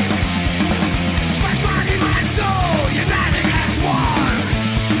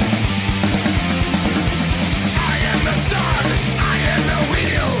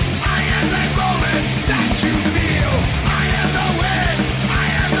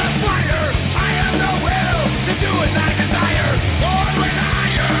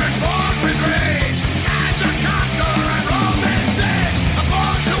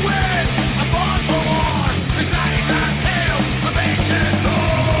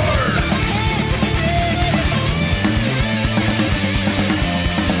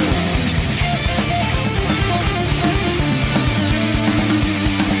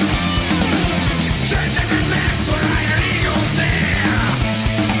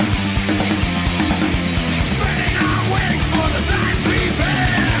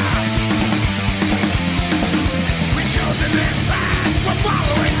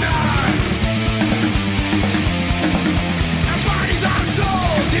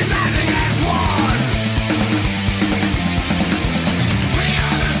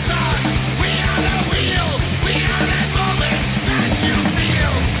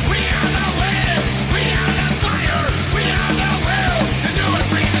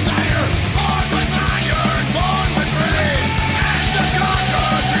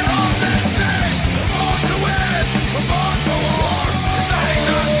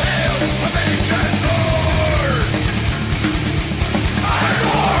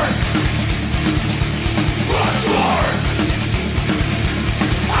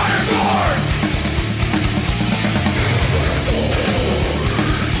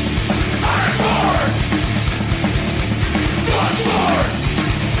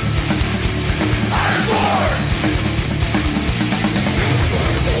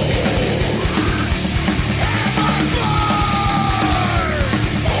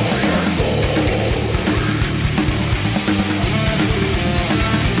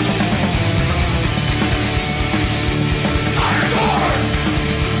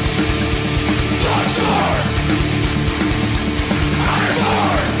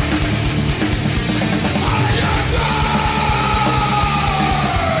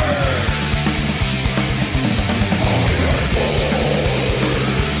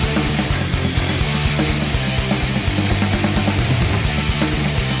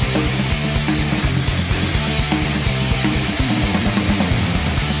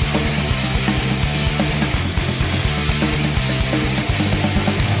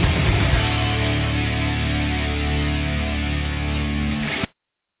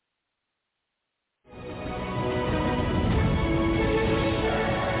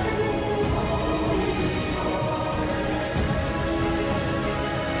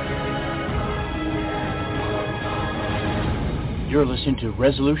 You're listening to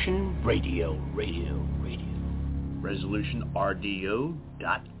Resolution Radio.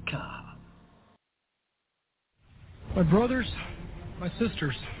 ResolutionRDO.com. My brothers, my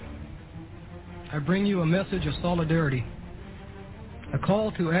sisters, I bring you a message of solidarity, a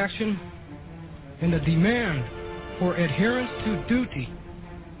call to action, and a demand for adherence to duty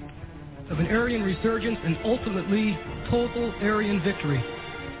of an Aryan resurgence and ultimately total Aryan victory.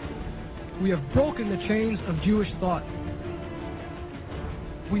 We have broken the chains of Jewish thought.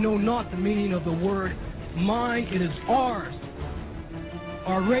 We know not the meaning of the word mine, it is ours.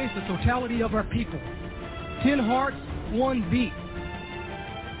 Our race, the totality of our people. 10 hearts, 1 beat.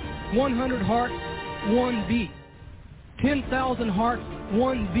 100 hearts, 1 beat. 10,000 hearts,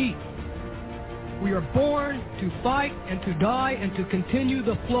 1 beat. We are born to fight and to die and to continue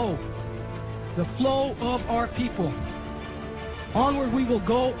the flow of our people. Onward we will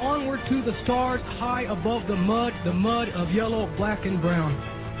go, onward to the stars, high above the mud of yellow, black, and brown.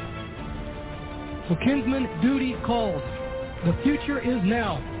 So kinsman, duty calls. The future is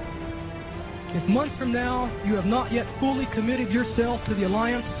now. If months from now you have not yet fully committed yourself to the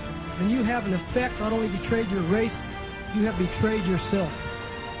alliance, then you have in effect not only betrayed your race, you have betrayed yourself.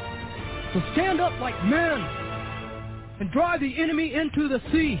 So stand up like men and drive the enemy into the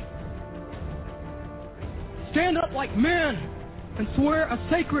sea. Stand up like men and swear a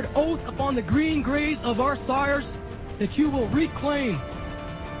sacred oath upon the green graves of our sires that you will reclaim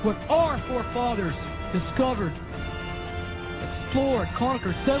what our forefathers discovered, explored,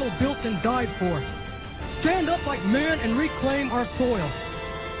 conquered, settled, built, and died for. Stand up like men and reclaim our soil.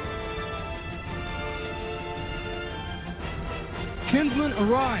 Kinsmen,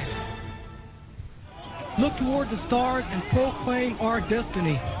 arise. Look toward the stars and proclaim our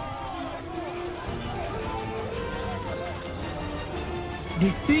destiny.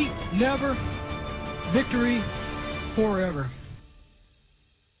 Defeat never, victory forever.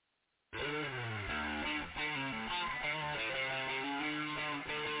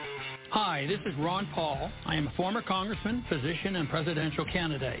 Hi, this is Ron Paul. I am a former congressman, physician, and presidential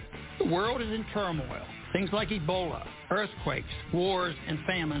candidate. The world is in turmoil. Things like Ebola, earthquakes, wars, and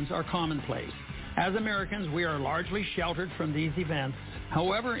famines are commonplace. As Americans, we are largely sheltered from these events.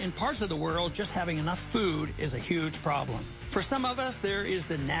 However, in parts of the world, just having enough food is a huge problem. For some of us, there is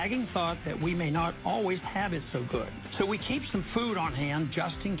the nagging thought that we may not always have it so good. So we keep some food on hand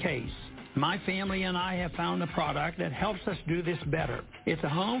just in case. My family and I have found a product that helps us do this better. It's a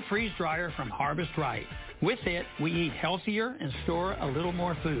home freeze dryer from Harvest Right. With it, we eat healthier and store a little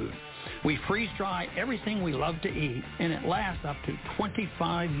more food. We freeze dry everything we love to eat, and it lasts up to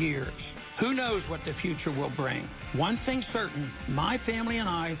 25 years. Who knows what the future will bring? One thing's certain, my family and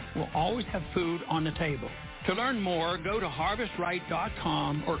I will always have food on the table. To learn more, go to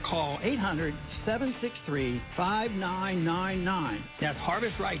harvestright.com or call 800-763-5999. That's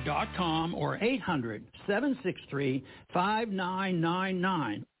harvestright.com or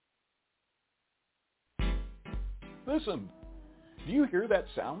 800-763-5999. Listen, do you hear that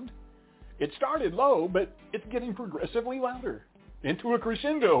sound? It started low, but it's getting progressively louder. Into a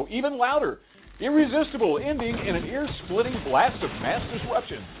crescendo, even louder. Irresistible, ending in an ear-splitting blast of mass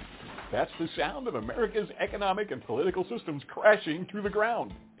disruption. That's the sound of America's economic and political systems crashing through the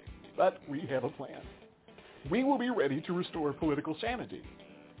ground. But we have a plan. We will be ready to restore political sanity.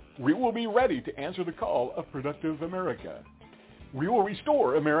 We will be ready to answer the call of productive America. We will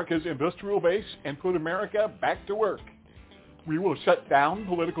restore America's industrial base and put America back to work. We will shut down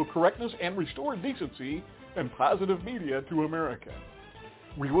political correctness and restore decency and positive media to America.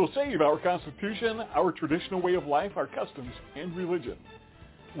 We will save our Constitution, our traditional way of life, our customs, and religion.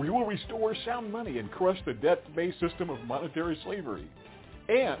 We will restore sound money and crush the debt-based system of monetary slavery.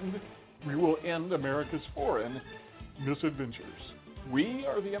 And we will end America's foreign misadventures. We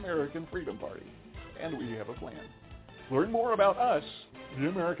are the American Freedom Party, and we have a plan. Learn more about us, the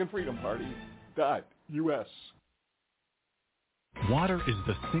American Freedom Party.us. Water is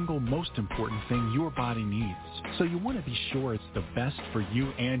the single most important thing your body needs, so you want to be sure it's the best for you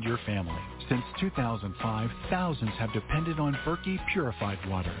and your family. Since 2005, thousands have depended on Berkey purified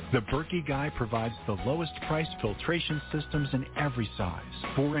water. The Berkey Guy provides the lowest price filtration systems in every size.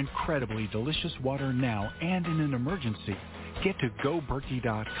 For incredibly delicious water now and in an emergency, get to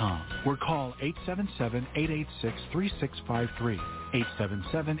GoBerkey.com or call 877-886-3653.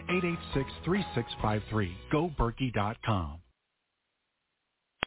 877-886-3653. GoBerkey.com.